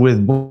somebody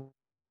with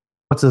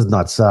what's his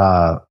nuts?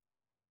 Long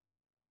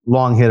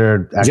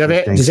hitter. Did you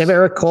have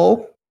Eric Cole?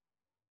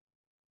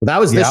 Well, that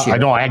was this year. I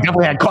know. I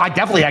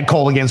definitely had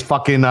Cole against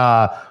fucking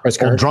Chris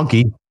Kirk.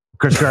 Drunky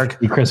Chris Kirk.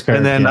 Chris Kirk.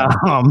 And then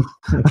and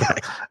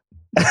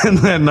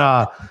then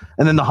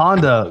the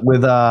Honda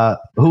with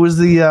who's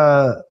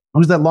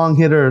that long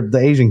hitter? The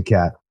Asian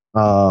cat.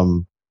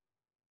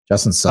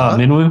 Justin Suh.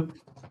 Minwoo?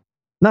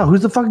 No, who's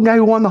the fucking guy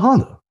who won the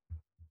Honda?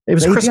 It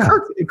was Chris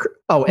Kirk.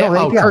 Kirk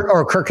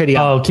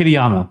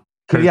Kitayama.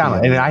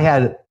 Kitayama. And I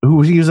had who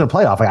was he using a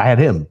playoff? I had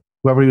him.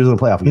 Whoever he was in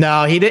the playoff against.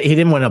 No, he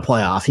didn't win a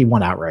playoff. He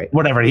won outright.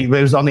 Whatever. He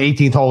was on the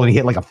 18th hole and he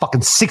hit like a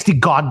fucking 60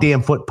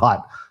 goddamn foot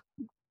putt.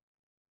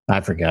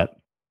 I forget.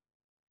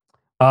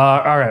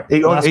 All right.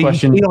 Last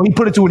question. He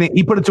put it to an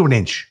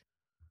inch.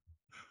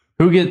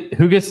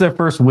 Who gets their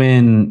first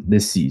win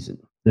this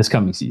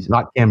coming season?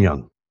 Not Cam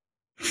Young.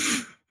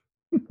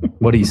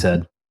 What he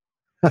said.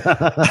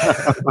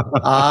 Definitely.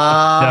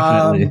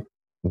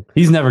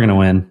 He's never going to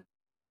win.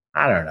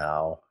 I don't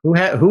know.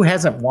 Who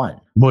hasn't won?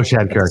 Mush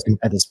had Kirk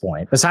at this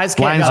point. Besides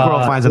Blind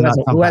Squirrel finds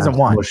who hasn't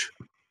won? Mush.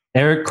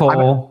 Eric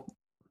Cole,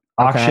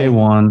 Akshay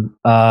won.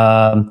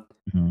 I'm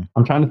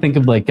trying to think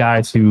of like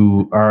guys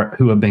who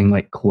have been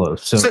like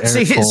close. So here's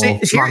the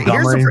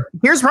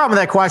problem with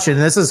that question.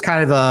 And this is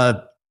kind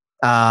of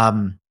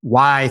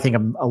why I think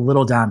I'm a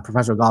little down on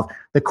professional golf.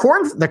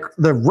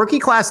 The rookie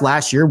class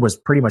last year was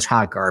pretty much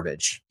hot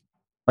garbage.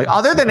 Like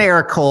other than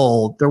Eric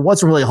Cole, there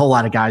wasn't really a whole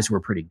lot of guys who were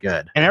pretty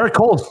good. And Eric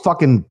Cole is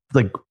fucking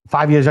like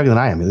 5 years younger than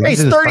I am.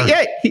 He's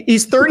 38.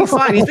 He's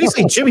 35. He's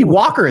basically Jimmy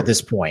Walker at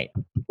this point.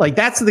 Like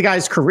that's the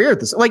guy's carear at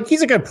this. Like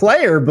he's a good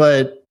player,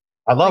 but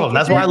I love him.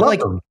 That's why I love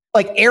him.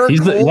 Like Eric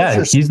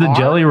Cole. He's the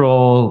jelly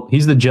roll.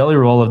 He's the jelly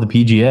roll of the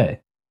PGA.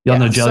 Y'all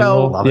know jelly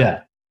roll?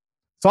 Yeah.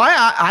 So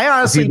I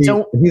honestly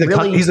don't.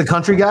 He's a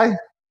country guy.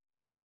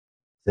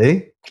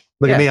 See,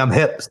 look at me. I'm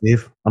hip,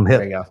 Steve. I'm hip.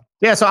 There you go.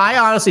 Yeah. So I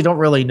honestly don't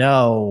really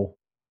know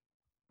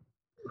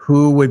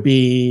who would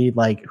be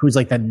like who's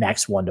like the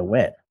next one to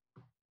win,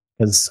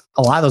 because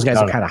a lot of those guys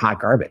are kind of hot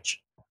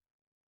garbage.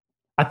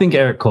 I think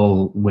Eric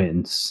Cole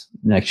wins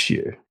next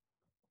year.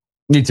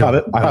 Me too.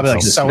 Probably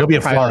like it'll be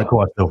a Florida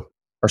course too,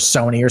 or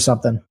Sony or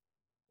something.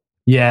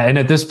 Yeah, and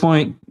at this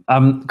point,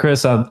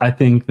 Chris, I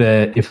think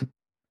that if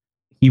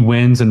he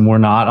wins and we're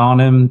not on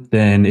him,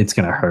 then it's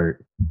gonna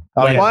hurt.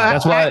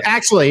 That's why.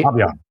 Actually,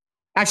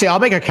 I'll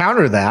make a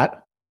counter to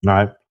that. All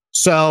right.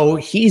 So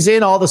he's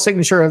in all the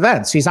signature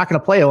events. He's not going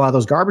to play a lot of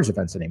those garbage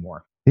events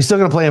anymore. He's still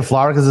going to play in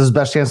Florida because it's his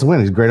best chance to win.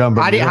 He's great on.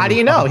 How do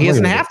you know? He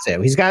doesn't have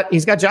to. He's got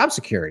job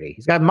security.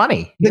 He's got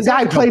money. The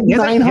guy played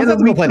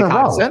 900 weeks in a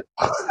row.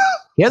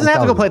 He doesn't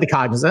have to go play the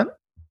Cognizant.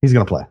 He's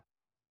going to play.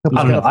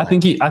 I don't know. I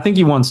think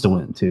he wants to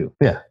win too.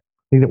 Yeah.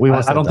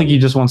 I don't think he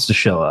just wants to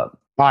show up.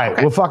 All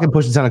right, we're fucking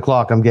pushing 10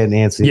 o'clock. I'm getting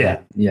antsy.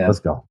 Yeah. Let's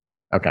go.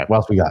 Okay. What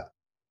else we got?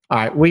 All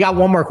right, we got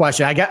one more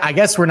question. I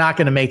guess we're not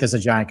going to make this a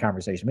giant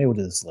conversation. Maybe we'll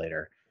do this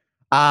later.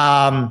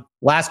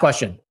 Last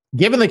question.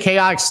 Given the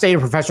chaotic state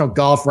of professional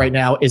golf right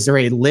now, is there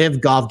a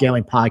live golf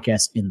gambling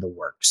podcast in the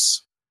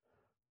works?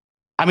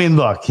 I mean,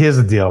 look, here's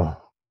the deal.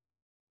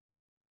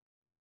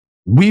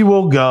 We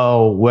will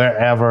go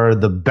wherever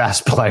the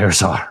best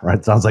players are,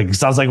 right? Sounds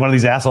like one of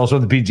these assholes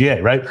from the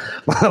PGA, right?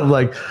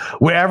 Like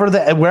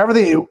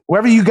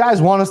wherever you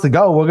guys want us to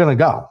go, we're gonna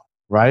go,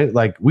 right?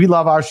 Like we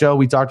love our show.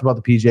 We talked about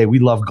the PGA. We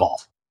love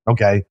golf.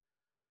 Okay.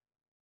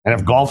 And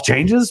if golf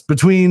changes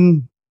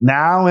between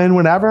now and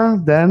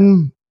whenever,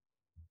 then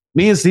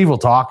me and Steve will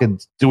talk.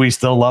 And do we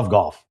still love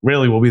golf?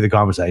 Really will be the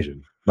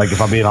conversation. Like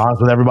if I'm being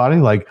honest with everybody,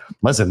 like,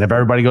 listen, if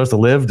everybody goes to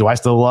live, do I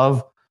still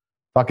love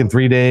fucking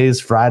 3 days,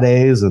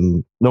 Fridays,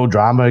 and no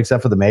drama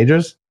except for the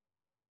majors?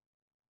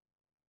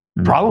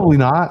 Probably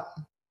not.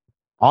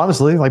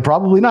 Honestly, like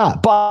probably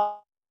not. But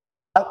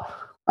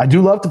I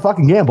do love to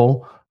fucking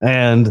gamble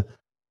and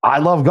I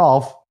love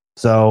golf.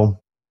 So,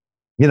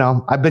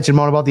 I bitch and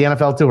moan about the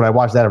NFL too, and I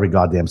watch that every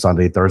goddamn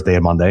Sunday, Thursday,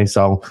 and Monday.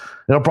 So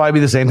it'll probably be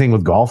the same thing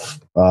with golf.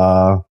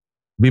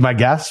 Be my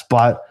guess,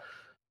 but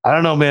I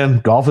don't know, man.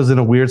 Golf is in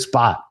a weird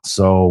spot,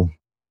 so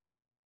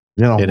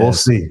we'll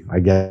see. I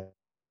guess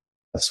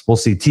we'll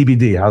see.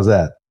 TBD. How's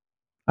that?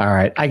 All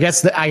right. I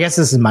guess this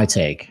is my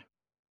take.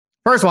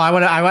 First of all,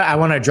 I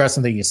want to address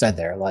something you said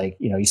there. Like,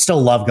 you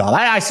still love golf.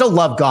 I still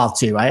love golf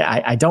too.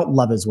 I don't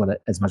love as much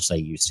as I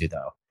used to,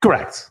 though.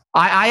 Correct.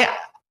 I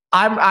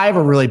have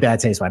a really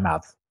bad taste in my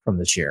mouth from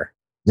this year.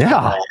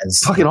 Yeah,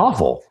 it's fucking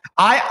awful.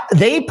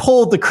 They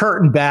pulled the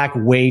curtain back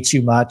way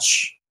too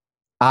much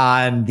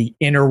on the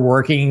inner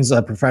workings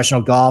of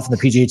professional golf and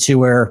the PGA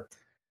Tour,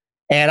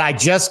 and I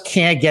just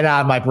can't get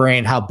out of my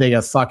brain how big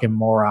of fucking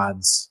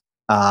morons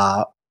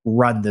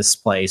run this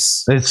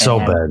place. It's so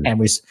bad.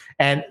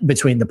 And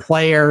between the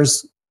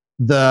players,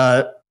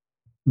 the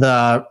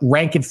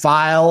rank and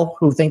file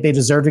who think they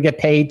deserve to get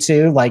paid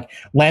too, like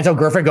Lanto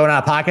Griffin going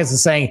out of pockets and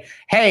saying,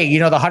 hey,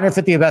 the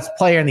 150th best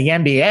player in the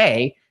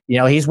NBA,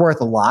 he's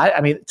worth a lot.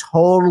 I mean,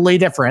 totally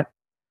different.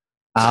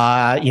 The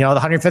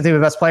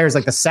 150th best player is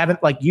like the seventh,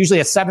 like usually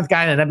a seventh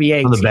guy in an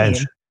NBA on the team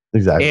bench.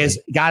 Exactly. Is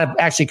got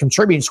to actually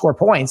contribute and score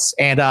points.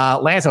 And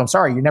Lanto, I'm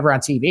sorry, you're never on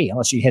TV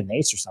unless you hit an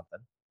ace or something.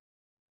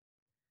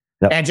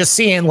 Yep. And just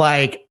seeing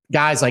like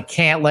guys like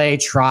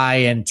Cantlay try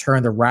and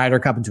turn the Ryder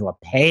Cup into a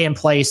pay and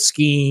play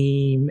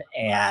scheme,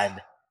 and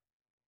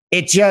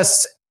it's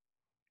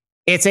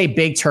a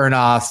big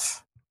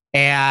turnoff.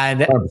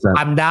 And 100%.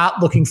 I'm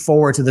not looking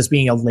forward to this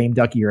being a lame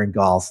duck year in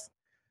golf.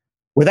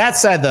 With that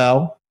said,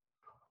 though,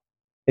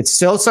 it's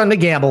still something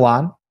to gamble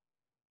on.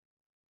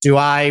 Do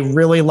I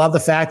really love the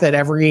fact that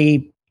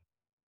every,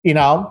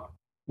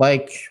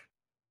 like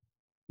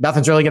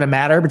nothing's really going to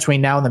matter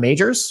between now and the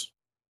majors?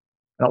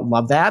 I don't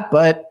love that,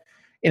 but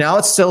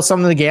it's still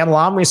something to gamble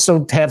on. We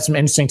still have some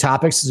interesting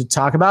topics to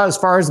talk about. As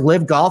far as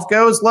live golf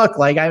goes, look,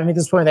 like I made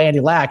this point with Andy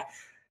Lack.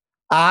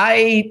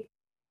 I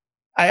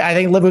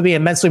think live would be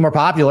immensely more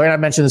popular, and I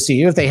mentioned this to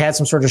you, if they had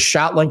some sort of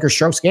shot link or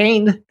strokes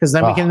gained, because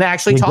then we can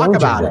actually talk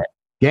about it.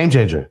 Game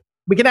changer.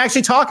 We can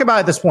actually talk about it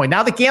at this point.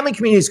 Now the gambling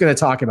community is going to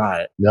talk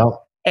about it. Yep.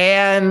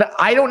 And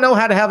I don't know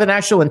how to have an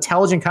actual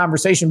intelligent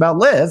conversation about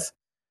live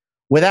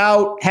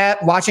without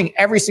watching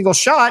every single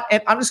shot.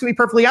 And I'm just going to be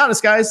perfectly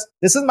honest, guys.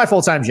 This isn't my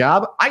full-time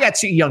job. I got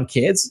 2 young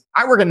kids.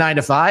 I work a 9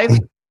 to 5.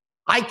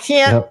 I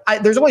can't.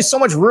 Yep. There's only so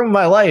much room in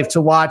my life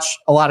to watch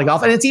a lot of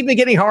golf. And it's even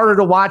getting harder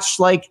to watch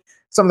like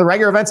some of the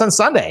regular events on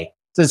Sunday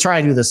to try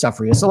and do this stuff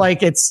for you. So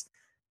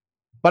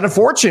but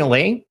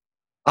unfortunately,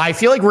 I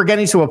feel like we're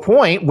getting to a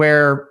point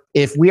where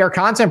if we are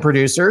content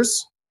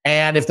producers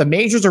and if the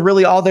majors are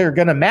really all they're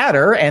going to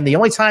matter, and the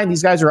only time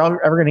these guys are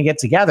ever going to get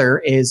together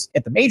is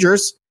at the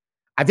majors,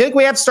 I feel like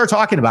we have to start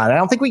talking about it. I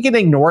don't think we can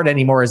ignore it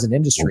anymore as an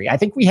industry. I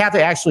think we have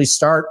to actually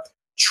start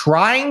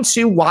trying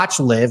to watch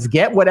live,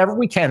 get whatever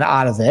we can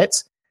out of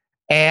it,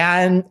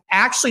 and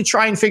actually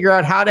try and figure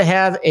out how to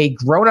have a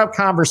grown-up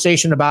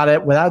conversation about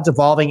it without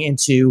devolving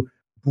into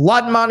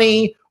blood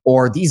money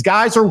or these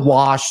guys are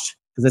washed,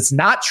 because it's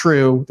not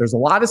true. There's a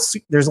lot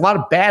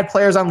of bad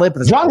players on live.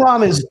 Jon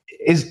Rahm is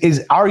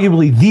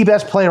arguably the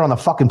best player on the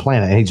fucking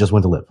planet, and he just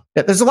went to live.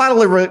 Yeah, there's a lot of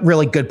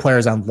really good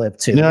players on live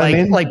too. You know what I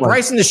mean? Like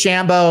Bryson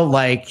DeChambeau.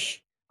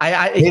 Like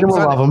I hate him or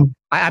love him.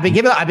 I've been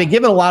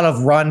giving a lot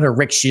of run to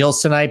Rick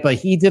Shields tonight, but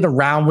he did a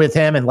round with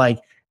him, and like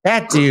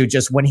that dude,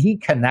 just when he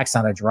connects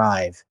on a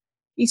drive,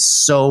 he's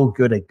so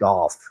good at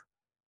golf.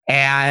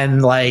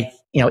 And like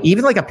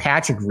even like a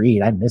Patrick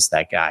Reed, I miss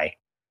that guy.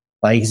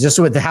 Like just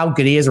with how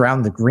good he is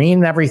around the green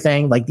and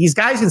everything. Like these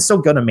guys can still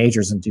go to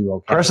majors and do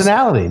okay.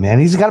 Personality, man.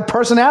 He's got a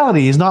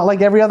personality. He's not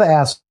like every other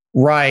ass.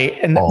 Right.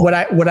 And what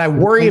I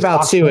worry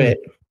about too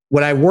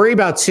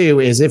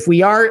is if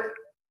we are,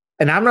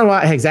 and I don't know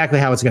exactly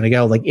how it's going to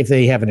go, like if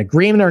they have an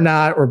agreement or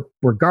not, or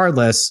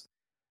regardless,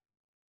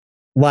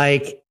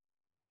 like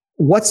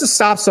what's to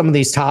stop some of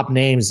these top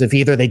names if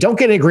either they don't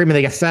get an agreement,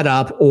 they get fed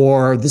up,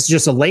 or this is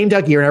just a lame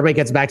duck year and everybody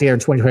gets back together in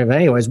 2025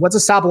 anyways. What's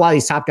to stop a lot of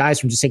these top guys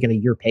from just taking a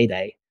year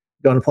payday,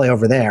 going to play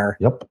over there,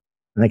 and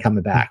then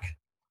coming back?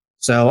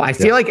 So I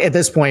feel like at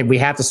this point we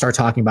have to start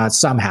talking about it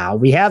somehow.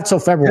 We have till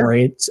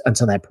February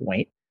until that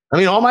point. I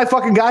mean, all my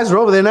fucking guys are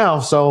over there now,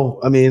 so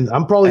I mean,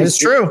 I'm probably. It's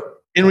true.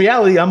 In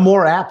reality, I'm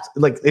more apt.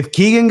 Like if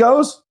Keegan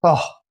goes,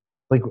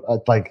 what's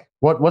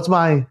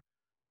my?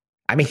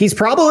 I mean, he's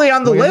probably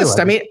on the list.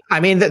 I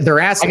mean, they're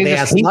asking. They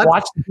asked.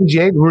 Watch the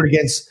PGA root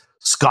against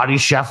Scotty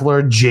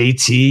Scheffler,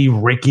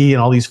 JT, Ricky,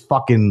 and all these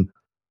fucking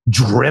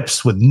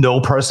drips with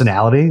no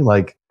personality.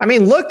 Like, I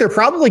mean, look, they're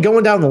probably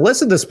going down the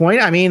list at this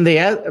point. I mean, they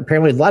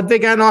apparently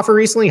Ludwig got an offer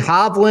recently.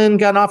 Hovland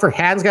got an offer.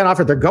 Haddon's got an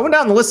offer. They're going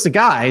down the list of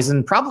guys,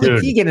 and probably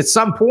Keegan at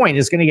some point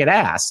is going to get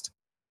asked.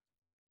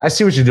 I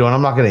see what you're doing.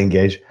 I'm not going to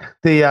engage.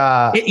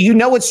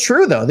 It's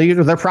true though.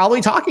 They're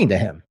probably talking to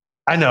him.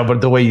 I know, but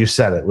the way you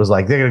said it was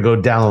like they're going to go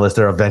down the list.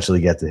 They'll eventually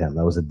get to him.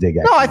 That was a dig.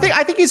 No, I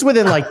think he's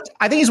within like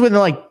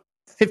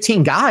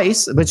 15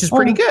 guys, which is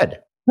pretty good.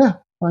 Yeah.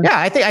 Yeah,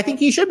 I think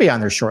he should be on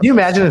their short. Can you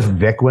imagine if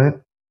Vic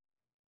went?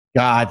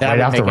 God, that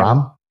right after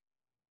Rahm?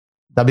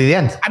 That'd be the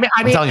end. I mean,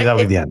 I'm telling you, that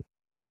would be the end.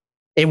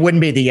 it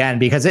wouldn't be the end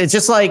because it's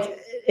just like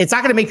it's not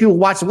going to make people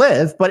watch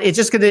Live, but it's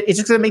just gonna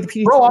make the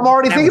people. Bro, I'm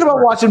already thinking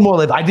about watching more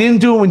Live. I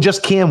didn't do it when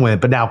just Cam went,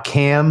 but now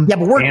Cam, but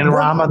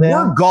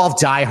we're golf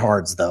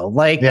diehards though.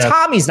 Like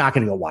Tommy's not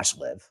going to go watch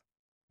Live.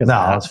 No,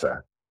 that's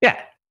fair.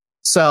 Yeah.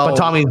 So, but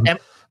Tommy,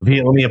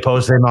 he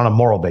opposed him on a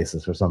moral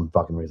basis for some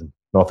fucking reason.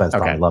 No offense,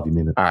 Tommy. Love you,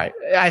 mean it. All right.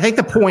 I think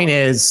the point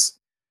is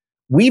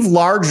we've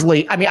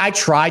largely. I mean, I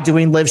tried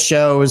doing Live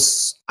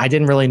shows. I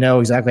didn't really know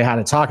exactly how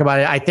to talk about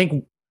it. I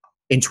think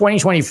in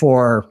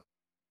 2024.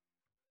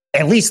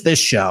 At least this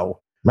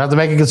show. We have to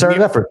make a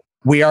concerted effort.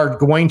 We are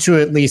going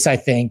to at least, I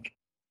think,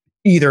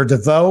 either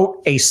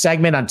devote a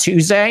segment on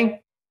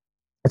Tuesday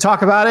to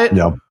talk about it,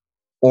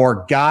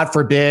 or God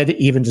forbid,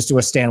 even just do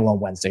a standalone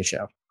Wednesday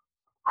show.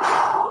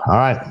 All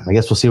right. I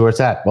guess we'll see where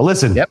it's at. Well,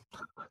 listen,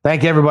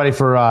 thank you everybody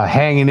for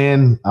hanging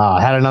in.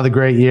 Had another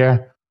great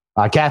year.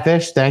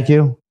 Catfish, thank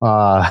you.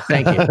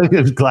 Thank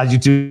you. Glad you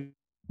tuned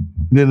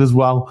in as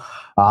well.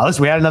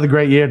 Listen, we had another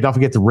great year. Don't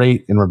forget to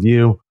rate and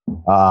review.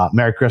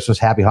 Merry Christmas,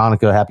 Happy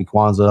Hanukkah, Happy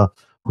Kwanzaa.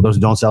 For those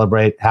who don't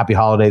celebrate, Happy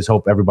Holidays.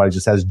 Hope everybody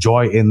just has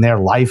joy in their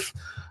life.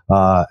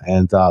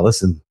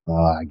 Listen,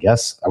 I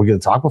guess, are we going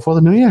to talk before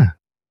the new year?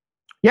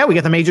 Yeah, we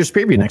got the Majors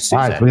preview next Tuesday.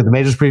 All right, we got the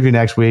Majors preview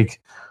next week.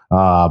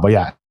 But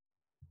yeah,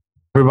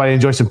 everybody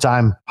enjoy some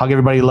time. Hug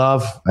everybody you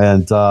love.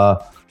 And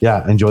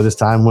enjoy this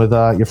time with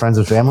your friends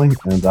and family.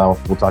 And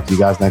we'll talk to you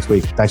guys next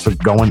week. Thanks for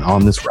going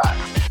on this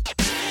ride.